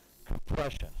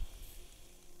compression.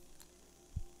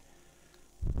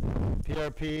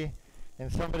 PRP in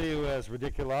somebody who has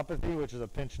radiculopathy, which is a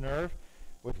pinched nerve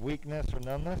with weakness or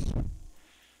numbness,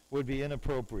 would be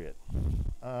inappropriate.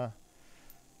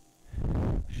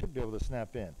 Should be able to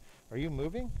snap in. Are you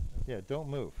moving? Yeah, don't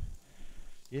move.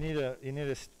 You need a,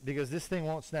 because this thing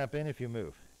won't snap in if you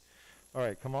move. All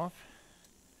right, come off.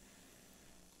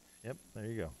 Yep, there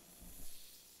you go.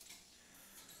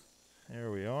 There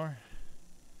we are.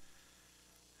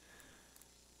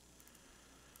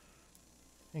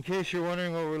 In case you're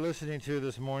wondering what we're listening to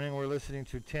this morning, we're listening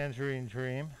to Tangerine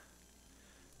Dream.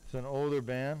 It's an older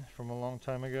band from a long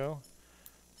time ago.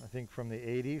 I think from the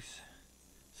 80s.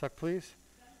 Suck, please.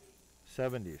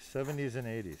 70s and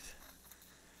 80s.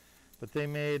 But they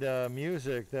made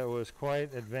music that was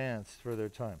quite advanced for their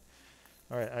time.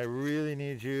 All right, I really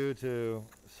need you to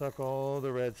suck all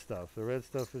the red stuff. The red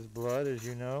stuff is blood, as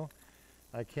you know.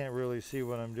 I can't really see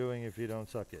what I'm doing if you don't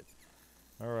suck it.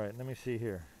 All right, let me see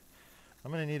here.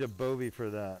 I'm going to need a Bovie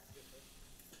for that.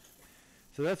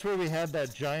 So that's where we had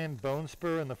that giant bone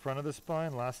spur in the front of the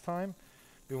spine last time,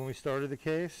 when we started the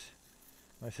case.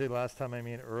 When I say last time, I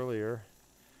mean earlier.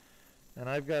 And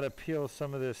I've got to peel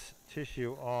some of this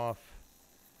tissue off.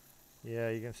 Yeah,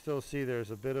 you can still see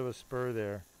there's a bit of a spur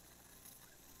there.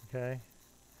 Okay?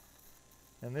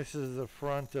 And this is the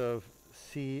front of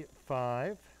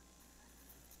C5.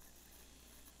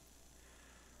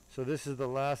 So this is the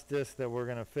last disc that we're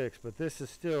going to fix, but this is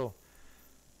still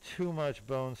too much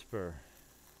bone spur.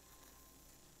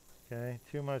 Okay?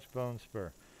 Too much bone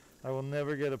spur. I will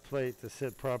never get a plate to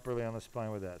sit properly on the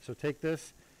spine with that. So take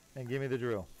this and give me the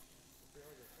drill.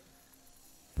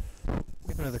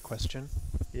 We have another question.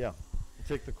 Yeah.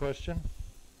 Take the question.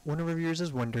 One of our viewers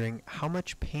is wondering, how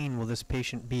much pain will this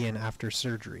patient be in after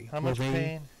surgery? How much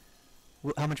pain?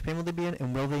 How much pain will they be in,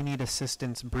 and will they need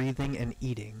assistance breathing and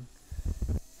eating?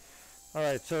 All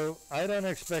right, so I don't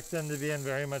expect them to be in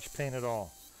very much pain at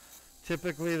all.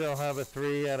 Typically, they'll have a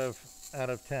 3 out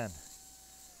of 10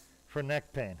 for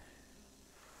neck pain.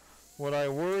 What I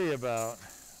worry about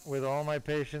with all my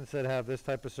patients that have this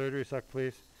type of surgery, suck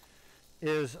please,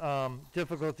 is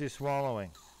difficulty swallowing.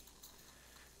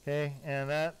 Okay, and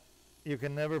that you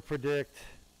can never predict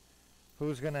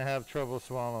who's going to have trouble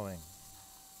swallowing.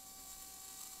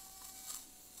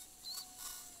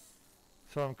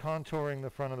 So I'm contouring the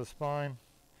front of the spine.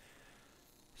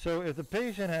 So if the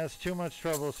patient has too much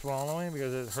trouble swallowing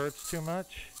because it hurts too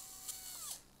much,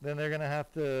 then they're going to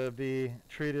have to be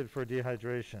treated for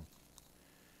dehydration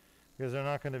because they're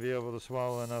not going to be able to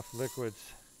swallow enough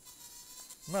liquids.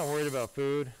 I'm not worried about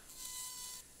food.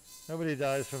 Nobody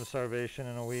dies from starvation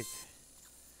in a week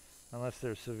unless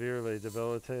they're severely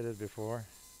debilitated before.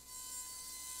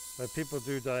 But people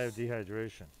do die of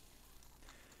dehydration,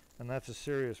 and that's a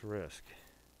serious risk.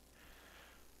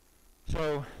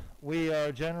 So we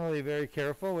are generally very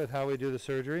careful with how we do the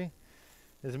surgery.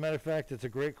 As a matter of fact, it's a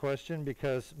great question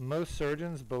because most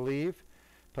surgeons believe,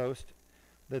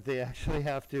 that they actually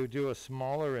have to do a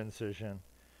smaller incision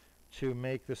to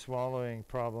make the swallowing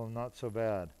problem not so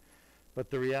bad.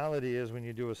 But the reality is when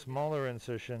you do a smaller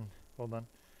incision, hold on,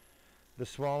 the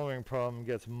swallowing problem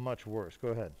gets much worse. Go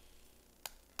ahead.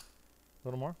 A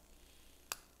little more.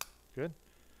 Good.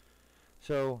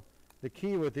 So the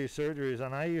key with these surgeries,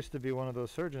 and I used to be one of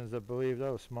those surgeons that believed,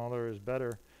 oh, smaller is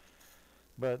better.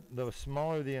 But the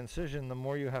smaller the incision, the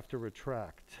more you have to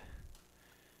retract.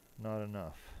 Not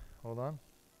enough. Hold on.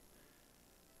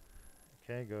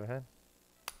 Okay, go ahead.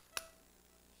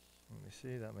 Let me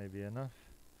see, that may be enough.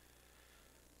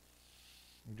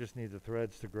 You just need the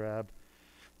threads to grab.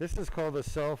 This is called a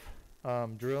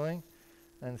self-drilling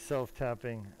and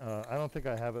self-tapping. I don't think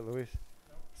I have it, Luis.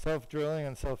 No. Self-drilling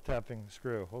and self-tapping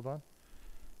screw. Hold on.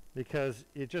 Because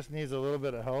it just needs a little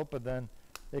bit of help, but then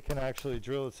it can actually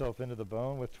drill itself into the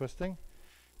bone with twisting,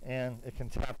 and it can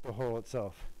tap the hole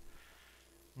itself.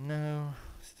 No,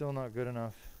 still not good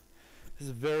enough. This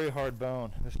is very hard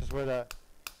bone. This is where that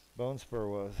bone spur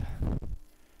was.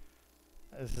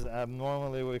 This is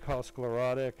abnormally what we call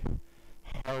sclerotic,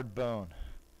 hard bone.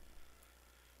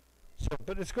 So,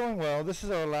 but it's going well. This is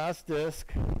our last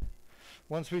disc.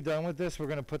 Once we're done with this, we're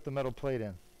going to put the metal plate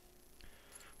in.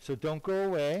 So don't go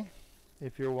away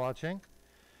if you're watching.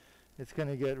 It's going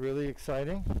to get really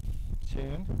exciting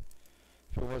soon,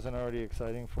 if it wasn't already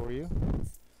exciting for you.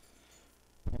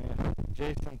 And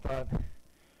Jason thought,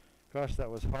 gosh, that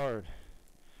was hard.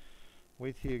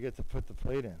 Wait till you get to put the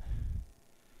plate in.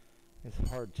 It's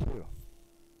hard too.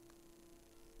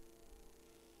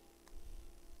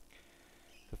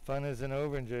 The fun isn't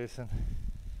over, Jason.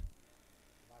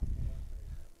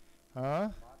 Huh?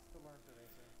 Lots to learn today,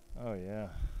 sir. Oh yeah.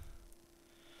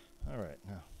 All right,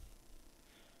 now.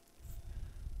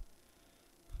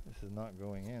 This is not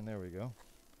going in. There we go.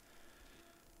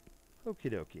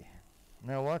 Okie dokie.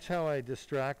 Now watch how I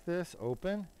distract this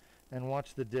open and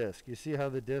watch the disc. You see how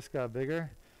the disc got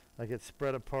bigger? Like it's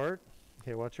spread apart?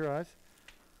 Okay, watch your eyes.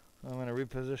 I'm going to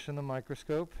reposition the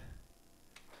microscope.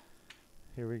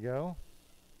 Here we go.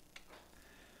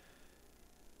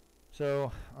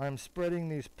 So I'm spreading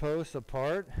these posts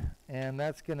apart, and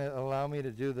that's going to allow me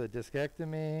to do the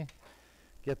discectomy,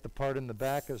 get the part in the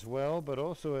back as well, but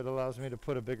also it allows me to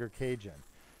put a bigger cage in.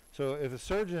 So if a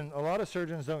surgeon, a lot of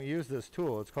surgeons don't use this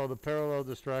tool. It's called a parallel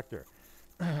distractor.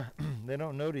 They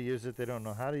don't know to use it. They don't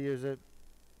know how to use it.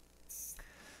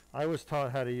 I was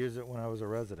taught how to use it when I was a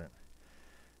resident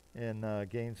in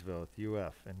Gainesville, at the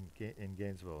UF in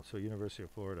Gainesville, so University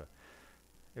of Florida.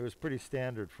 It was pretty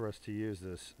standard for us to use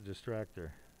this distractor.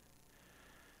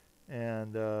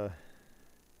 And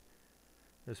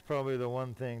it's probably the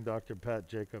one thing Dr. Pat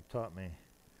Jacob taught me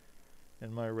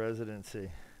in my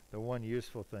residency, the one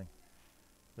useful thing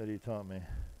that he taught me.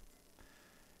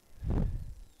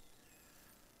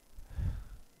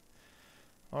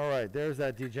 All right, there's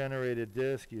that degenerated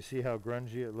disc. You see how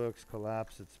grungy it looks,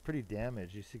 collapsed. It's pretty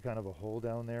damaged. You see kind of a hole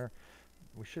down there.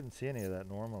 We shouldn't see any of that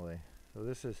normally. So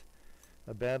this is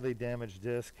a badly damaged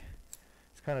disc.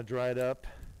 It's kind of dried up.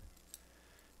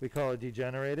 We call it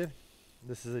degenerated.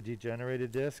 This is a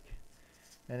degenerated disc.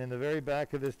 And in the very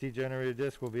back of this degenerated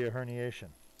disc will be a herniation.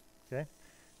 Okay?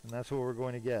 And that's what we're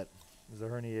going to get, is a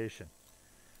herniation.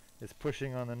 It's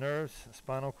pushing on the nerves,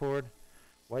 spinal cord.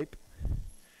 Wipe.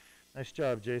 Nice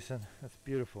job, Jason. That's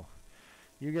beautiful.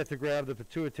 You get to grab the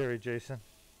pituitary, Jason.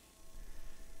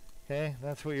 Okay,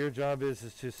 that's what your job is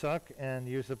to suck and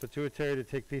use the pituitary to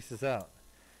take pieces out.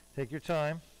 Take your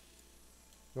time.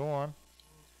 Go on.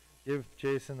 Give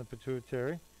Jason the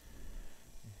pituitary.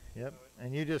 Yep.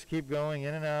 And you just keep going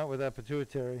in and out with that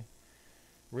pituitary,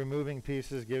 removing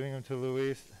pieces, giving them to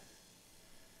Luis.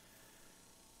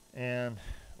 And,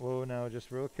 whoa, now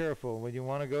just real careful. When you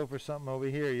want to go for something over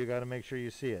here, you got to make sure you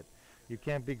see it. You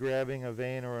can't be grabbing a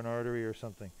vein or an artery or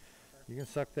something. You can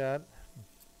suck that.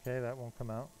 Okay, that won't come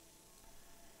out.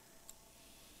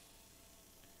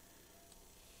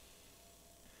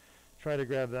 Try to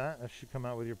grab that. That should come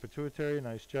out with your pituitary.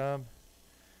 Nice job.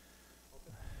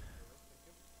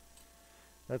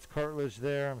 That's cartilage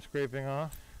there I'm scraping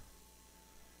off.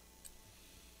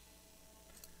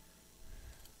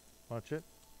 Watch it.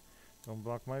 Don't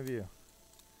block my view.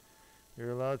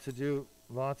 You're allowed to do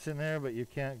lots in there, but you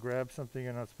can't grab something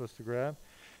you're not supposed to grab,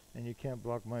 and you can't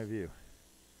block my view.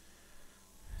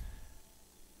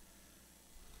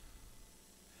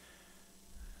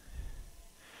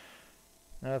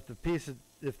 Now if the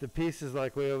piece is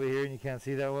like way over here and you can't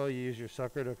see that well, you use your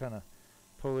sucker to kind of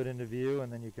pull it into view,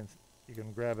 and then you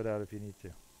can grab it out if you need to.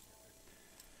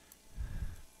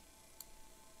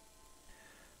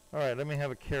 All right, let me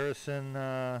have a kerosene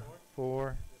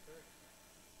 4.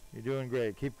 You're doing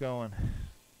great. Keep going.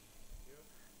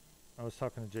 I was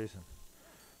talking to Jason.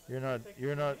 You're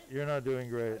not doing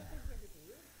great.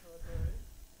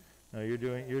 No, you're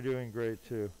doing great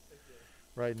too.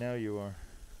 Right now you are.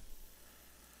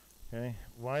 Okay.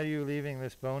 Why are you leaving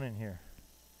this bone in here?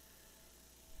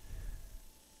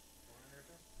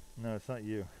 No, it's not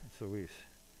you. It's Luis.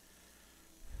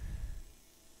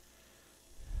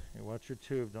 Okay, watch your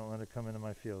tube. Don't let it come into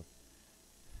my field.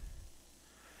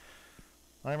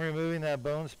 I'm removing that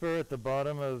bone spur at the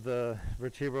bottom of the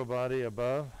vertebral body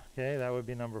above. Okay, that would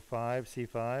be number 5,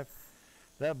 C5.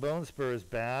 That bone spur is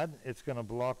bad. It's going to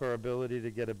block our ability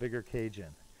to get a bigger cage in,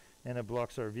 and it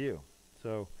blocks our view.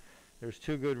 So there's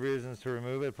 2 good reasons to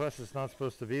remove it. Plus, it's not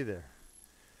supposed to be there.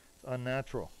 It's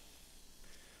unnatural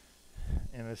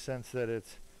in the sense that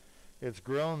it's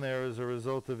grown there as a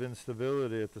result of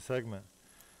instability at the segment.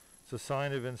 It's a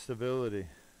sign of instability,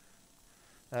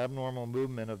 abnormal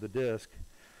movement of the disc.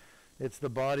 It's the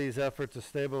body's effort to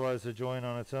stabilize the joint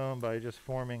on its own by just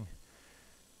forming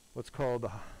what's called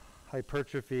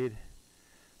hypertrophied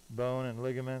bone and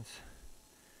ligaments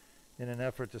in an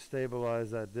effort to stabilize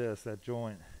that disc, that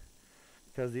joint.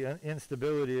 Because the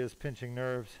instability is pinching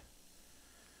nerves.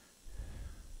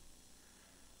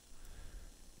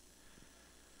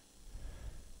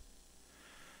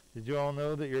 Did you all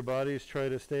know that your bodies try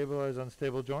to stabilize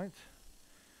unstable joints?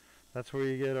 That's where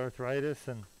you get arthritis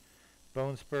and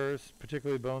bone spurs,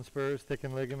 particularly bone spurs,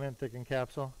 thickened ligament, thickened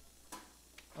capsule.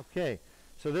 Okay,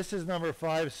 so this is number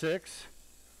 5, 6.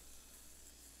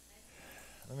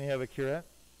 Let me have a curette.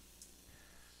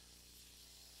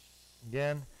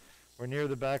 Again, we're near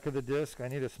the back of the disc. I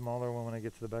need a smaller one when I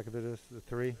get to the back of the disc, the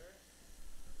 3.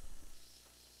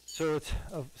 So it's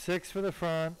a 6 for the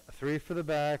front, a 3 for the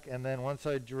back, and then once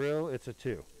I drill, it's a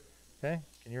 2. Okay,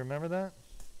 can you remember that?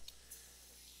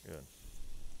 Good.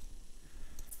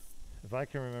 If I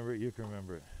can remember it, you can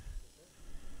remember it.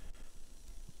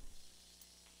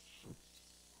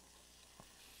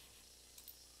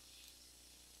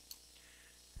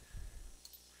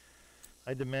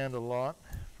 I demand a lot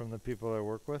from the people I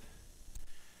work with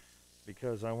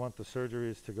because I want the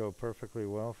surgeries to go perfectly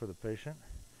well for the patient,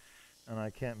 and I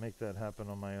can't make that happen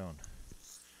on my own.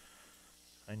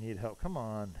 I need help. Come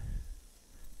on.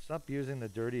 Stop using the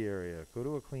dirty area. Go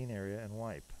to a clean area and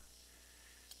wipe.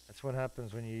 That's what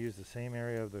happens when you use the same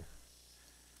area of the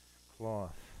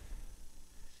cloth.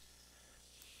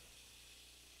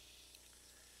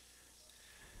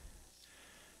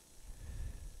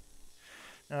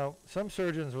 Now, some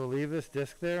surgeons will leave this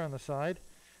disc there on the side.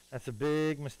 That's a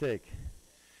big mistake.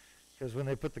 Because when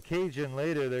they put the cage in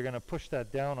later, they're going to push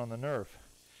that down on the nerve.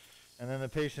 And then the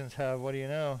patients have, what do you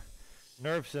know,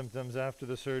 nerve symptoms after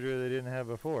the surgery they didn't have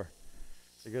before.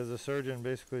 Because the surgeon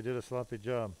basically did a sloppy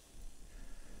job.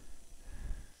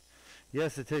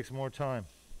 Yes, it takes more time.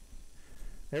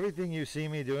 Everything you see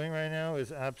me doing right now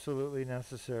is absolutely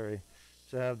necessary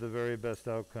to have the very best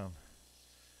outcome.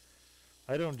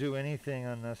 I don't do anything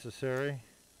unnecessary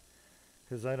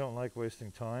because I don't like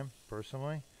wasting time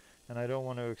personally, and I don't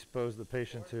want to expose the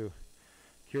patient to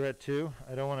curette 2.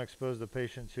 I don't want to expose the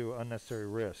patient to unnecessary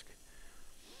risk.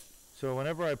 So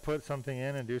whenever I put something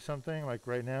in and do something, like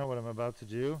right now what I'm about to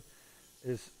do,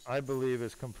 is I believe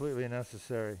is completely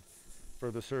necessary for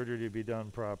the surgery to be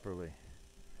done properly.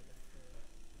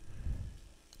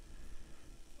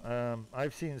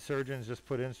 I've seen surgeons just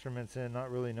put instruments in not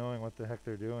really knowing what the heck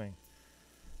they're doing.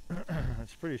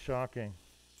 It's pretty shocking.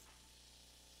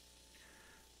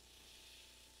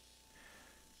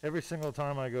 Every single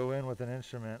time I go in with an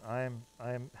instrument, I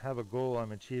have a goal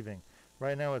I'm achieving.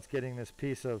 Right now it's getting this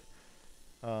piece of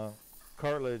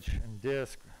cartilage and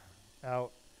disc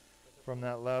out from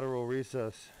that lateral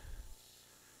recess.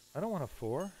 I don't want a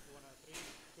 4. You want a 3,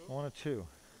 2? I want a 2.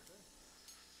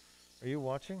 Are you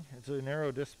watching? It's a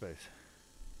narrow disc space.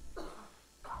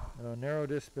 Narrow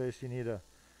disc space, you need a,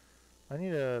 I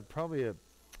need a, probably a,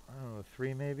 I don't know,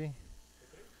 3 maybe?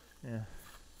 Yeah.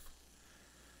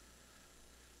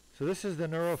 So this is the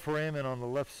neuroforamen on the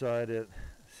left side at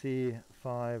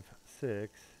C5,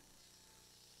 6.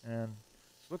 And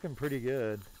it's looking pretty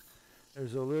good.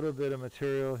 There's a little bit of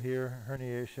material here,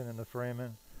 herniation in the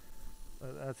foramen.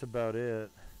 That's about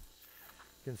it.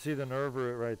 You can see the nerve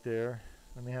root right there.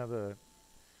 Let me have a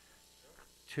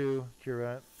 2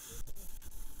 curette.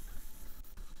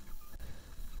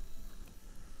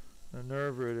 The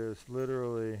nerve root is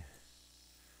literally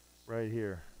right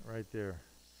here, right there.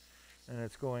 And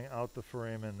it's going out the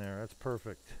foramen there. That's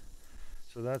perfect.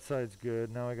 So that side's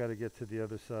good. Now I got to get to the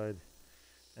other side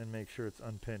and make sure it's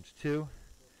unpinched too.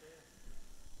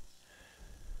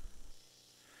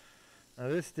 Now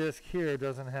this disc here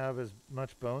doesn't have as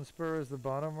much bone spur as the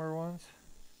bottomer ones,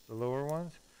 the lower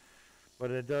ones, but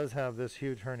it does have this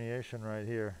huge herniation right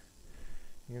here.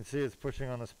 You can see it's pushing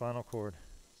on the spinal cord.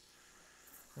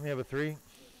 Let me have a 3.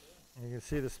 You can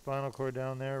see the spinal cord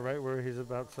down there, right where he's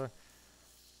about to,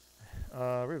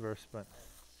 reverse, but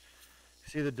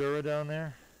see the dura down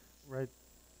there? Right,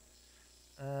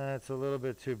 it's a little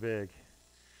bit too big.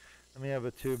 Let me have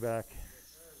a 2 back.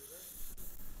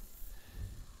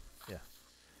 Yeah.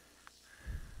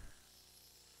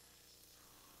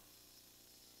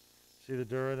 See the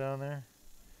dura down there?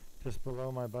 Just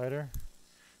below my biter?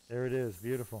 There it is,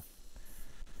 beautiful.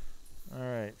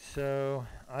 Alright, so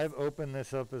I've opened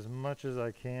this up as much as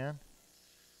I can.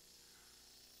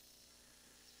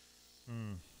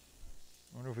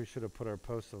 I wonder if we should have put our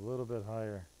post a little bit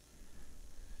higher.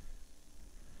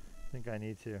 I think I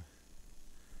need to.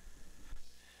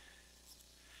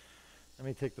 Let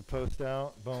me take the post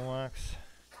out, bone wax.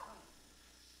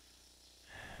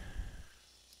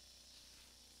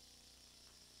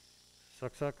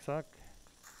 Suck, suck, suck.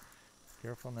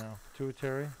 Careful now.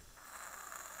 Pituitary.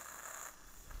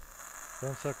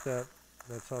 Don't suck that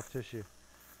soft tissue.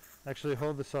 Actually,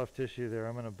 hold the soft tissue there.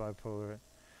 I'm going to bipolar it.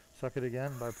 Suck it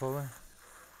again, bipolar.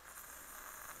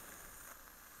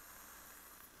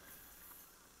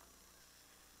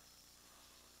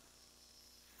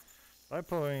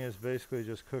 Bipolaring is basically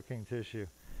just cooking tissue.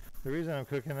 The reason I'm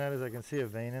cooking that is I can see a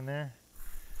vein in there,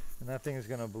 and that thing is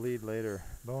going to bleed later.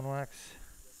 Bone wax.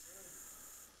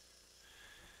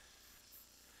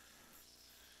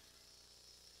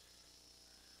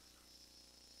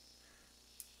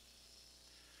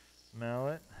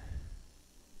 Mallet.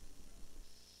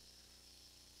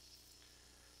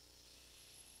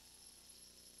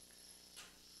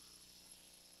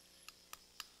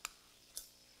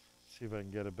 See if I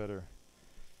can get a better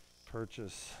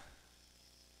purchase.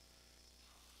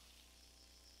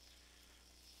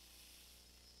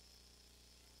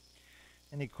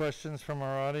 Any questions from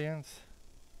our audience?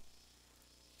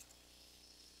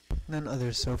 None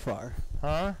others so far.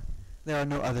 Huh? There are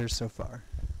no others so far.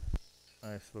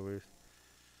 Nice, Louise.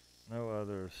 No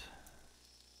others.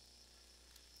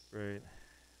 Great.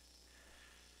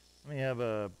 Let me have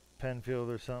a Penfield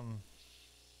or something.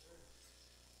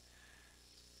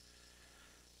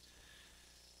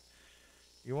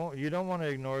 You don't want to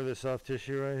ignore the soft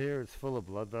tissue right here. It's full of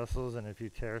blood vessels, and if you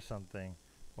tear something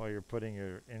while you're putting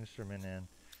your instrument in,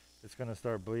 it's going to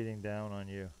start bleeding down on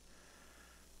you.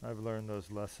 I've learned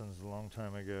those lessons a long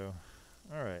time ago.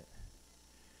 All right.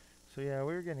 So yeah,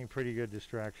 we were getting pretty good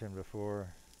distraction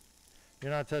before.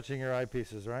 You're not touching your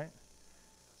eyepieces, right?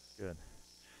 Good.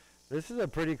 This is a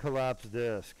pretty collapsed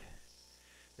disc.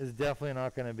 It's definitely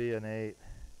not going to be an 8.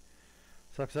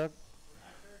 Suck, suck.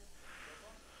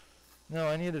 No,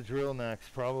 I need a drill next,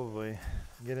 probably.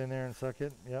 Get in there and suck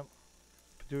it. Yep.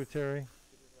 Pituitary.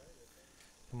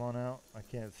 Come on out. I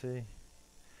can't see.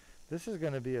 This is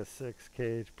going to be a 6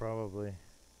 cage, probably. Is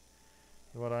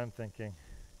what I'm thinking.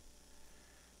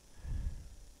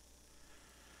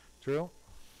 Drill.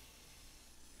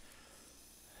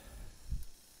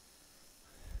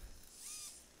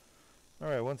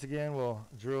 Alright, once again we'll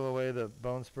drill away the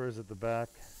bone spurs at the back.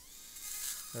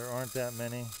 There aren't that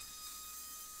many.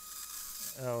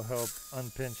 That'll help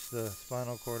unpinch the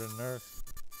spinal cord and nerve.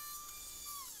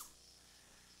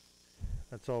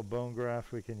 That's all bone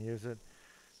graft. We can use it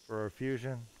for our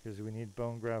fusion because we need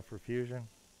bone graft for fusion.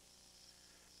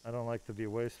 I don't like to be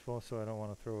wasteful, so I don't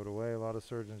want to throw it away. A lot of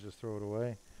surgeons just throw it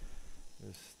away.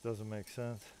 This doesn't make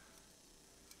sense.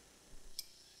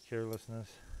 Carelessness.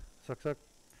 Suck, suck.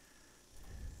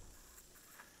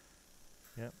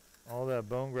 Yep. All that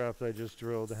bone graft I just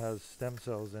drilled has stem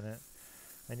cells in it.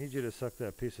 I need you to suck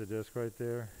that piece of disc right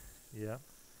there. Yep.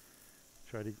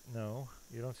 Try to, no.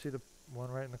 You don't see the one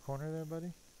right in the corner there,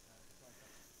 buddy?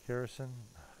 kerosene.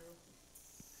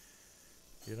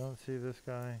 True. You don't see this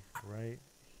guy right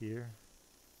here?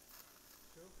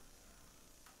 True.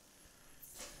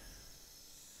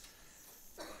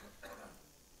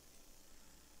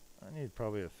 I need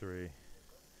probably a 3.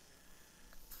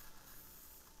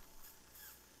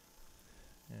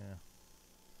 Yeah.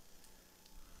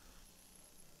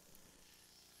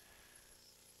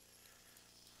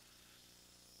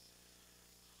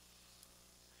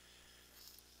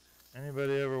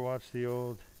 Anybody ever watch the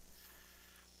old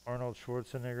Arnold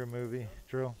Schwarzenegger movie,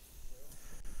 Drill?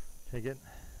 Take it.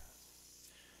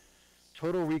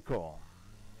 Total Recall.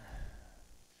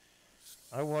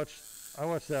 I watched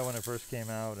that when it first came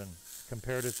out and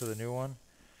compared it to the new one.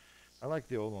 I like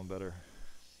the old one better.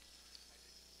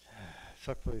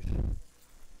 Suck, please.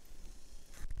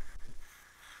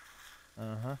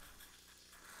 Uh-huh.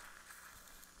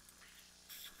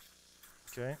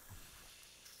 Okay.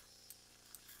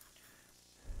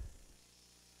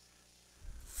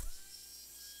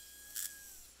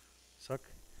 Suck.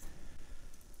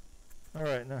 All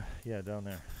right, no, yeah, down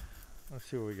there. Let's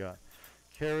see what we got.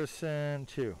 Kerosene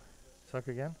 2. Suck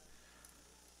again.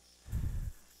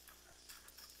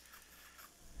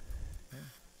 Okay.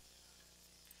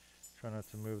 Try not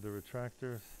to move the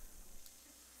retractors.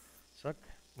 Suck.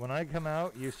 When I come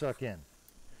out, you suck in.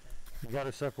 You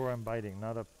gotta suck where I'm biting,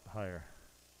 not up higher.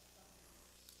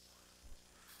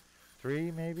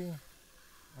 3 maybe?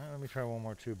 Let me try one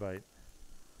more 2 bite.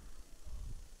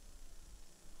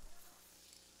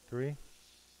 3. Let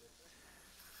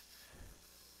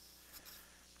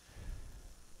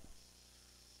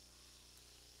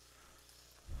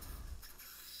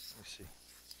me see.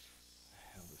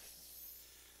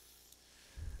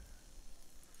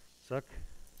 Suck.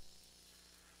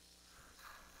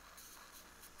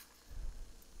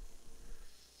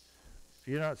 If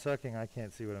you're not sucking, I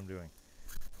can't see what I'm doing.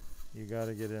 You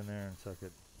gotta get in there and suck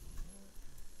it.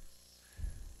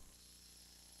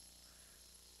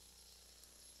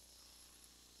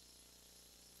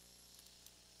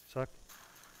 Suck.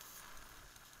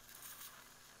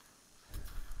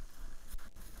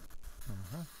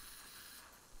 Uh-huh.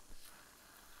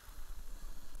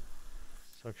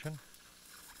 Suction.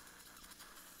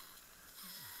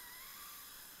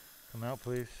 Come out,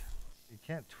 please. You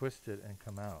can't twist it and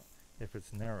come out if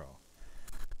it's narrow.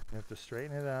 You have to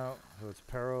straighten it out so it's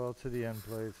parallel to the end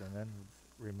plates and then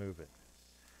remove it.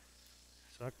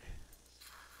 Suck.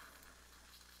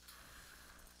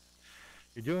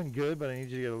 You're doing good, but I need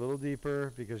you to get a little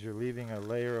deeper because you're leaving a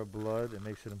layer of blood. It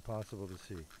makes it impossible to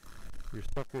see. Your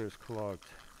sucker is clogged.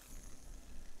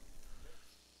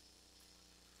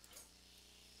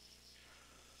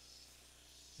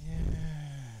 Yeah.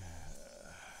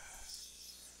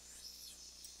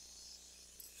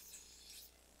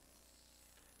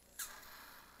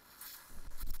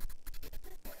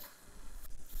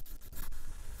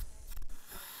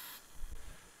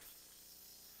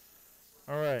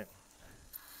 All right.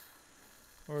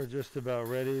 We're just about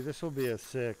ready. This will be a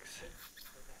 6.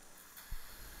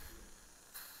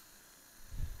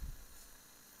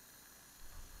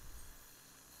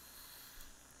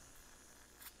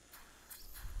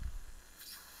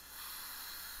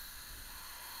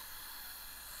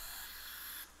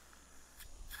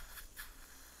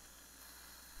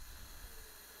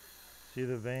 See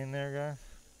the vein there, guys?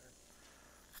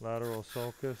 Lateral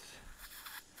sulcus.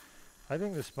 I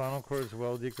think the spinal cord is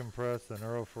well decompressed. The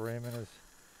neuroforamen is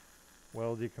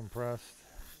well decompressed.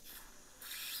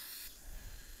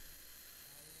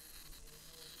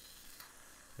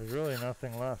 There's really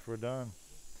nothing left. We're done.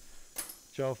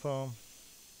 Gel foam.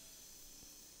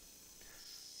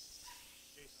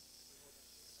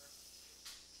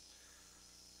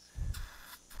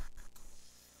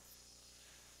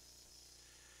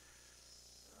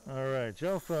 Alright,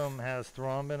 gel foam has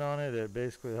thrombin on it. It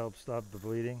basically helps stop the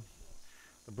bleeding.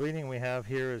 The bleeding we have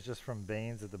here is just from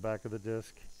veins at the back of the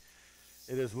disc.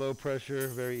 It is low pressure,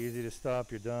 very easy to stop.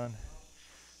 You're done.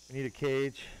 We need a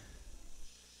cage.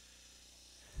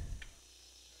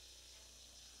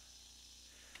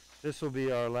 This will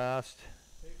be our last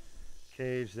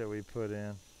cage that we put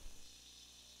in.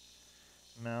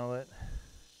 Mallet.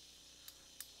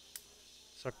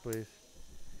 Suck, please.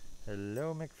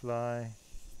 Hello, McFly.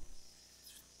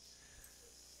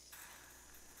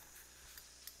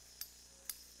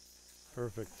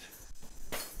 Perfect.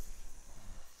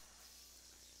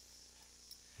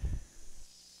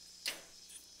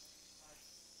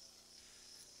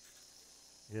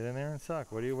 Get in there and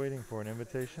suck. What are you waiting for? An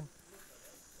invitation?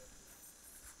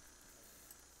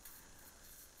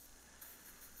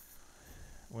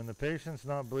 When the patient's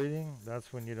not bleeding,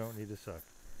 that's when you don't need to suck.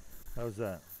 How's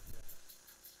that?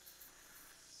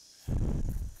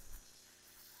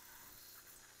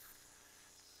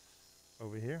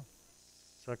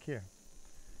 Suck here.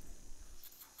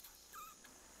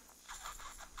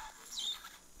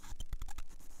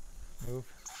 Move.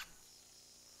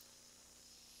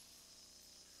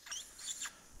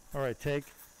 All right, take.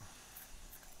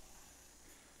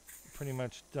 Pretty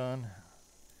much done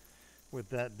with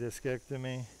that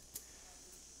discectomy.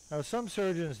 Now, some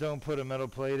surgeons don't put a metal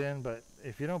plate in, but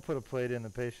if you don't put a plate in, the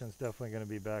patient's definitely going to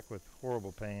be back with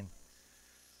horrible pain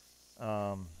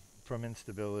from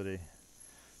instability.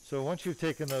 So once you've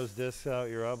taken those discs out,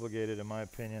 you're obligated, in my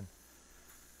opinion,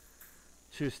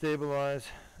 to stabilize.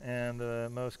 And the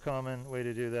most common way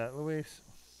to do that, Luis?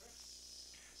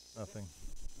 Nothing.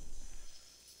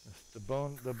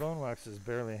 The bone wax is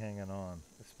barely hanging on.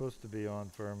 It's supposed to be on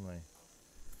firmly.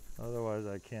 Otherwise,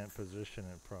 I can't position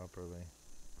it properly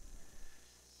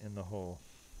in the hole.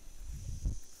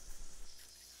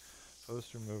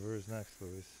 Post remover is next,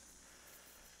 Luis.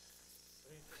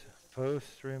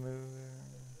 Post remover.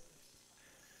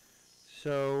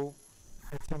 So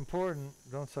it's important,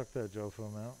 don't suck that gel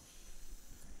foam out,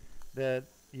 that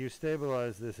you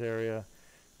stabilize this area.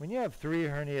 When you have 3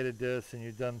 herniated discs and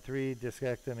you've done 3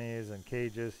 discectomies and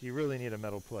cages, you really need a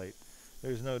metal plate.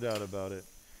 There's no doubt about it.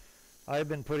 I've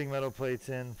been putting metal plates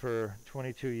in for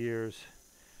 22 years,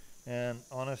 and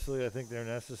honestly, I think they're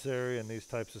necessary in these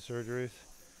types of surgeries.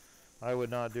 I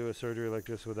would not do a surgery like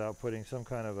this without putting some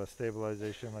kind of a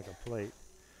stabilization like a plate.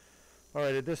 All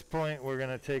right, at this point, we're going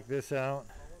to take this out.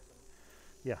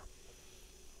 Yeah.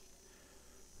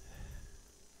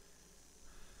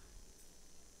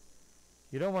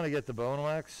 You don't want to get the bone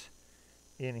wax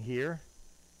in here,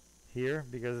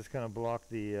 because it's going to block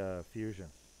the fusion.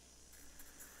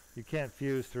 You can't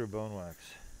fuse through bone wax.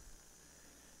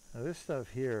 Now this stuff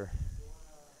here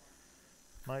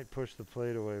might push the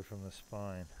plate away from the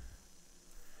spine.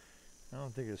 I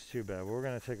don't think it's too bad, but we're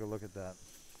going to take a look at that.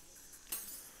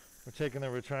 We're taking the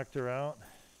retractor out.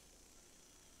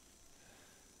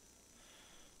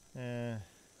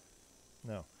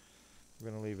 No, we're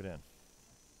going to leave it in.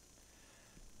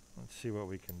 Let's see what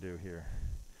we can do here.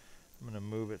 I'm going to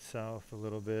move it south a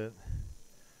little bit.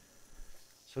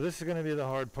 So this is going to be the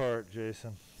hard part,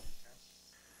 Jason.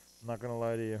 I'm not going to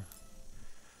lie to you.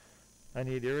 I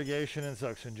need irrigation and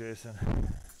suction, Jason.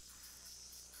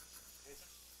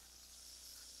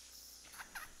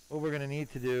 What we're going to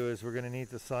need to do is we're going to need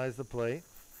to size the plate.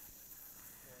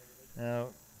 Now,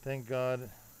 thank God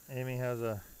Amy has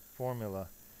a formula.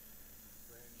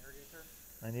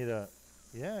 I need a,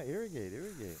 yeah, irrigate.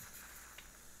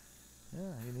 Yeah,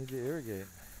 you need to irrigate.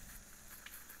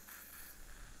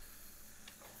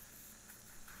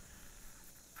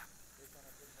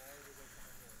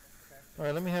 All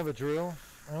right, let me have a drill.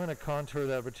 I'm going to contour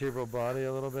that vertebral body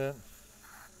a little bit.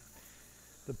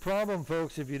 The problem,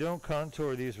 folks, if you don't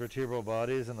contour these vertebral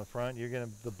bodies in the front,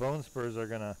 the bone spurs are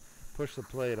going to push the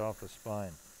plate off the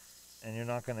spine, and you're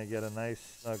not going to get a nice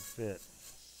snug fit.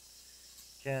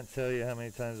 Can't tell you how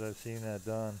many times I've seen that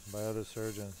done by other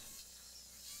surgeons.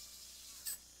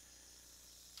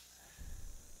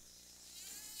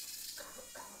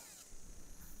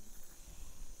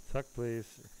 Suck, please.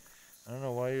 I don't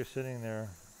know why you're sitting there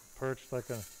perched like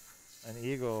an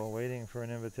eagle waiting for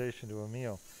an invitation to a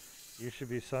meal. You should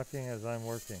be sucking as I'm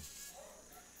working.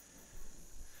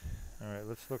 All right,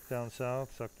 let's look down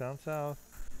south. Suck down south.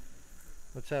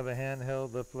 Let's have a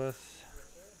handheld lipless.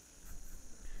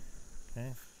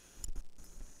 Okay.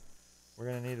 We're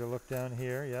going to need to look down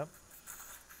here. Yep.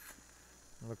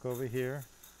 Look over here.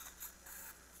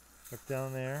 Look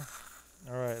down there.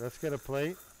 All right, let's get a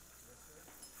plate.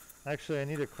 Actually, I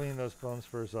need to clean those bone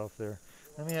spurs off there.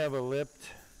 Let me have a lipped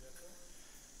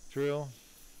drill.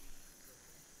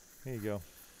 Here you go.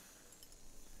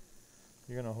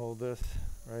 You're going to hold this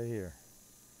right here.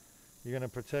 You're going to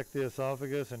protect the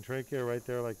esophagus and trachea right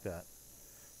there like that.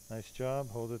 Nice job.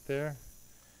 Hold it there.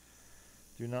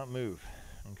 Do not move.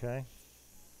 Okay?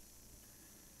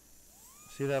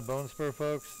 See that bone spur,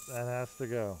 folks? That has to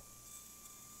go.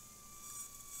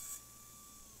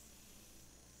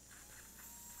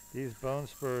 These bone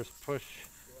spurs push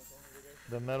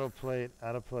the metal plate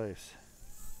out of place.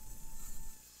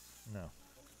 No.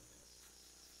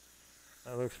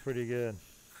 That looks pretty good.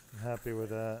 I'm happy with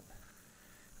that.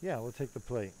 Yeah, we'll take the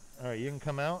plate. All right, you can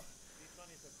come out.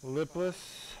 Lipless.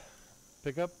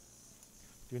 Pick up.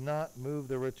 Do not move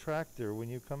the retractor when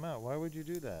you come out. Why would you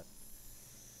do that?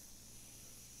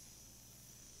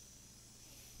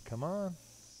 Come on.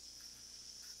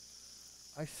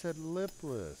 I said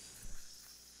lipless.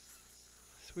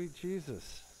 Sweet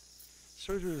Jesus.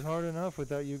 Surgery is hard enough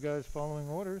without you guys following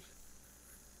orders.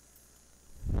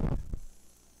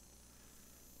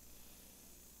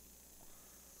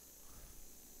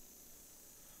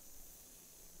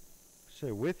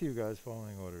 say with you guys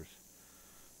following orders.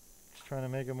 Just trying to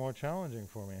make it more challenging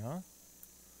for me, huh?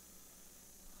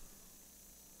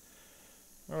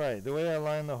 Alright, the way I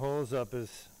line the holes up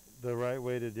is the right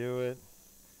way to do it.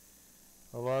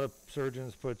 A lot of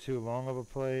surgeons put too long of a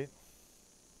plate.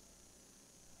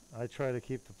 I try to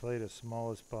keep the plate as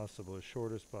small as possible, as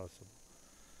short as possible.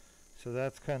 So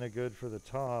that's kind of good for the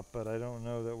top, but I don't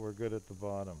know that we're good at the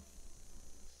bottom.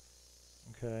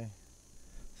 Okay.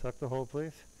 Suck the hole,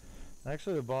 please.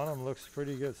 Actually, the bottom looks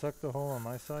pretty good. Suck the hole on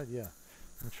my side. Yeah.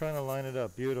 I'm trying to line it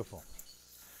up. Beautiful.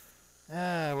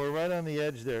 Ah, we're right on the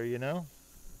edge there, you know?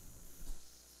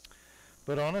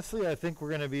 But honestly, I think we're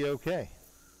going to be okay.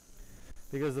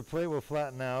 Because the plate will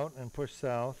flatten out and push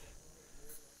south.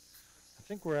 I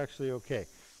think we're actually okay.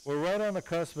 We're right on the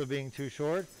cusp of being too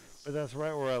short, but that's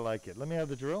right where I like it. Let me have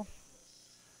the drill.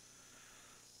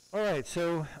 Alright,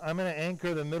 so I'm going to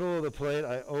anchor the middle of the plate.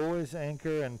 I always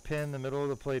anchor and pin the middle of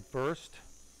the plate first.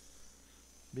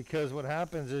 Because what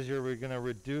happens is you're going to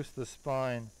reduce the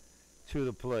spine to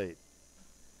the plate.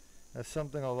 That's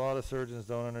something a lot of surgeons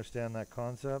don't understand, that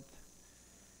concept.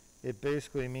 It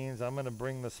basically means I'm going to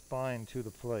bring the spine to the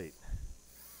plate.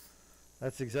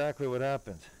 That's exactly what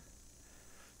happens.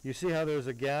 You see how there's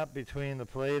a gap between the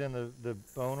plate and the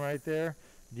bone right there?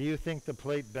 Do you think the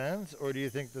plate bends, or do you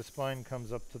think the spine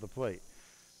comes up to the plate?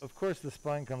 Of course the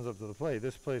spine comes up to the plate.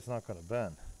 This plate's not going to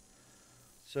bend.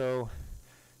 So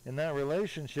in that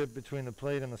relationship between the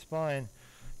plate and the spine,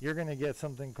 you're going to get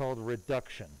something called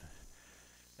reduction.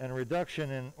 And reduction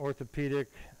in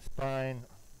orthopedic spine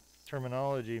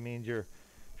terminology means you're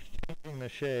changing the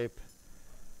shape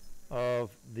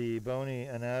of the bony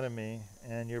anatomy,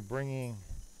 and you're bringing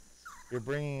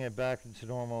it back into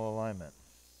normal alignment.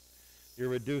 You're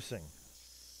reducing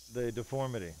the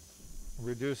deformity,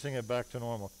 reducing it back to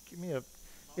normal.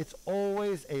 It's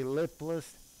always a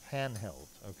lipless handheld,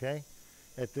 okay,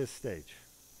 at this stage.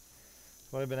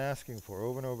 That's what I've been asking for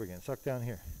over and over again. Suck down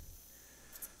here.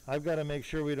 I've got to make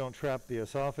sure we don't trap the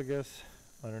esophagus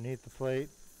underneath the plate.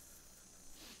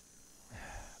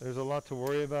 There's a lot to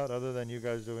worry about other than you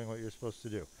guys doing what you're supposed to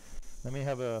do. Let me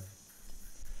have a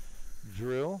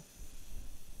drill.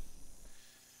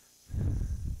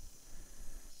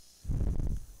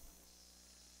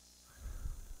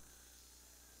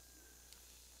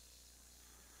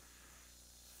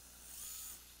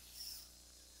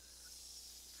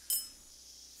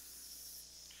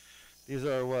 These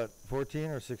are what, 14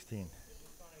 or 16?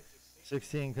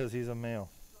 16 because he's a male.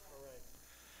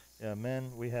 Yeah,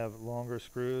 men, we have longer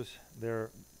screws. Their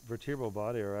vertebral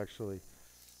body are actually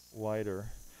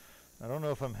wider. I don't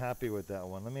know if I'm happy with that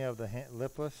one. Let me have the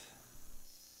lipless.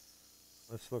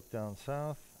 Let's look down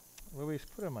south. Louise,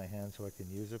 put it in my hand so I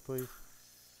can use it, please.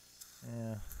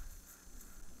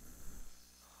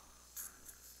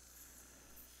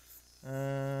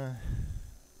 Yeah.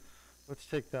 Let's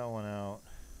take that one out.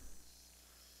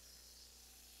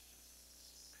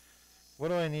 What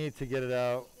do I need to get it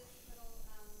out?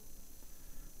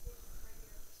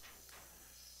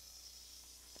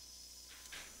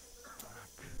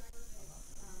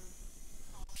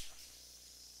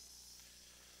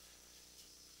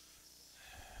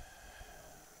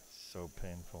 So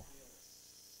painful.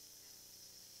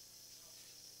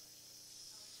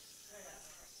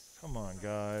 Come on,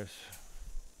 guys.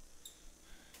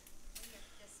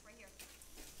 This right here.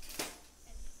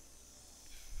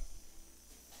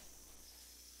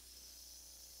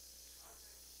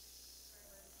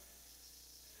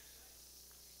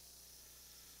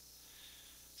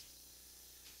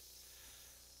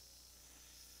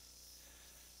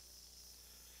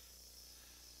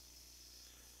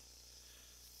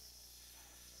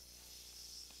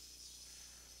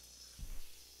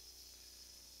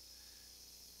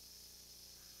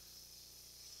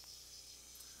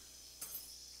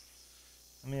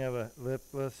 Let me have a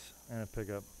lipless and a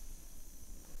pickup.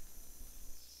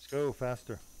 Let's go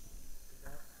faster.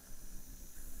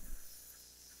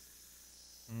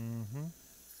 Mm-hmm.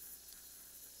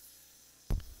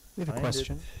 We have a Find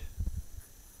question. it.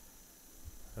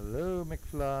 Hello,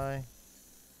 McFly.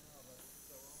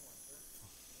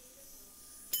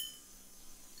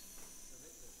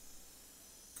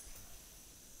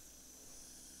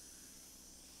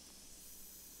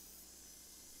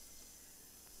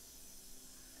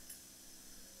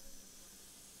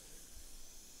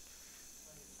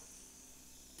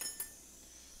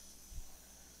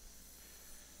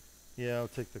 Yeah, I'll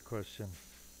take the question.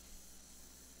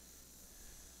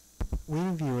 We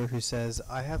have a viewer who says,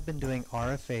 I have been doing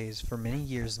RFAs for many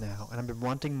years now, and I've been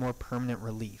wanting more permanent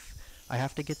relief. I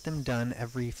have to get them done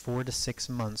every 4 to 6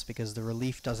 months because the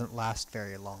relief doesn't last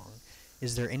very long.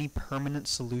 Is there any permanent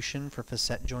solution for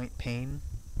facet joint pain?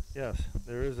 Yes,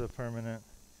 there is a permanent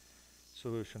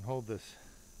solution. Hold this.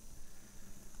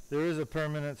 There is a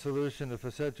permanent solution to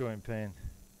facet joint pain,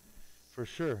 for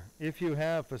sure. If you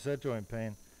have facet joint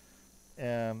pain,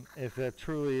 if that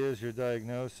truly is your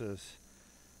diagnosis,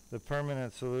 the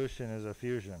permanent solution is a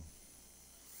fusion.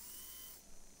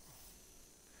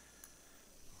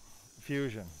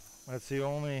 Fusion. That's the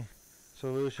only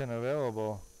solution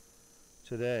available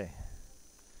today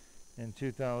in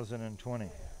 2020.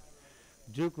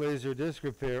 Duke laser disc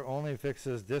repair only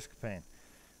fixes disc pain.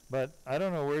 But I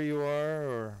don't know where you are,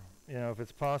 or if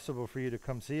it's possible for you to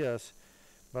come see us,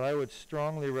 but I would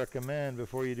strongly recommend,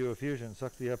 before you do a fusion,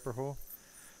 suck the upper hole.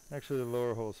 Actually, the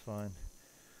lower hole's fine.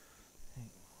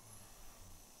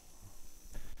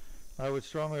 I would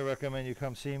strongly recommend you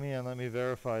come see me and let me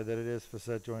verify that it is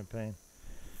facet joint pain.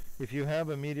 If you have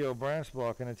a medial branch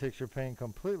block and it takes your pain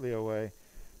completely away,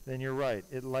 then you're right.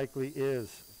 It likely is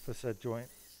facet joint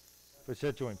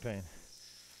pain.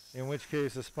 In which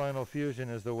case, a spinal fusion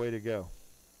is the way to go.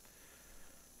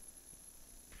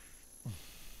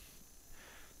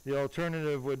 The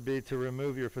alternative would be to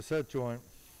remove your facet joint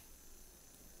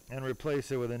and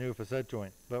replace it with a new facet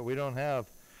joint. But we don't have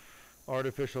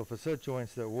artificial facet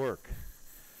joints that work.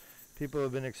 People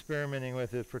have been experimenting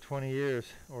with it for 20 years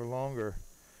or longer,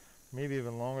 maybe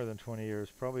even longer than 20 years,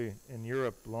 probably in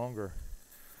Europe longer.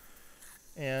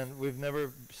 And we've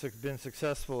never been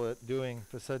successful at doing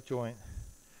facet joint.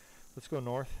 Let's go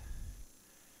north.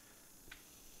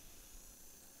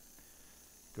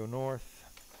 Go north.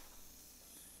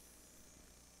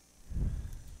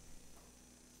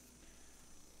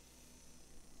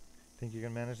 Think you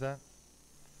can manage that?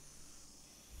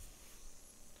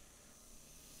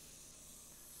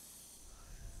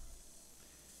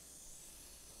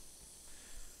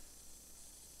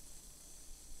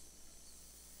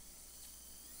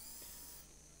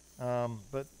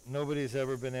 But nobody's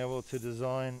ever been able to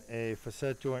design a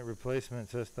facet joint replacement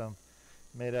system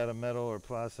made out of metal or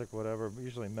plastic, whatever,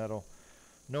 usually metal.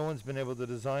 No one's been able to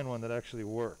design one that actually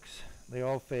works. They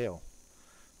all fail.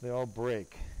 They all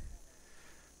break.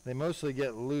 They mostly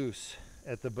get loose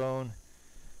at the bone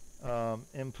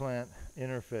implant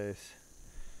interface.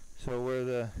 So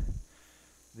where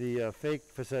the fake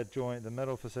facet joint, the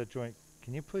metal facet joint,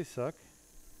 can you please suck?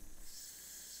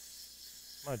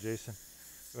 Come on, Jason.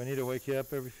 Do I need to wake you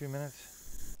up every few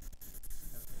minutes?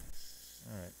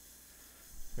 All right.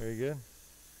 Very good.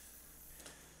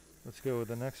 Let's go with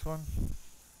the next one.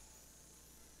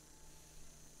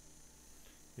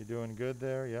 You're doing good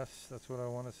there. Yes, that's what I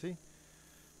want to see.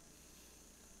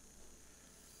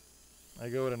 I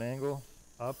go at an angle,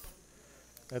 up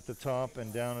at the top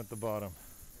and down at the bottom.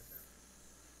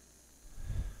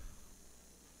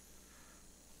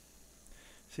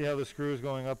 See how the screw is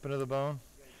going up into the bone?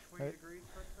 20 degrees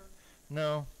first turn?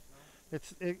 No,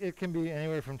 it can be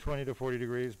anywhere from 20 to 40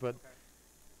 degrees, but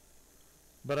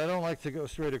I don't like to go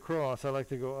straight across. I like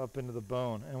to go up into the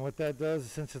bone. And what that does,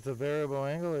 since it's a variable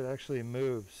angle, it actually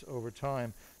moves over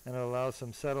time and it allows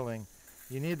some settling.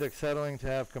 You need the settling to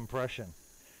have compression.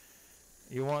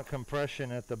 You want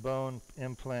compression at the bone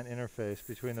implant interface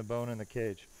between the bone and the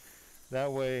cage.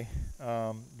 That way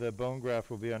the bone graft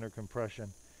will be under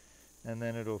compression and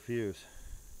then it'll fuse.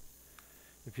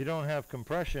 If you don't have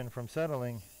compression from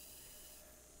settling,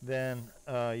 then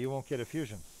you won't get a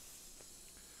fusion.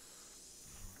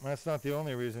 That's not the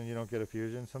only reason you don't get a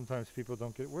fusion. Sometimes people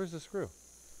don't get... Where's the screw?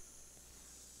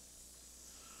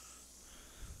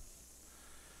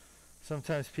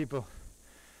 Sometimes people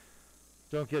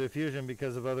don't get a fusion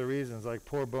because of other reasons, like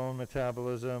poor bone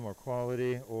metabolism or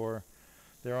quality, or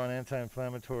they're on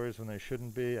anti-inflammatories when they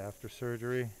shouldn't be after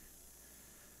surgery.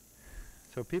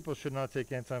 So people should not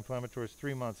take anti-inflammatories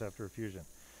 3 months after a fusion.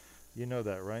 You know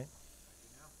that, right?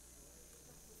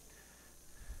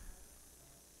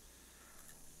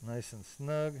 Nice and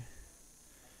snug.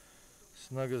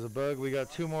 Snug as a bug. We got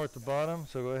 2 more at the bottom,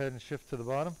 so go ahead and shift to the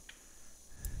bottom.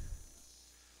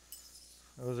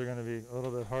 Those are going to be a little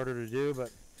bit harder to do,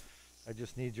 but I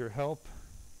just need your help.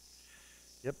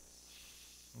 Yep.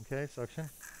 Okay, suction.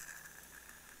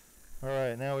 All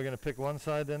right, now we're going to pick one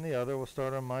side, then the other. We'll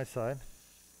start on my side.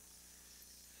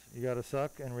 You got to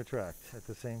suck and retract at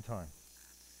the same time.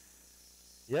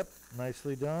 Yep,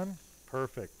 nicely done.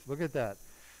 Perfect. Look at that.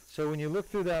 So when you look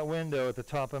through that window at the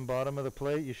top and bottom of the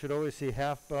plate, you should always see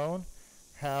half bone,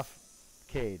 half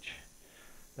cage.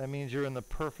 That means you're in the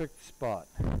perfect spot.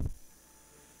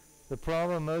 The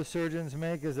problem most surgeons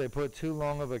make is they put too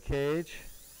long of a too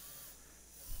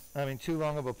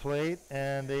long of a plate,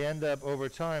 and they end up over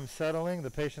time settling,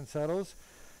 the patient settles,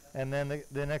 And then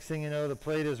the next thing you know, the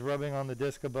plate is rubbing on the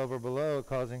disc above or below,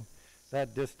 causing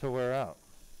that disc to wear out.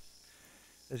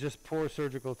 It's just poor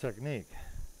surgical technique.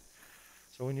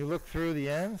 So when you look through the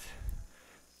ends,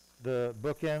 the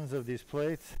bookends of these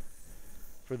plates,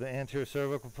 for the anterior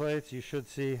cervical plates, you should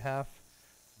see half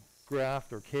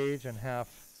graft or cage and half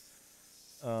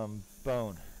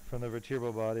bone from the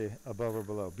vertebral body above or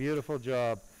below. Beautiful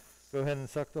job. Go ahead and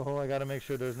suck the hole. I got to make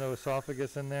sure there's no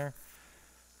esophagus in there.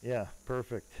 Yeah,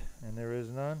 perfect. And there is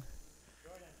none.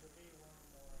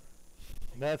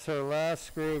 That's our last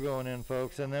screw going in,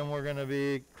 folks, and then we're going to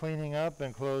be cleaning up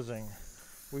and closing.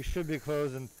 We should be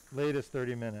closing latest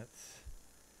 30 minutes.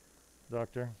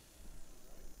 Doctor?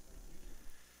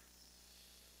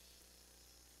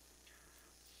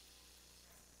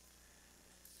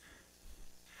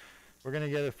 We're going to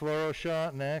get a fluoro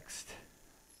shot next.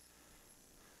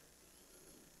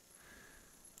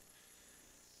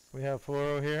 We have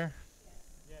fluoro here.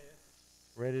 Yeah, yes.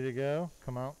 Ready to go?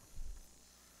 Come out.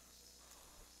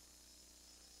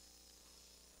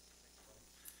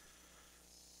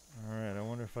 Alright, I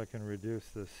wonder if I can reduce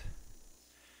this.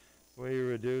 The way you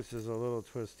reduce is a little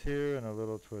twist here and a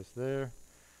little twist there.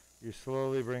 You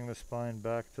slowly bring the spine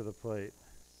back to the plate,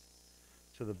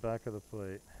 to the back of the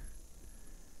plate.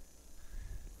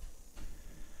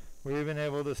 We're even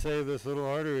able to save this little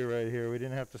artery right here. We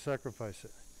didn't have to sacrifice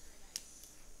it.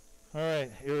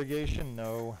 Alright, irrigation,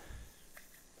 no.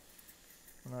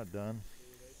 We're not done.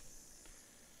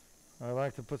 I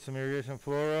like to put some irrigation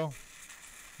fluoro.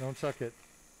 Don't suck it.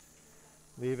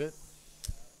 Leave it.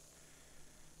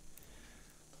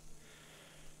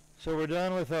 So we're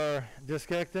done with our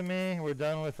discectomy. We're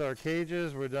done with our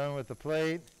cages. We're done with the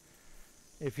plate.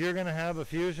 If you're going to have a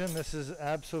fusion, this is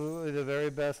absolutely the very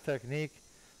best technique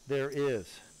there is.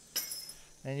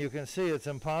 And you can see it's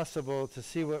impossible to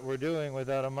see what we're doing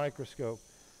without a microscope.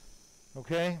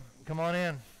 Okay, come on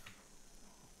in.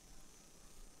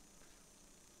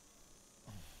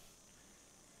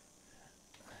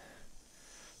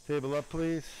 Table up,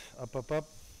 please. Up, up, up.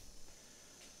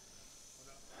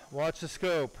 Watch the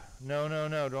scope. No, no,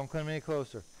 no. Don't come any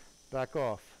closer. Back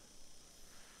off.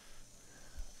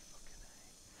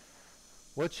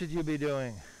 What should you be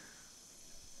doing?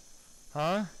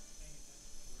 Huh?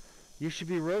 You should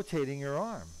be rotating your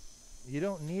arm. You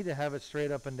don't need to have it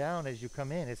straight up and down as you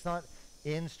come in. It's not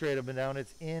in straight up and down.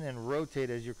 It's in and rotate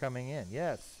as you're coming in.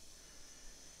 Yes.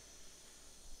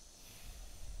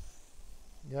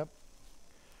 Yep.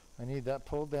 I need that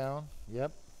pulled down.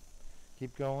 Yep.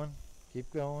 Keep going.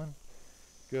 Keep going.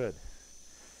 Good.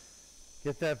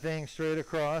 Get that thing straight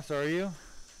across. Are you?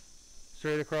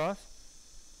 Straight across?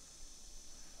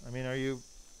 I mean, are you?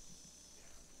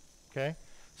 Okay.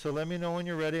 So let me know when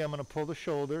you're ready. I'm going to pull the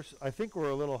shoulders. I think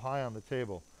we're a little high on the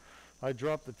table. I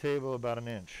dropped the table about an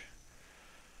inch.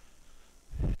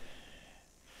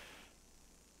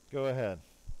 Go ahead.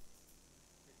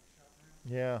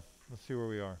 Yeah. Let's see where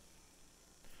we are.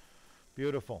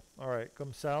 Beautiful. All right,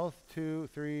 come south. 2,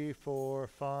 3, 4,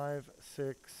 5,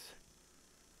 6.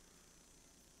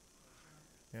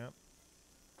 Yep.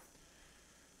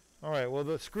 All right, well,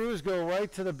 the screws go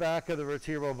right to the back of the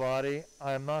vertebral body.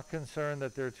 I'm not concerned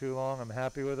that they're too long. I'm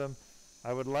happy with them.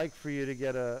 I would like for you to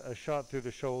get a shot through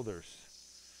the shoulders.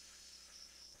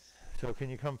 So can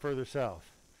you come further south?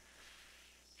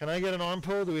 Can I get an arm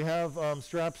pull? Do we have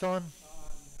straps on?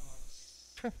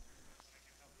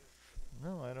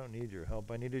 No, I don't need your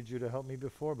help. I needed you to help me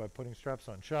before by putting straps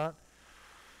on. Shot.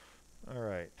 All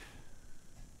right.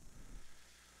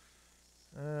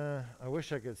 I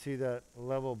wish I could see that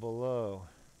level below.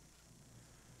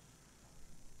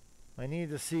 I need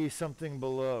to see something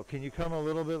below. Can you come a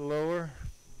little bit lower?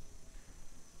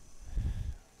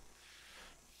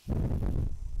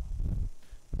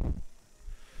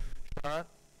 Shot.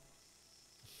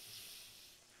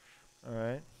 All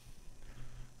right.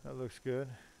 That looks good.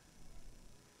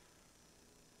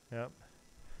 Yep.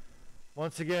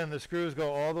 Once again, the screws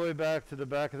go all the way back to the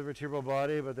back of the vertebral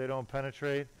body, but they don't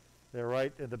penetrate. They're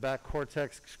right at the back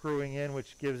cortex screwing in,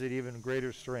 which gives it even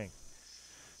greater strength.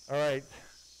 All right.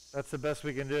 That's the best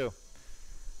we can do.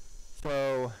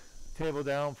 So, table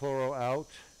down, fluoro out.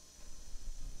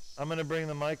 I'm going to bring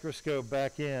the microscope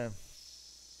back in.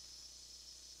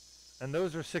 And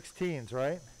those are 16s,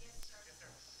 right?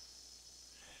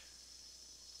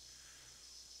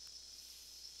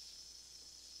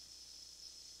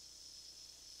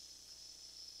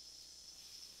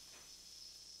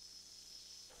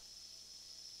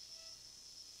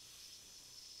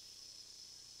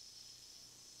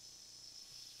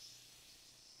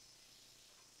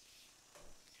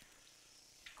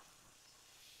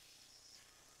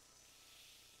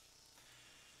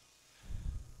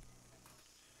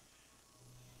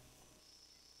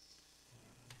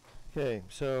 Okay,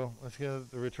 so let's get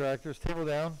the retractors. Table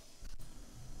down.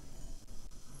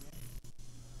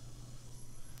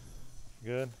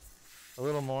 Good. A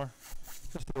little more.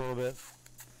 Just a little bit.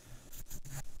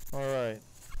 All right.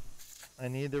 I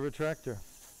need the retractor.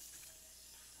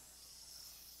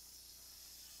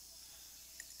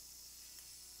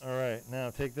 All right. Now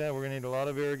take that. We're going to need a lot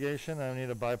of irrigation. I need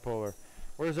a bipolar.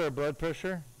 Where's our blood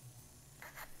pressure?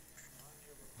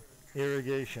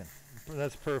 Irrigation.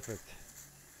 That's perfect.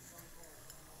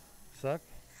 Suck.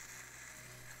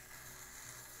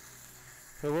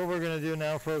 So what we're going to do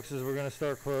now, folks, is we're going to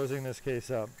start closing this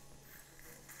case up.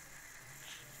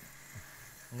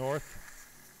 North.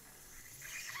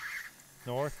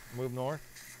 North. Move north.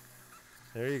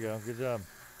 There you go. Good job.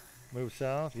 Move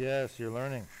south. Yes, you're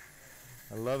learning.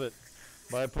 I love it.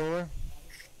 Bipolar.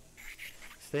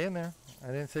 Stay in there. I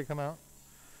didn't say come out.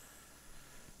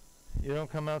 You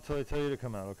don't come out till I tell you to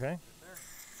come out, okay?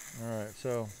 All right,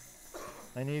 so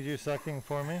I need you sucking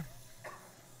for me.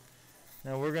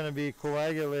 Now we're going to be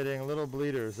coagulating little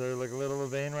bleeders. They're like a little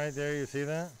vein right there. You see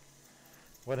that?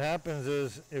 What happens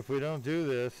is if we don't do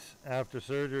this after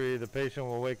surgery, the patient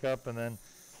will wake up and then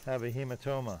have a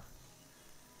hematoma,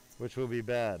 which will be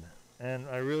bad. And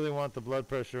I really want the blood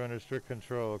pressure under strict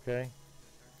control, okay?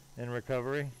 In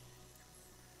recovery.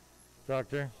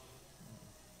 Doctor?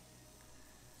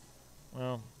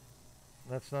 Well,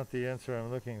 that's not the answer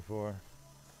I'm looking for.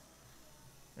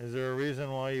 Is there a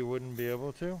reason why you wouldn't be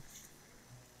able to? Well,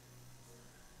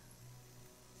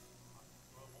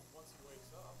 once he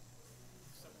wakes up,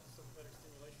 sympathetic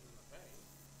stimulation in the pain.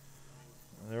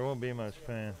 There won't be much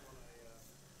pain. On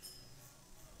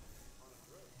a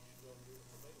drip, you should be able to do it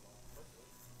for later on,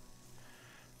 hopefully.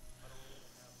 I don't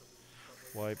want to have to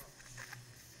Wipe.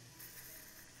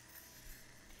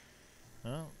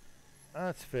 Oh,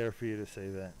 that's fair for you to say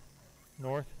that.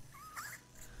 North.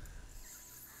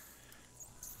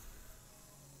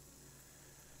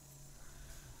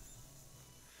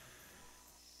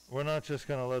 We're not just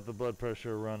going to let the blood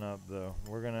pressure run up, though.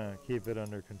 We're going to keep it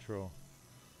under control.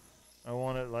 I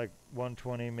want it like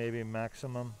 120, maybe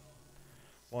maximum.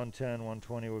 110,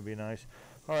 120 would be nice.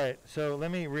 All right, so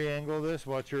let me re-angle this.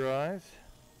 Watch your eyes.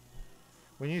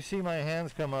 When you see my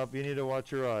hands come up, you need to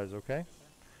watch your eyes, okay?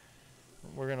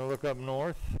 We're going to look up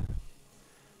north.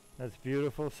 That's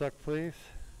beautiful. Suck, please.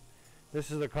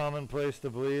 This is a common place to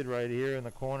bleed, right here in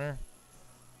the corner.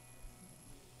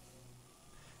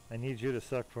 I need you to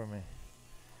suck for me.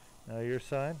 Now your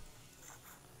side.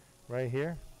 Right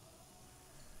here.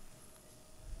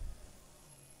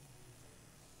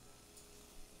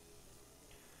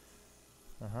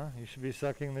 You should be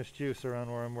sucking this juice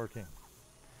around where I'm working.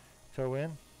 Toe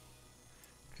in.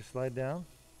 Just slide down.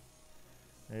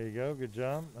 There you go. Good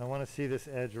job. I want to see this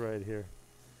edge right here.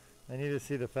 I need to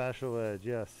see the fascial edge.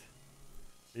 Yes.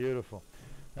 Beautiful.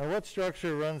 Now what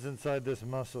structure runs inside this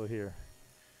muscle here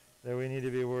that we need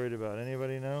to be worried about?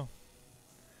 Anybody know?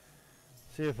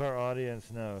 See if our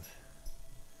audience knows.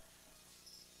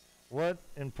 What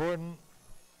important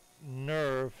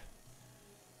nerve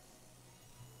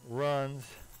runs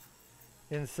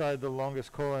inside the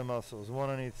longest coli muscles? One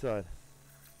on each side.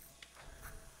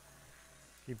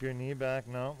 Keep your knee back.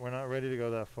 No, we're not ready to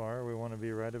go that far. We want to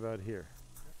be right about here.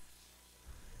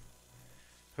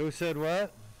 Who said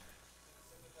what?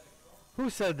 Who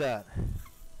said that?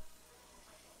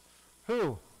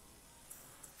 Who?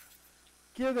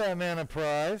 Give that man a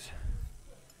prize.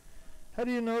 How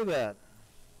do you know that?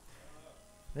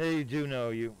 Hey, you do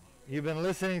know. You've been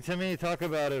listening to me talk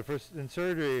about it in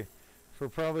surgery for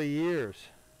probably years.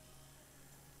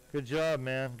 Good job,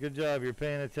 man. Good job. You're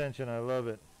paying attention. I love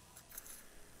it.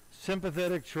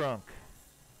 Sympathetic trunk.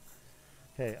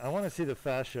 Okay, I want to see the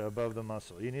fascia above the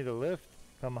muscle. You need to lift,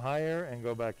 come higher, and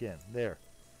go back in. There.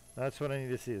 That's what I need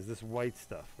to see, is this white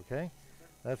stuff, okay?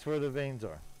 That's where the veins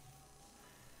are.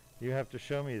 You have to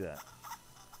show me that.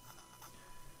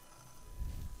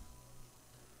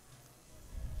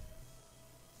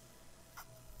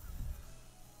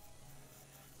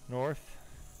 North.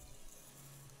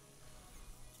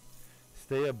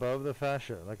 Stay above the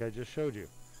fascia, like I just showed you.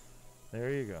 There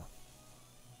you go.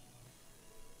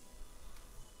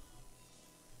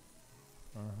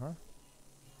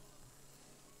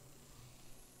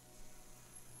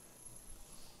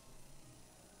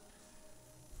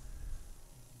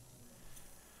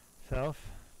 South.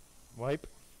 Wipe.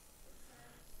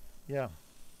 Yeah.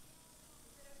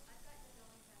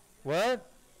 What? I've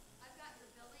got your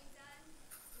billing done.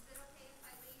 Is it okay if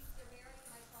I leave the Viera to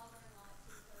my father-in-law at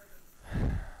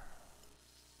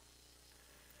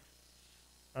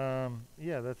 2:30?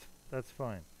 Yeah, that's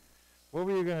fine. What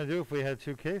were you going to do if we had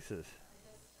two cases?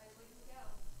 I wouldn't go.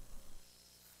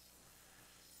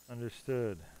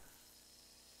 Understood.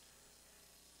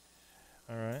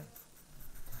 All right.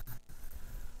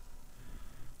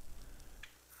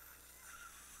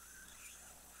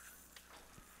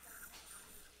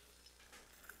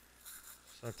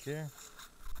 Suck here.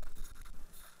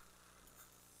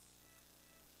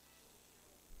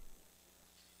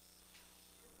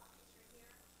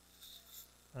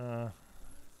 Uh,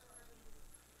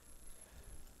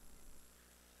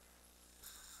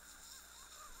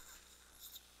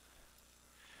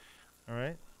 all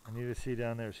right. I need to see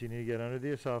down there. So you need to get under the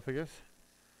esophagus.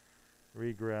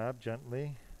 Re-grab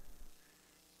gently.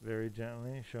 Very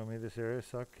gently. Show me this area.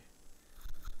 Suck.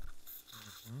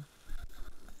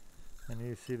 I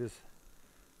need to see this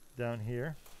down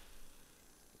here.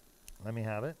 Let me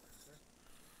have it.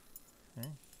 Okay.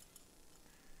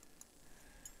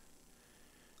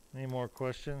 Any more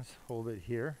questions? Hold it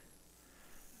here.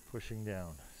 Pushing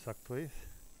down. Suck, please.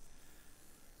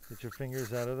 Get your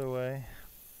fingers out of the way.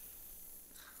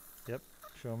 Yep.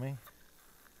 Show me.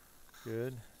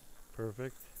 Good.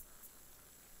 Perfect.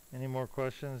 Any more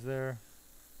questions there?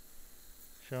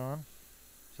 Sean?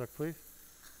 Suck, please.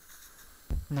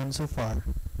 None so far.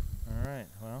 All right.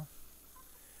 Well,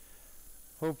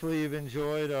 hopefully you've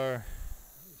enjoyed our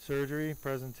surgery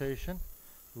presentation.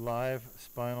 Live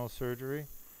spinal surgery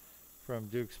from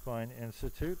Duke Spine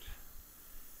Institute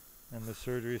and the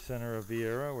Surgery Center of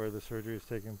Viera, where the surgery is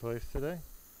taking place today.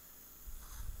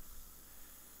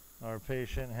 Our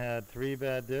patient had 3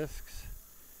 bad discs,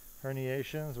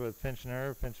 herniations with pinched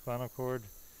nerve, pinched spinal cord,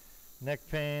 neck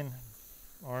pain,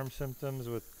 arm symptoms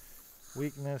with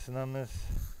weakness, numbness,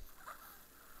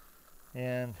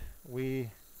 and we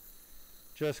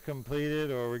just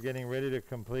completed, or we're getting ready to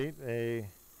complete, a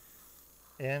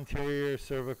anterior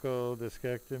cervical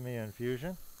discectomy and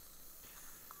fusion.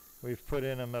 We've put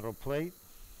in a metal plate,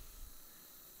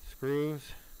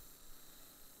 screws.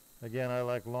 Again, I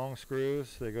like long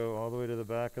screws. They go all the way to the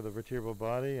back of the vertebral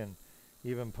body and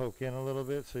even poke in a little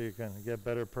bit so you can get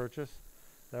better purchase.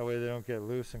 That way they don't get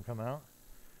loose and come out.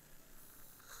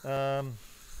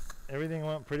 Everything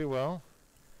went pretty well.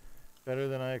 Better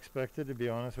than I expected, to be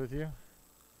honest with you,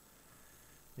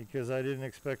 because I didn't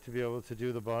expect to be able to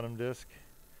do the bottom disc,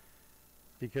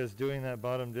 because doing that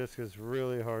bottom disc is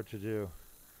really hard to do.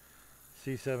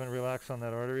 C7, relax on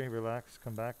that artery, relax,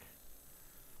 come back.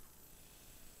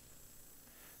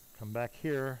 Come back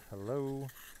here, hello.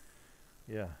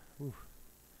 Yeah, ooh.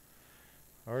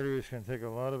 Arteries can take a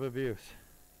lot of abuse.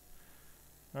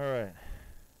 All right,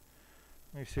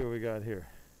 let me see what we got here.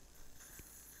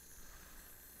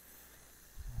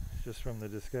 Just from the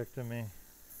discectomy.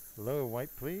 Hello, white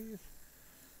please.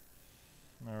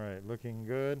 All right, looking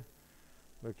good.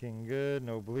 Looking good,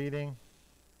 no bleeding.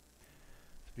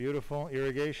 It's beautiful.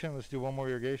 Irrigation, let's do one more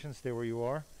irrigation. Stay where you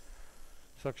are.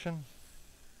 Suction.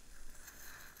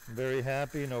 I'm very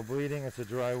happy, no bleeding. It's a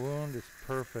dry wound, it's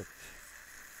perfect.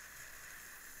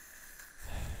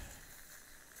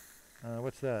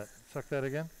 What's that? Suck that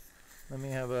again. Let me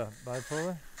have a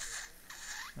bipolar.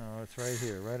 Oh, it's right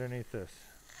here, right underneath this.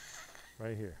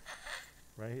 Right here.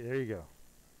 Right here. There you go.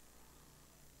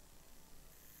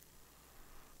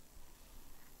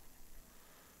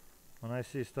 When I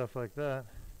see stuff like that,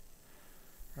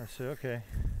 I say, okay,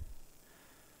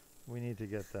 we need to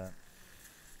get that.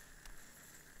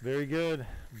 Very good.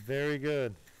 Very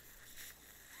good.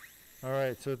 All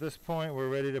right, so at this point, we're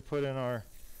ready to put in our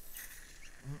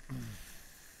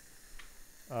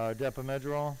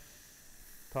Depomedrol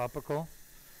topical.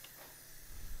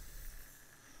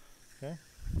 Okay.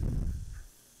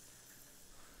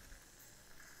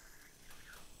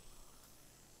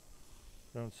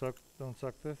 Don't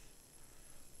suck this.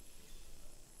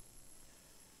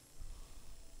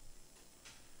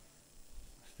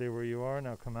 Stay where you are,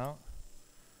 now come out.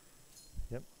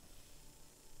 Yep.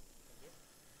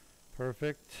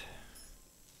 Perfect.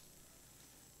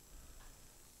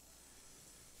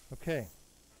 Okay.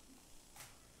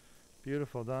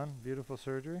 Beautiful, done. Beautiful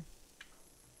surgery.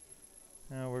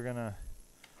 Now we're gonna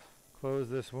close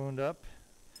this wound up.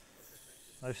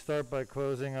 I start by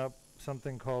closing up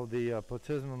something called the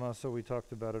platysma muscle. We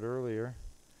talked about it earlier.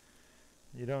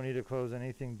 You don't need to close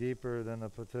anything deeper than the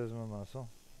platysma muscle.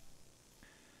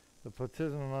 The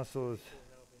platysma muscle is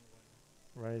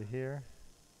right here.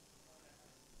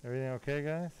 Everything okay,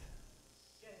 guys?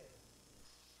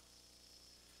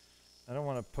 I don't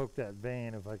want to poke that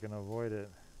vein if I can avoid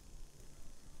it.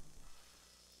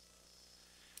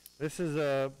 This is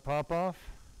a pop-off.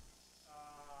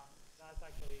 That's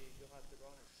actually, you have to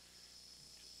run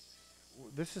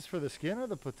it. This is for the skin or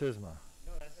the platysma?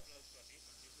 No, that's a blood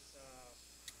platysma. This is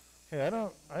Hey, I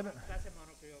don't, That's a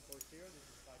monocrystal posterior. This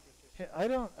is hey,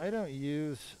 bicuspid. I don't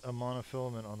use a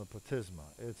monofilament on the platysma.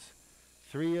 It's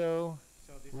 3O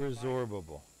So this is a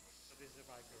resorbable. So this is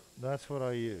a bicuspid. That's what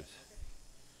I use.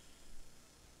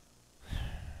 Okay.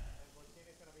 And posterior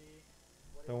is gonna be.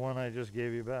 What do The you one want? I just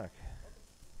gave you back.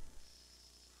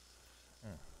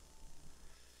 Okay.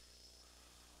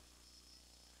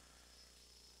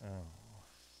 Yeah. Oh.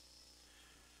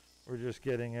 We're just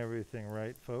getting everything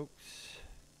right, folks.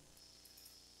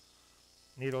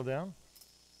 Needle down.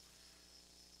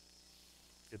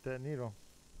 Get that needle.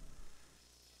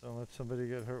 Don't let somebody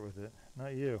get hurt with it.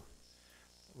 Not you.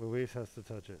 Luis has to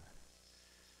touch it.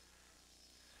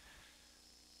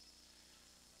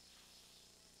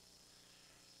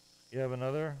 You have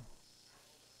another?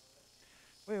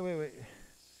 Wait.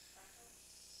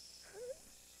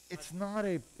 It's not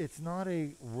a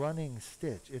running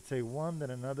stitch. It's a one then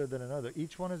another then another.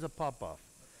 Each one is a pop off.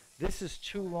 This is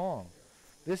too long.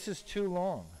 This is too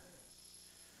long.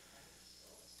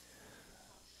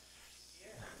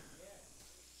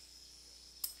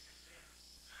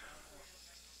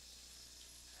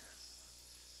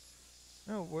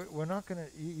 No, we're not going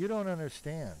to, you don't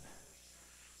understand.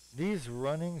 These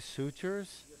running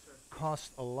sutures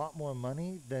cost a lot more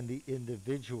money than the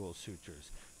individual sutures.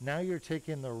 Now you're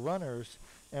taking the runners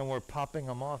and we're popping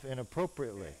them off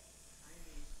inappropriately.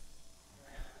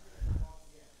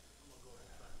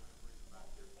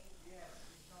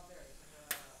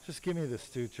 Just give me the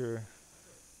suture.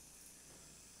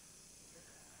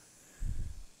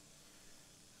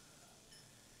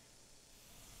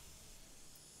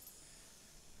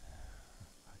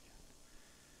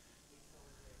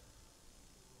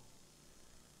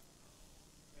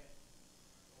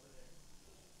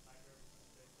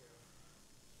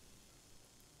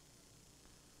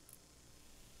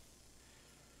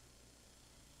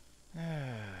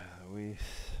 Luis.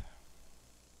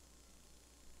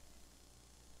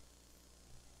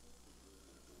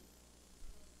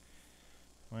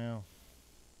 Well,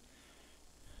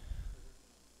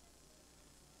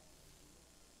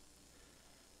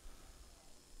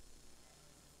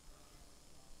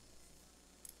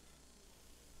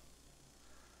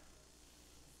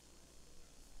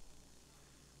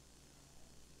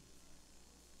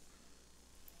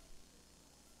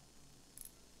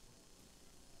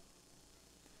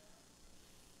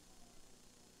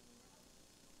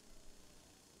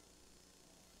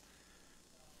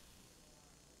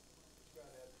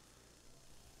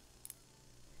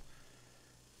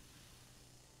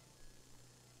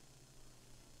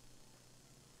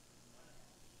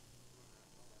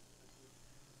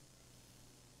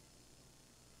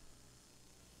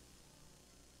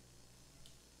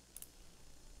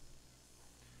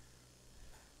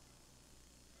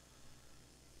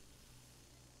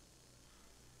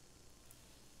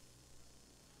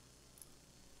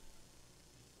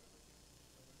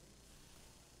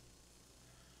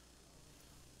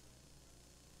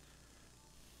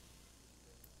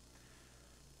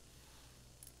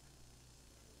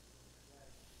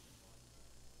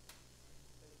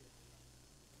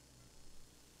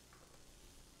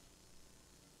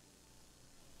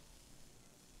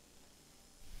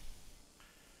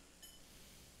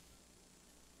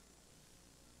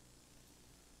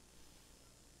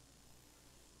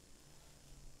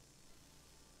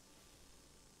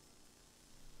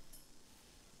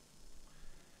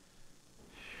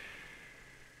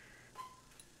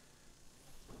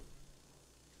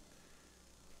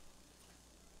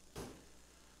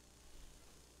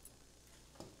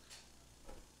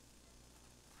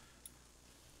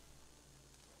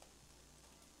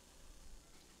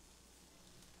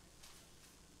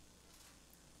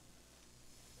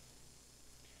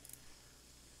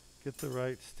 get the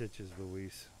right stitches,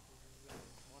 Luis.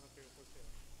 Monocrystal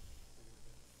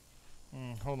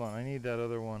posterior. Hold on, I need that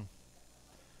other one.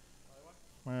 Other one?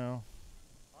 Well,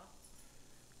 Huh?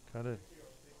 cut it. 30.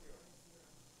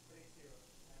 30.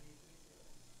 I need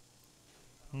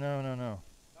 30. No. No?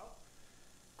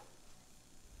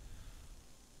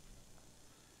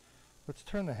 Let's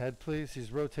turn the head, please.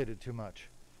 He's rotated too much.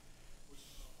 Which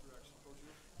direction?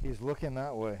 Posterior? He's looking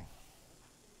that way.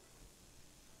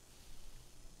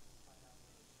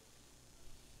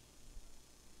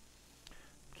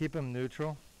 Keep him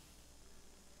neutral.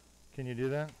 Can you do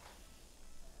that?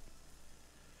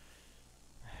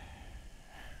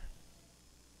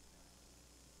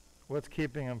 What's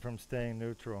keeping him from staying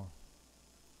neutral?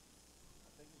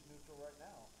 I think he's neutral right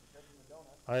now. He's catching the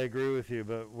donut. I agree with you,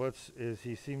 but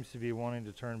he seems to be wanting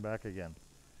to turn back again.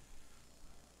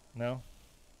 No?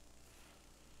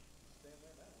 Staying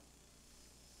there now.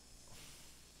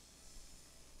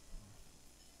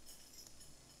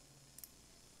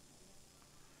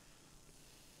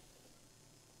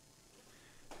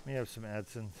 Let me have some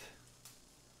AdSense.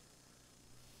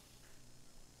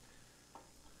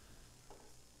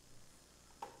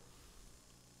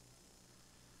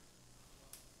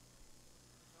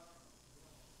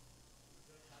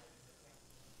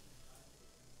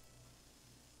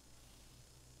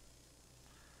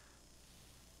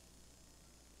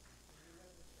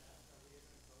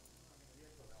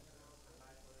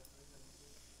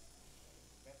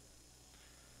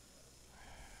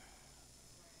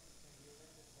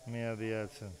 Let me have the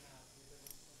AdSense.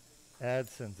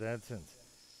 AdSense.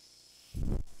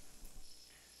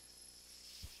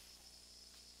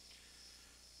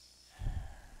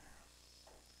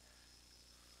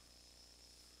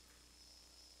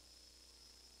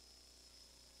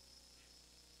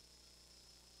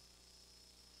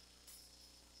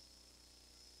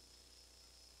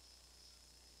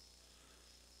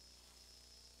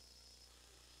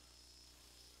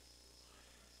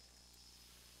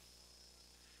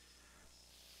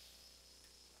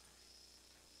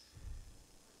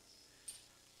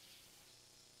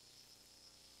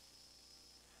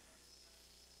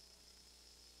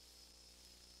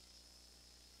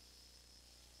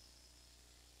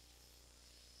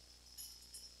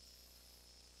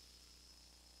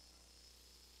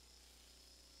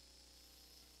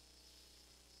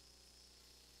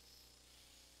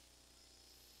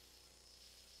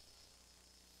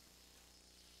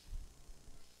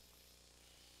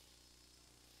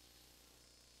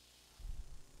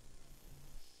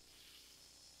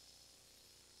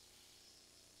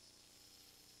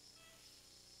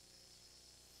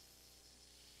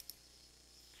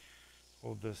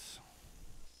 Hold this.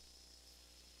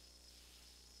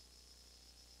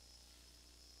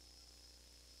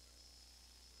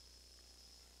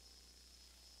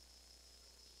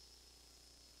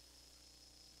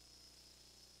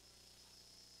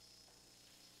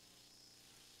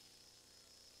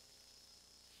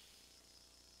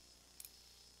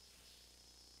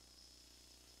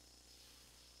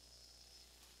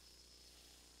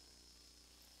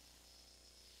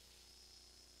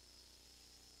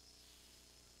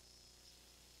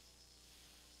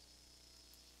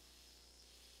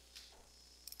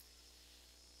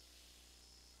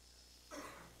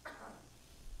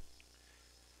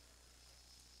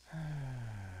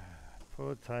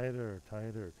 Pull it tighter,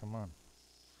 tighter. Come on.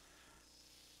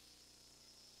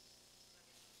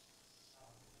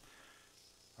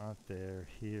 Not there,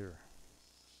 here.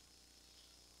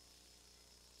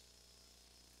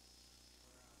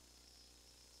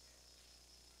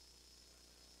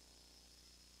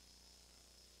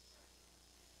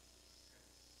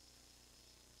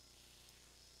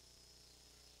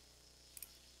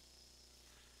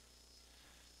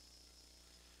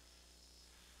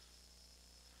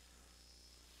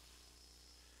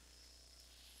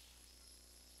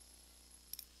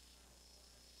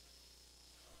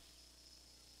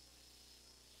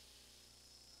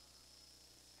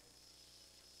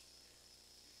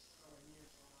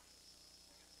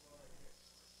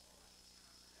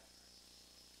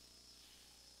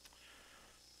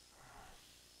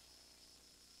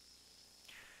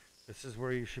 This is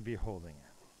where you should be holding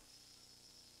it.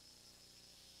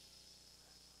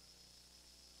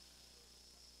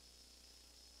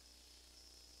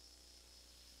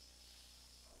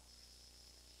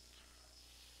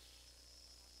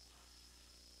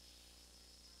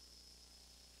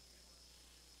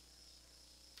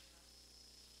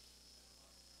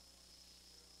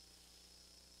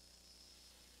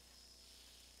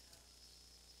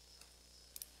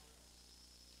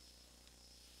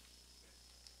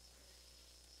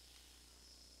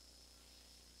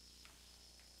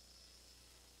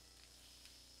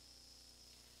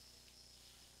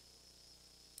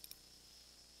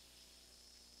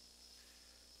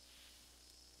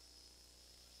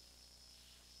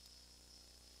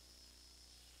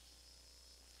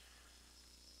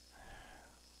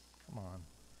 Come on.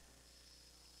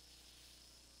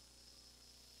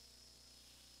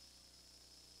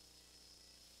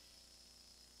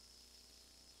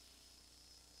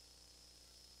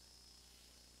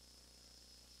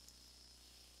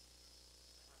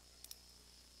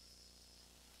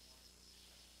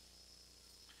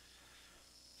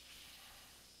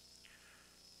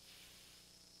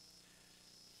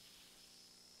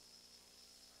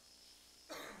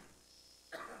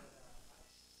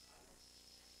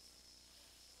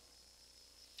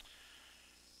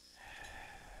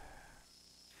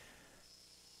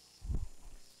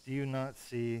 Do you not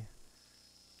see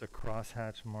the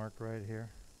crosshatch mark right here?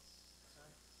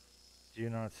 Do you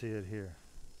not see it here?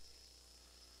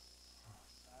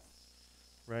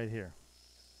 Right here.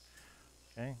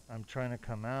 Okay, I'm trying to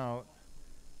come out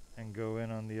and go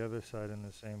in on the other side in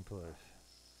the same place.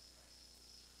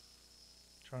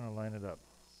 Trying to line it up.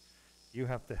 You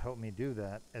have to help me do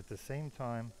that. At the same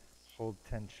time, hold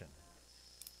tension.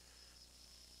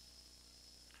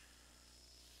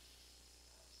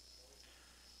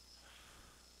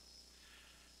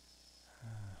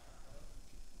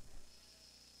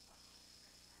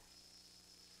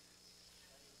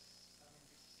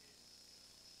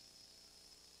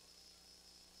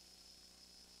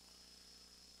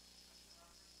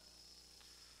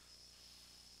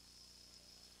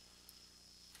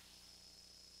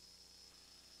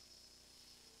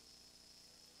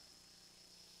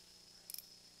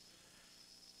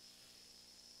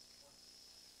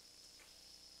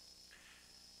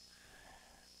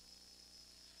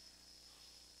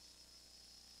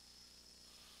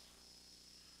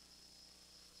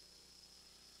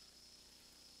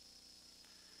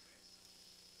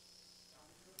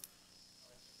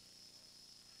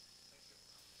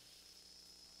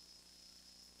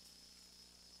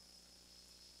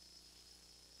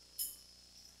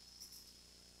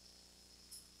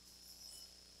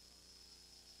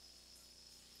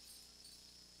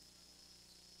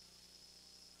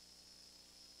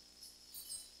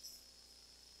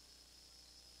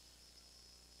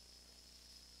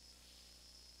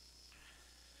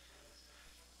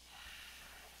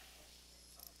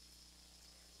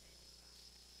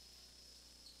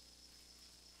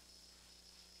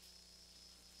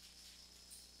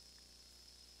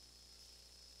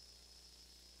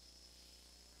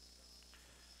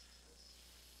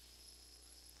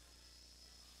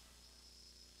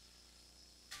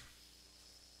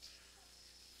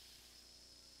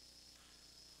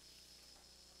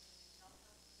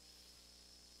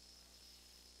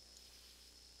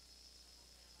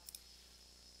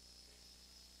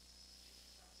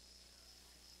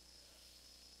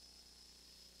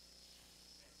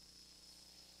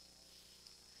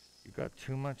 You got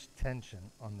too much tension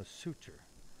on the suture.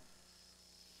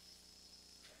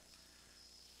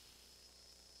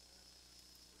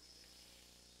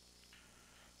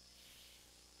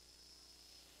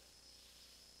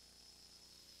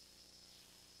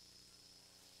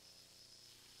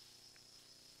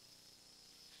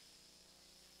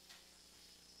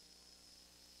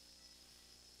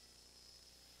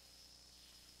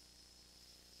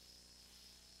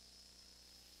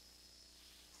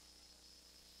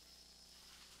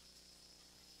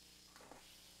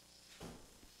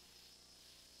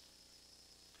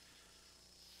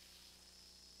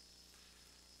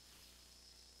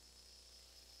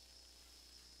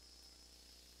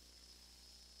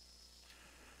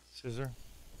 Scissor.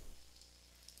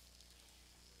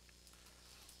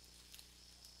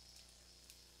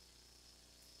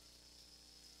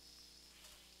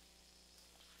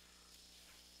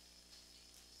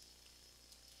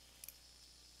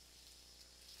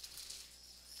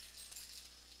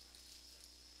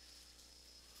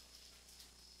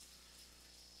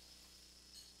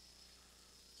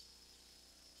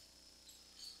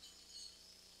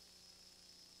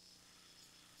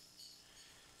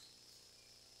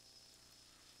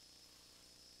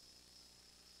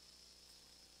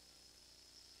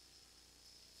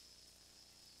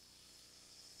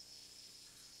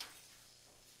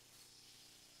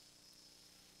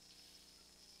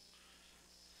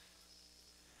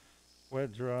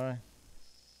 Wet, dry.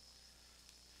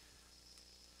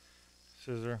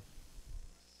 Scissor.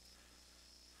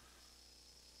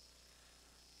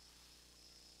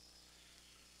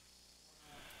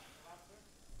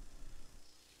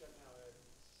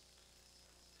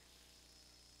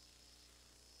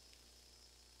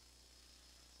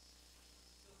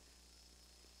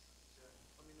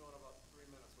 Let me know in about 3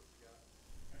 minutes what you got.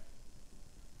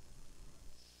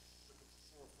 Looking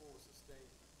for 4-4 with sustained.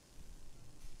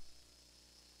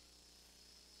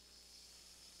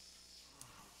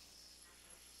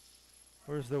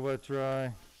 Where's the wet,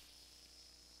 dry?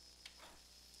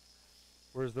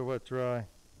 Where's the wet, dry?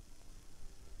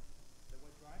 They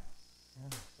went dry? Yeah,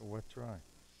 the wet, dry.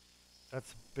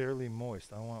 That's barely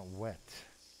moist. I want wet.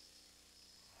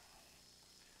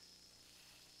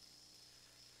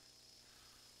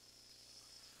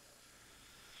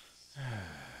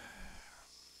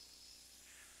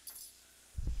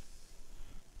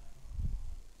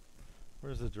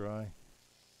 Where's the dry?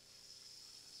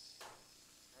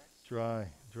 Dry,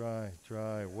 dry,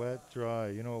 dry, wet, dry.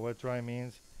 You know what wet, dry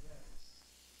means? Can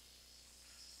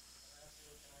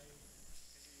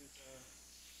you use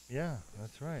Yeah,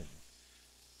 that's right.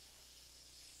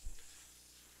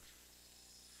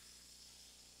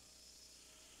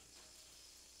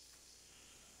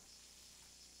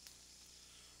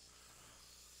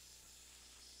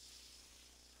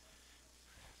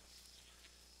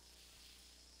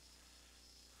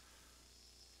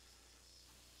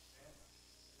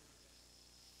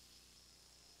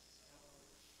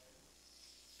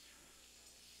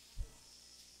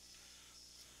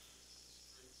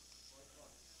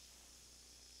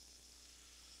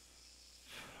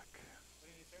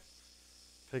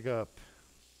 Pick up.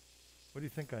 What do you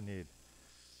think I need?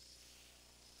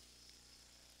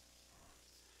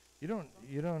 You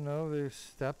don't know the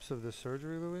steps of the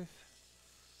surgery, Luis?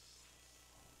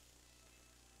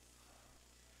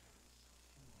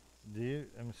 Do you?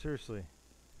 I mean, seriously.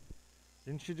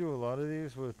 Didn't you do a lot of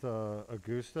these with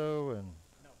Augusto and?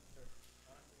 No, sir.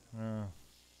 No.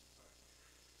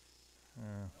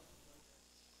 Yeah.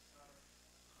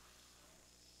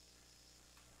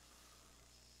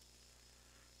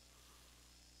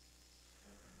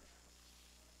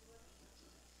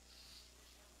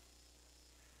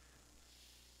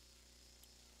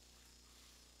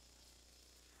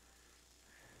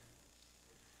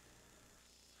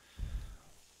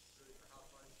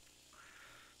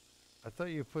 I thought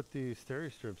you put the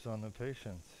steri strips on the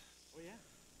patients. Oh yeah.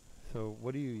 So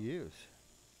what do you use?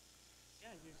 Yeah,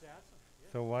 use the add some. Yeah.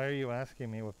 So why are you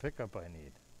asking me what pickup I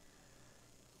need?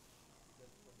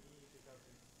 Because for me, because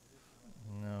this is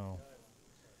my No. gut on the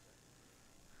inside.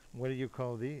 What do you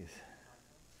call these?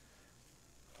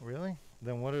 Tampons. Really?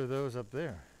 Then what are those up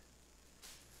there?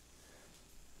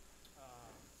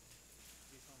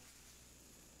 These one.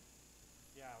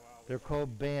 Yeah, well. They're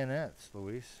called bayonets,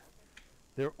 Luis.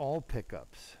 They're all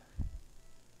pickups.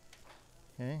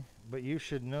 Okay? But you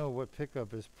should know what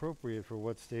pickup is appropriate for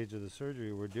what stage of the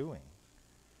surgery we're doing.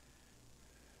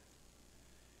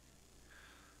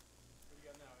 What do you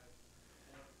got now, Ed?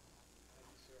 Thank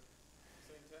you, sir.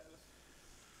 Same tetanus?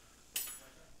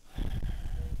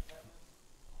 Same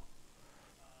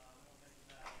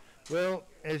tetanus? Well,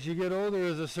 as you get older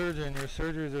as a surgeon, your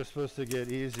surgeries are supposed to get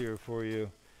easier for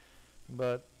you.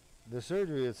 But the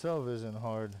surgery itself isn't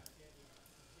hard.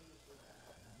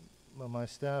 But my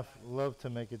staff love to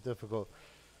make it difficult.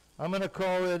 I'm going to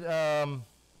call it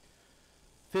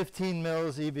 15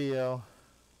 mils EBL.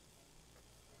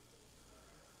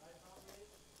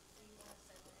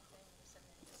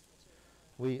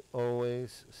 We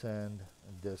always send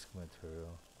disc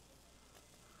material.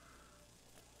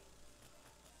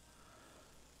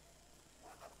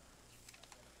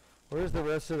 Where's the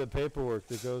rest of the paperwork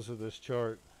that goes with this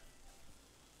chart?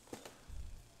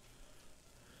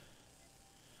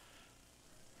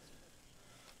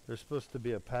 There's supposed to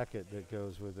be a packet that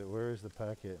goes with it. Where is the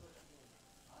packet?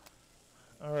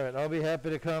 All right, I'll be happy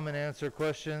to come and answer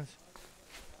questions.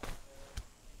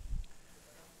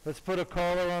 Let's put a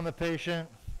collar on the patient.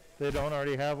 They don't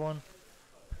already have one.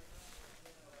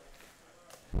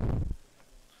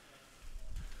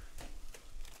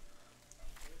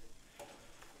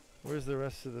 Where's the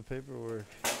rest of the paperwork?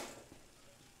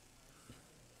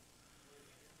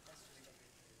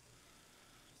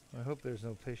 I hope there's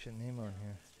no patient name on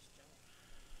here.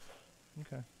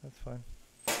 Okay, that's fine.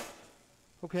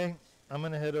 Okay, I'm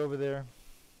gonna head over there.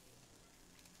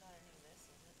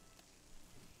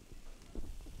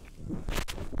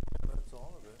 That's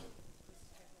all of it.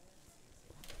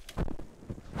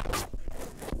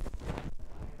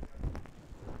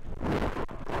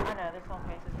 I know, this whole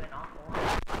case has been awful.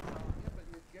 Yeah, but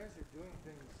you guys are doing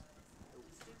things.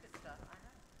 Stupid stuff, I know.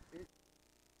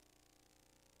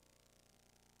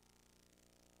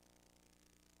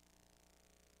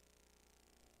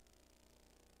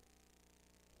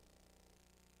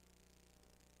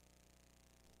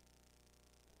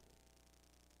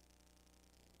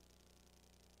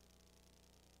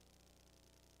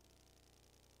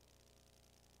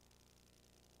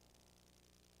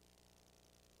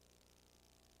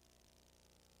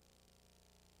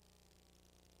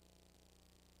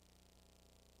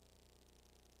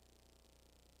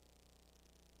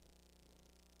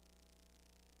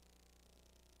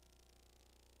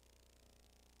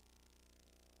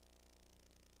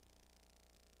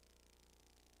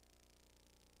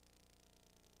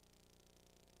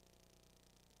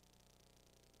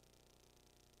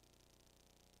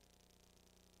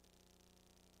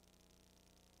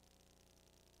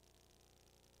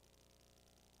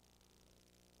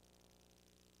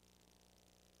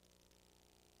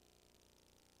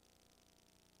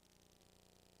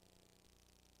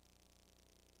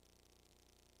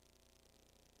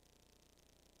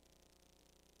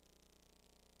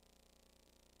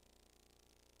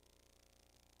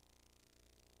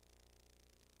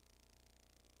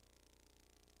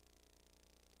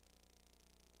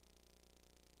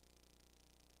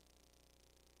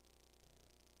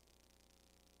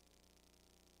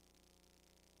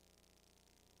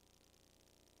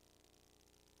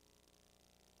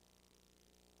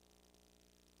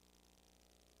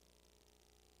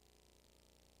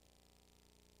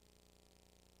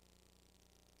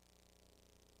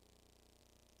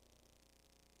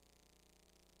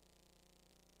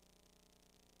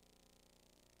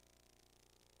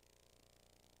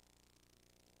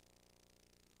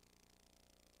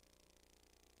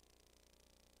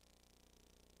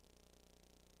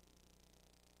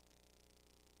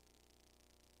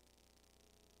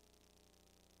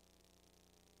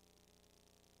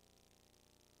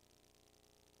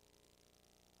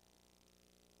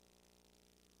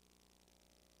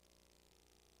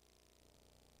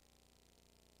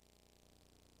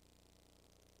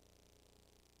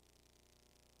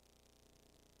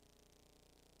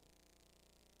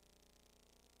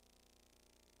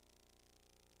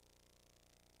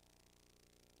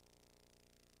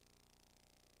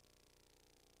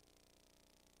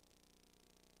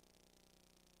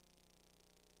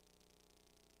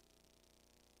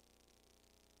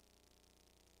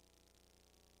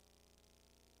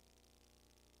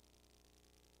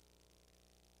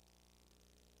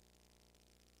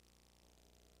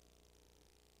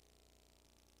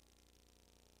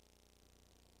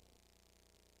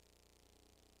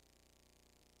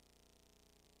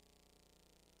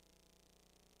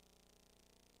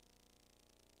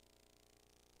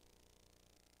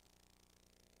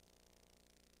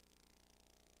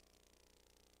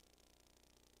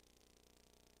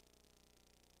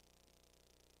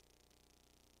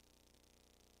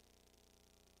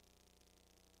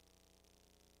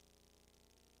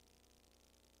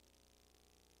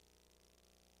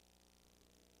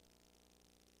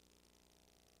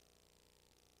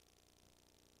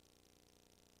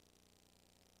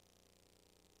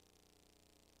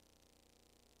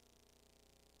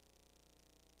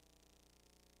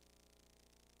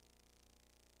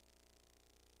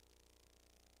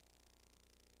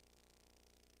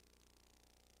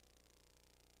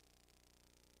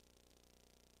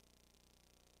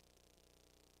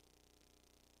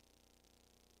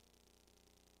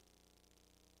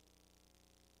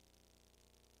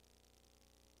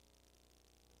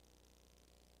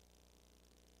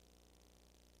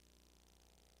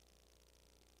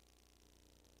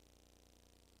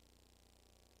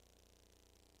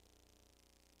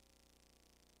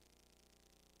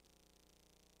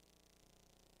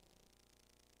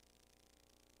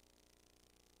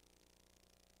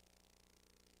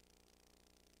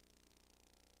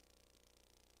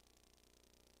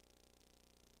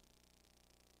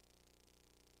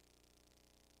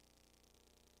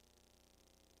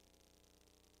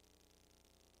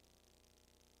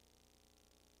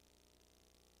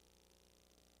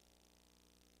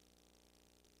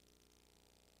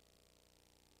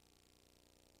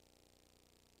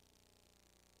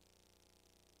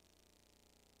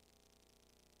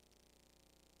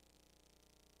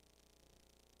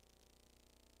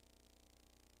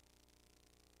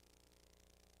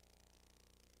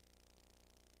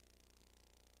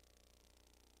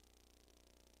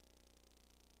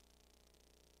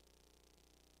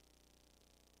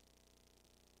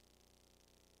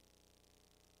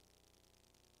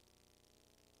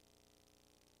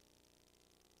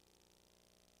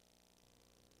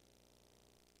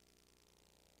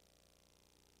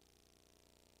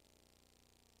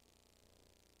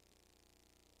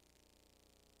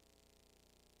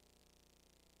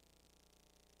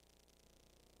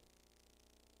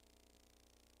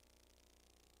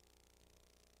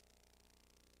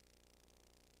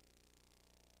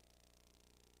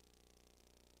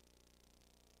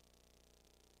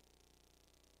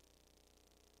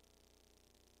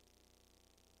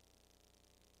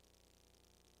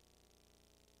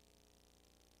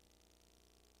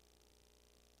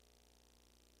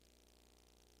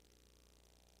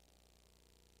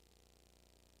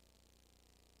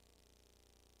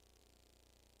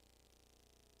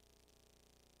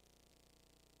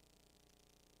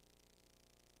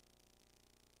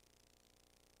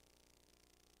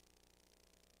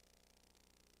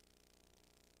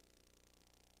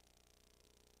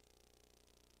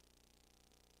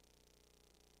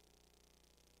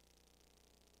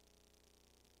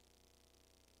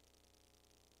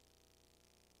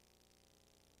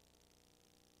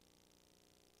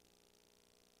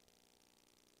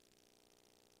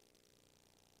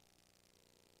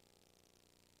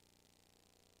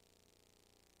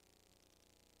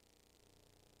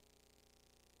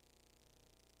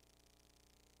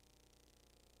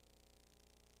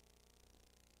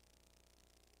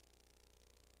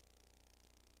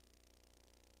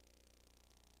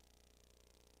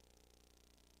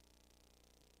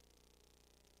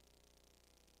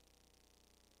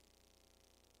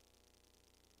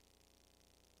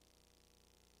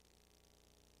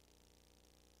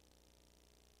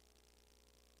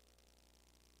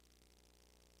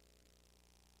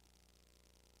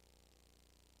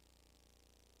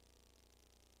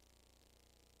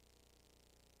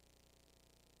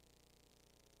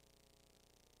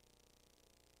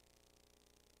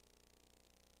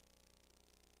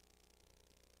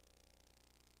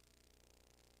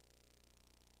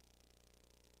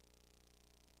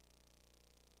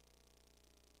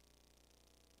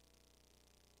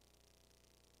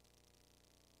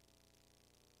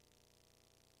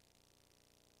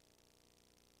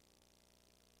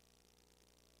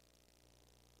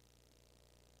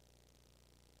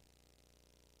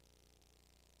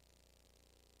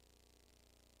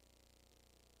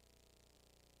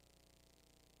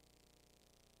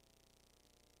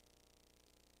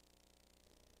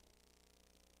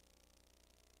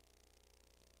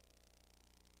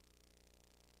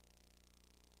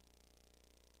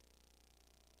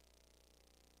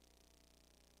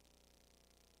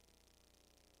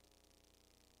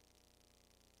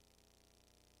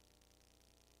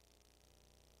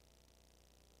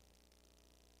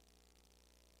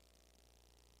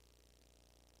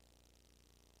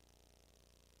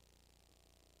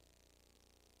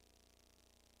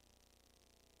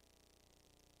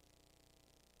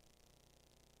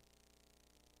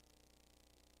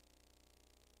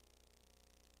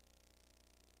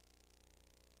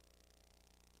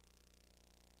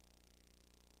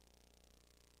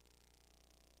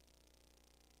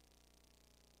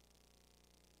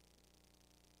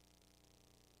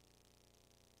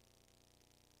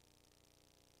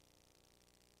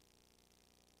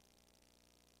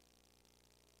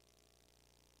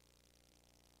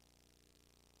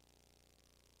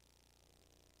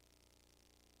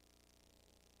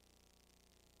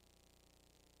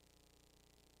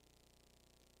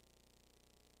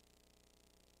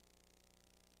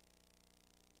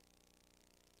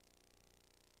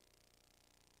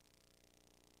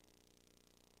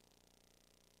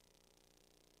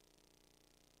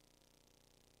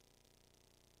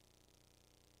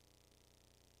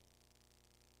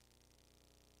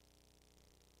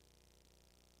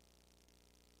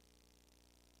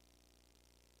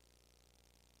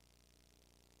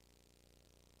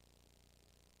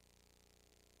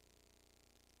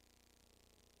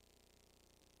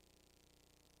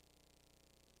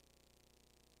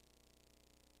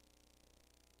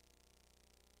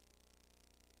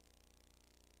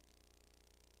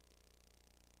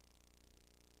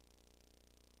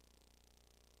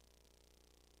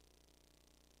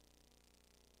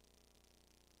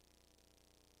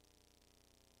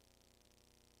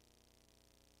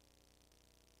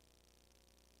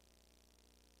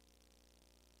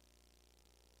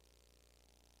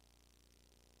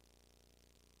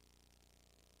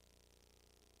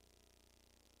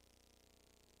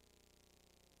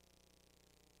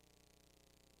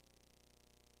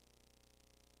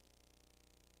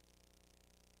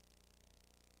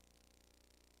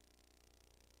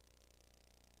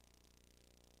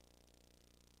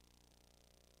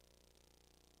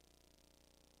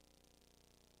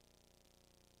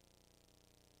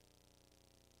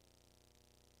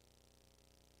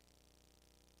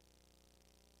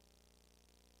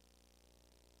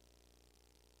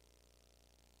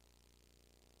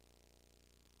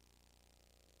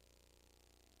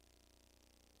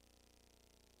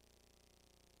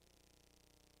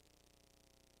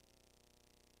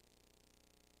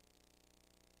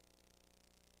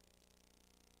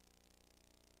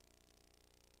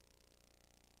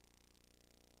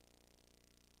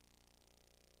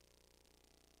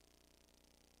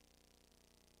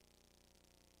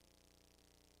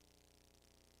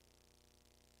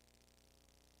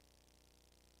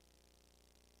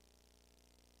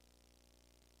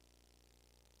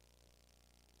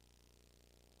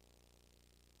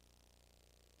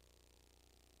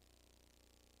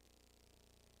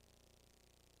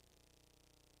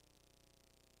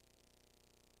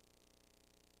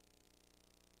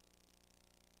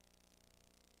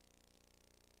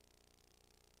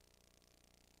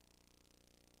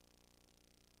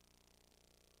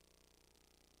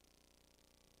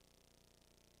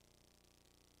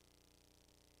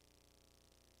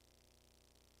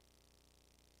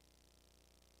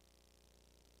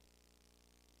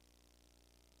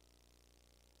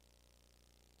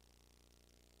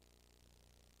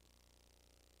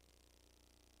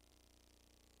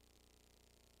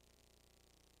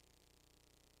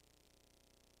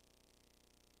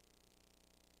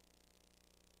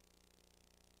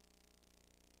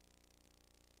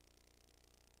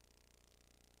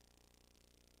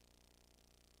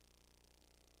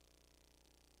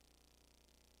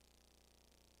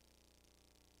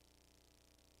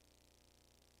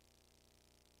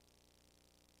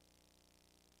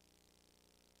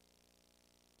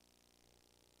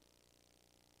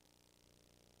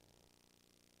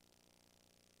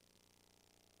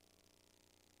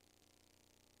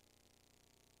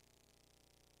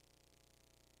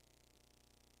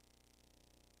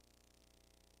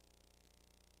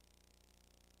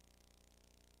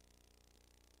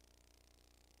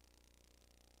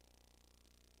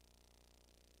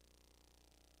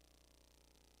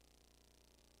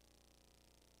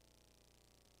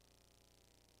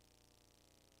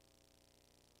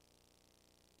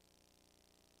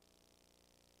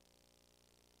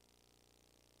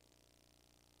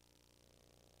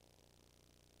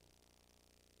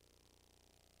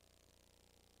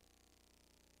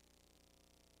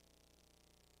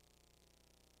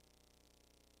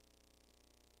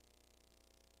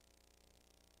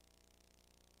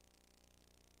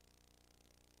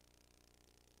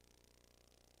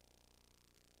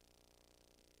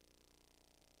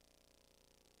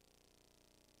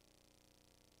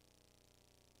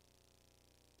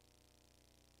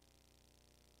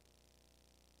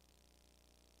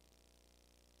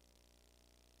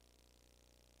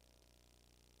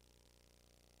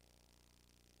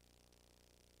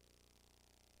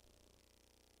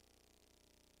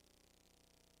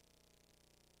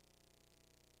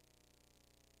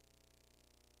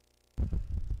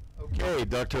 Hey,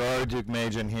 Dr.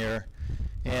 Ardukmajan here.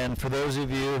 And for those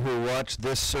of you who watched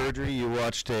this surgery, you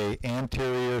watched a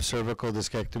anterior cervical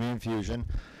discectomy infusion.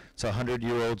 It's a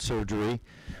 100-year-old surgery,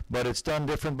 but it's done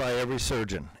different by every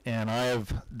surgeon. And I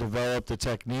have developed a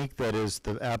technique that is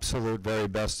the absolute very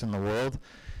best in the world.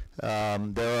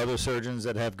 There are other surgeons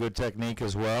that have good technique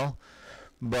as well,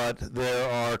 but there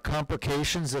are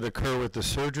complications that occur with the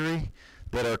surgery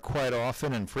that are quite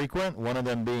often and frequent, one of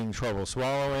them being trouble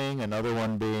swallowing, another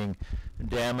one being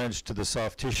damage to the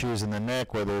soft tissues in the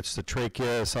neck, whether it's the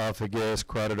trachea, esophagus,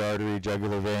 carotid artery,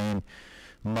 jugular vein,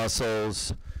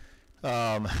 muscles.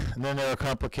 And then there are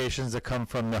complications that come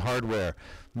from the hardware.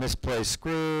 Misplaced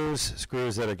screws,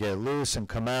 screws that get loose and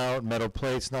come out, metal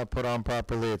plates not put on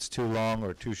properly, it's too long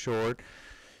or too short.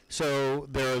 So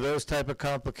there are those type of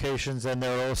complications, and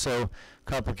there are also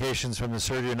complications from the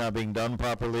surgery not being done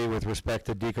properly with respect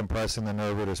to decompressing the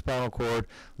nerve or the spinal cord,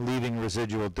 leaving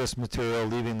residual disc material,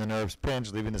 leaving the nerves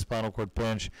pinched, leaving the spinal cord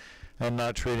pinched, and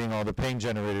not treating all the pain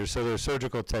generators. So there are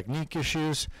surgical technique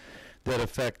issues that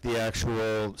affect the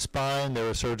actual spine. There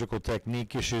are surgical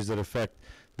technique issues that affect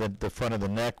the front of the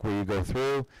neck where you go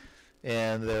through,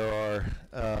 and there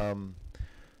are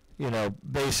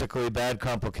basically bad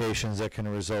complications that can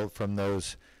result from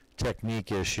those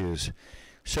technique issues.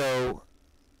 So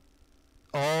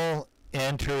all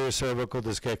anterior cervical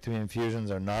discectomy infusions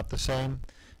are not the same.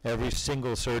 Every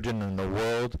single surgeon in the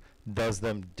world does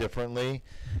them differently.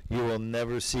 You will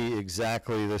never see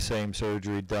exactly the same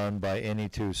surgery done by any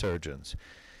two surgeons.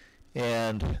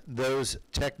 And those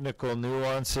technical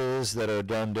nuances that are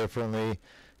done differently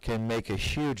can make a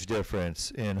huge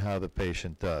difference in how the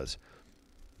patient does.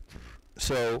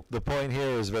 So the point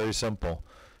here is very simple.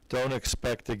 Don't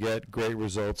expect to get great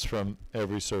results from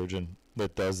every surgeon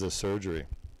that does this surgery.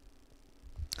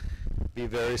 Be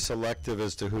very selective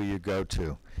as to who you go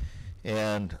to.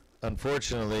 And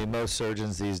unfortunately, most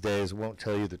surgeons these days won't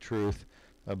tell you the truth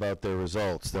about their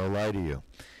results. They'll lie to you.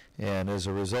 And as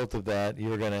a result of that,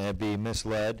 you're going to be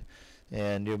misled,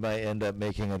 and you might end up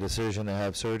making a decision to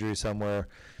have surgery somewhere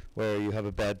where you have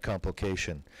a bad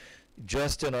complication.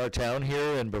 Just in our town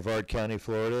here in Brevard County,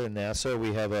 Florida, in Nassau,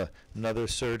 we have another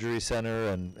surgery center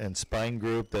and spine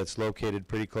group that's located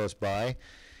pretty close by.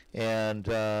 And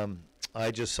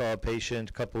I just saw a patient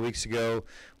a couple weeks ago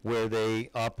where they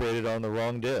operated on the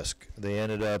wrong disc. They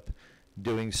ended up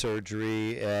doing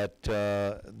surgery at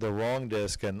the wrong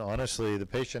disc, and honestly, the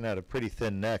patient had a pretty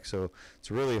thin neck, so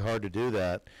it's really hard to do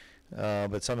that.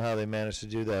 But somehow they managed to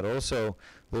do that. Also,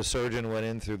 the surgeon went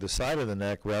in through the side of the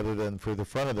neck rather than through the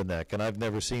front of the neck, and I've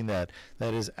never seen that.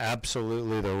 That is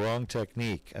absolutely the wrong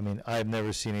technique. I mean, I've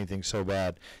never seen anything so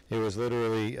bad. It was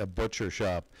literally a butcher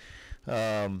shop.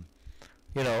 I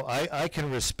can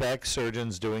respect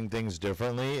surgeons doing things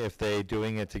differently if they're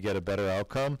doing it to get a better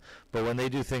outcome, but when they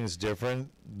do things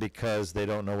different because they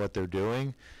don't know what they're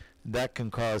doing, that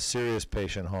can cause serious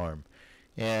patient harm.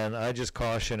 And I just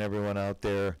caution everyone out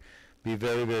there, be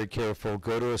very, very careful.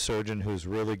 Go to a surgeon who's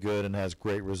really good and has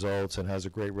great results and has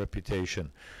a great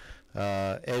reputation.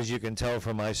 As you can tell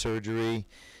from my surgery,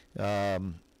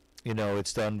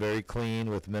 it's done very clean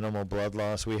with minimal blood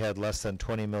loss. We had less than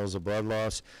 20 mils of blood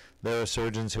loss. There are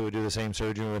surgeons who would do the same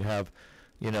surgery and would have,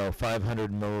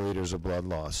 500 milliliters of blood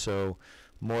loss. So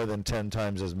more than 10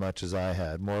 times as much as I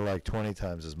had, more like 20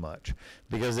 times as much.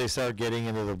 Because they start getting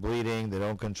into the bleeding, they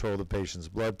don't control the patient's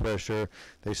blood pressure,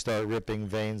 they start ripping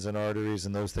veins and arteries,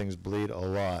 and those things bleed a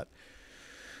lot.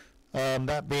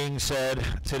 That being said,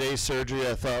 today's surgery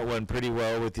I thought went pretty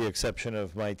well, with the exception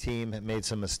of my team made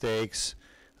some mistakes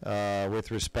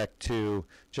with respect to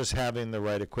just having the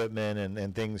right equipment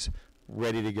and things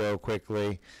ready to go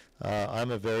quickly. I'm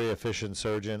a very efficient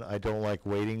surgeon. I don't like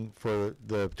waiting for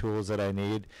the tools that I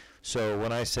need. So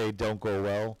when I say don't go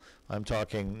well, I'm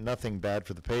talking nothing bad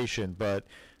for the patient, but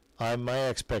my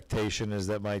expectation is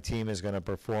that my team is going to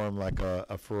perform like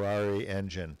a Ferrari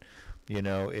engine.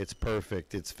 It's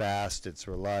perfect, it's fast, it's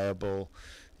reliable,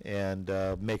 and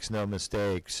makes no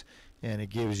mistakes. And it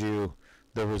gives you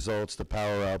the results, the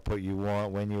power output you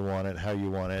want, when you want it, how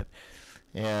you want it.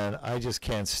 And I just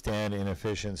can't stand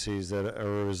inefficiencies that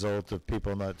are a result of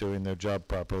people not doing their job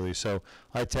properly. So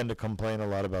I tend to complain a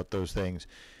lot about those things.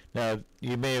 Now,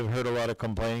 you may have heard a lot of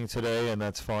complaining today, and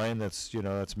that's fine. That's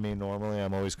me normally.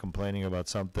 I'm always complaining about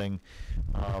something.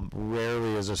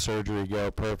 Rarely does a surgery go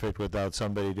perfect without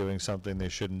somebody doing something they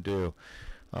shouldn't do.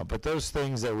 But those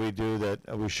things that we do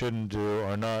that we shouldn't do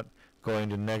are not going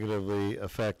to negatively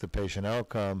affect the patient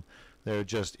outcome. They're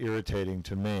just irritating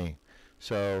to me.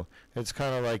 So it's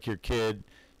kind of like your kid,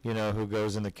 who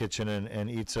goes in the kitchen and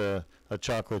eats a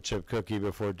chocolate chip cookie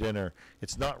before dinner.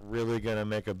 It's not really going to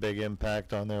make a big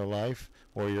impact on their life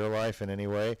or your life in any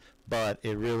way, but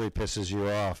it really pisses you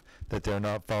off that they're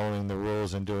not following the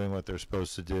rules and doing what they're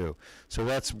supposed to do. So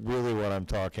that's really what I'm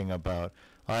talking about.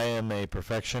 I am a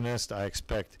perfectionist. I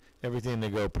expect everything to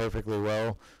go perfectly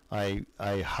well. I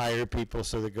hire people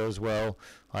so that it goes well.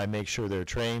 I make sure they're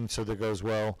trained so that it goes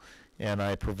well. And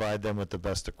I provide them with the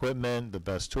best equipment, the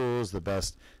best tools, the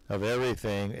best of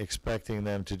everything, expecting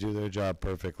them to do their job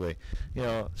perfectly.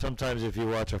 Sometimes if you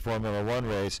watch a Formula One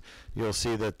race, you'll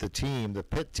see that the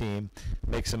pit team,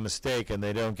 makes a mistake and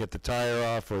they don't get the tire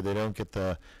off, or they don't get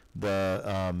the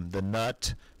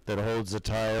nut that holds the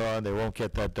tire on. They won't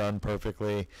get that done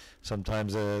perfectly.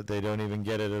 Sometimes they don't even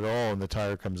get it at all and the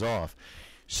tire comes off.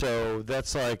 So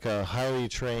that's like a highly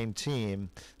trained team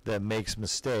that makes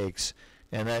mistakes,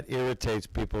 and that irritates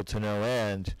people to no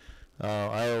end.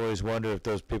 I always wonder if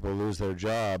those people lose their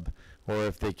job or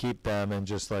if they keep them and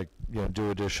just do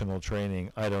additional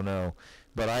training. I don't know.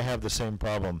 But I have the same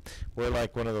problem. We're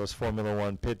like one of those Formula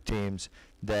One pit teams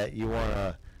that you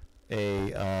want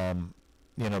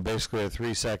basically a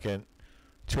 3-second,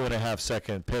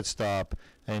 2.5-second pit stop,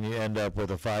 and you end up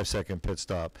with a 5-second pit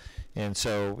stop. And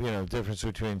so, difference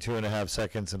between 2.5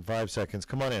 seconds and 5 seconds,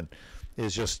 come on in,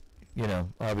 is just,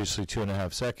 obviously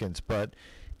 2.5 seconds. But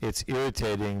it's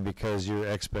irritating because your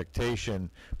expectation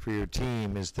for your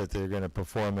team is that they're going to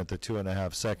perform at the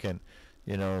 2.5 second,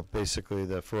 basically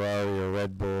the Ferrari or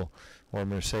Red Bull or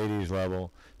Mercedes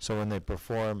level. So when they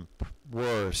perform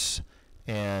worse,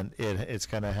 and it's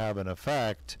going to have an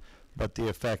effect, but the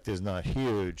effect is not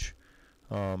huge,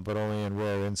 but only in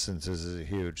rare instances is it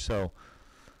huge. So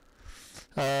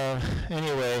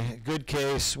anyway, good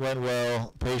case, went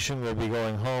well. Patient will be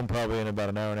going home probably in about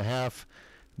an hour and a half.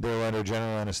 They're under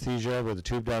general anesthesia with a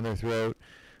tube down their throat.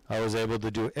 I was able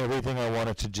to do everything I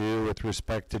wanted to do with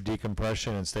respect to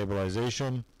decompression and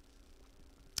stabilization.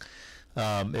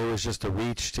 It was just a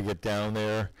reach to get down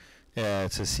there.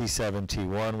 It's a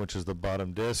C7T1, which is the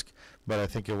bottom disc, but I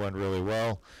think it went really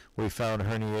well. We found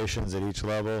herniations at each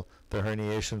level. The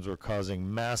herniations were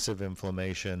causing massive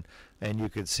inflammation, and you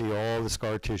could see all the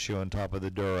scar tissue on top of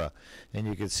the dura. And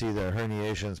you could see the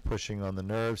herniations pushing on the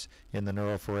nerves in the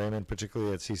neural foramen,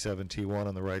 particularly at C7T1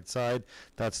 on the right side.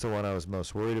 That's the one I was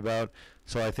most worried about.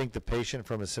 So I think the patient,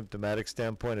 from a symptomatic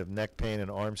standpoint of neck pain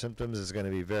and arm symptoms, is going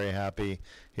to be very happy.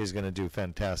 He's going to do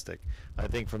fantastic. I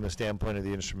think from the standpoint of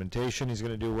the instrumentation, he's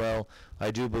going to do well.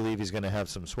 I do believe he's going to have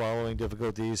some swallowing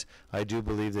difficulties. I do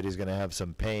believe that he's going to have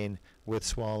some pain with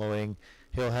swallowing.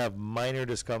 He'll have minor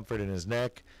discomfort in his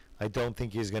neck. I don't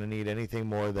think he's going to need anything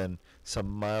more than some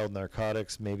mild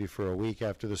narcotics, maybe for a week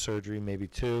after the surgery, maybe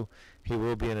 2. He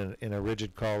will be in a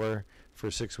rigid collar for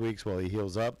 6 weeks while he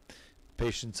heals up.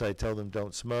 Patients, I tell them,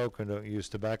 don't smoke and don't use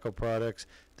tobacco products.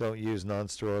 Don't use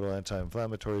non-steroidal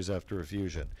anti-inflammatories after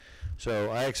infusion.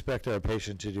 So I expect our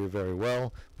patient to do very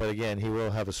well, but again, he will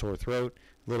have a sore throat,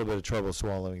 a little bit of trouble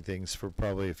swallowing things for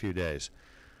probably a few days.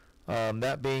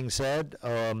 That being said,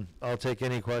 I'll take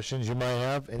any questions you might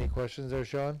have. Any questions there,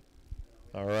 Sean?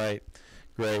 All right.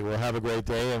 Great. Well, have a great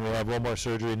day, and we have one more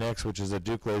surgery next, which is a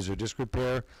Duke laser disc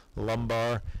repair,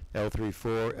 lumbar,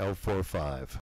 L34, L45.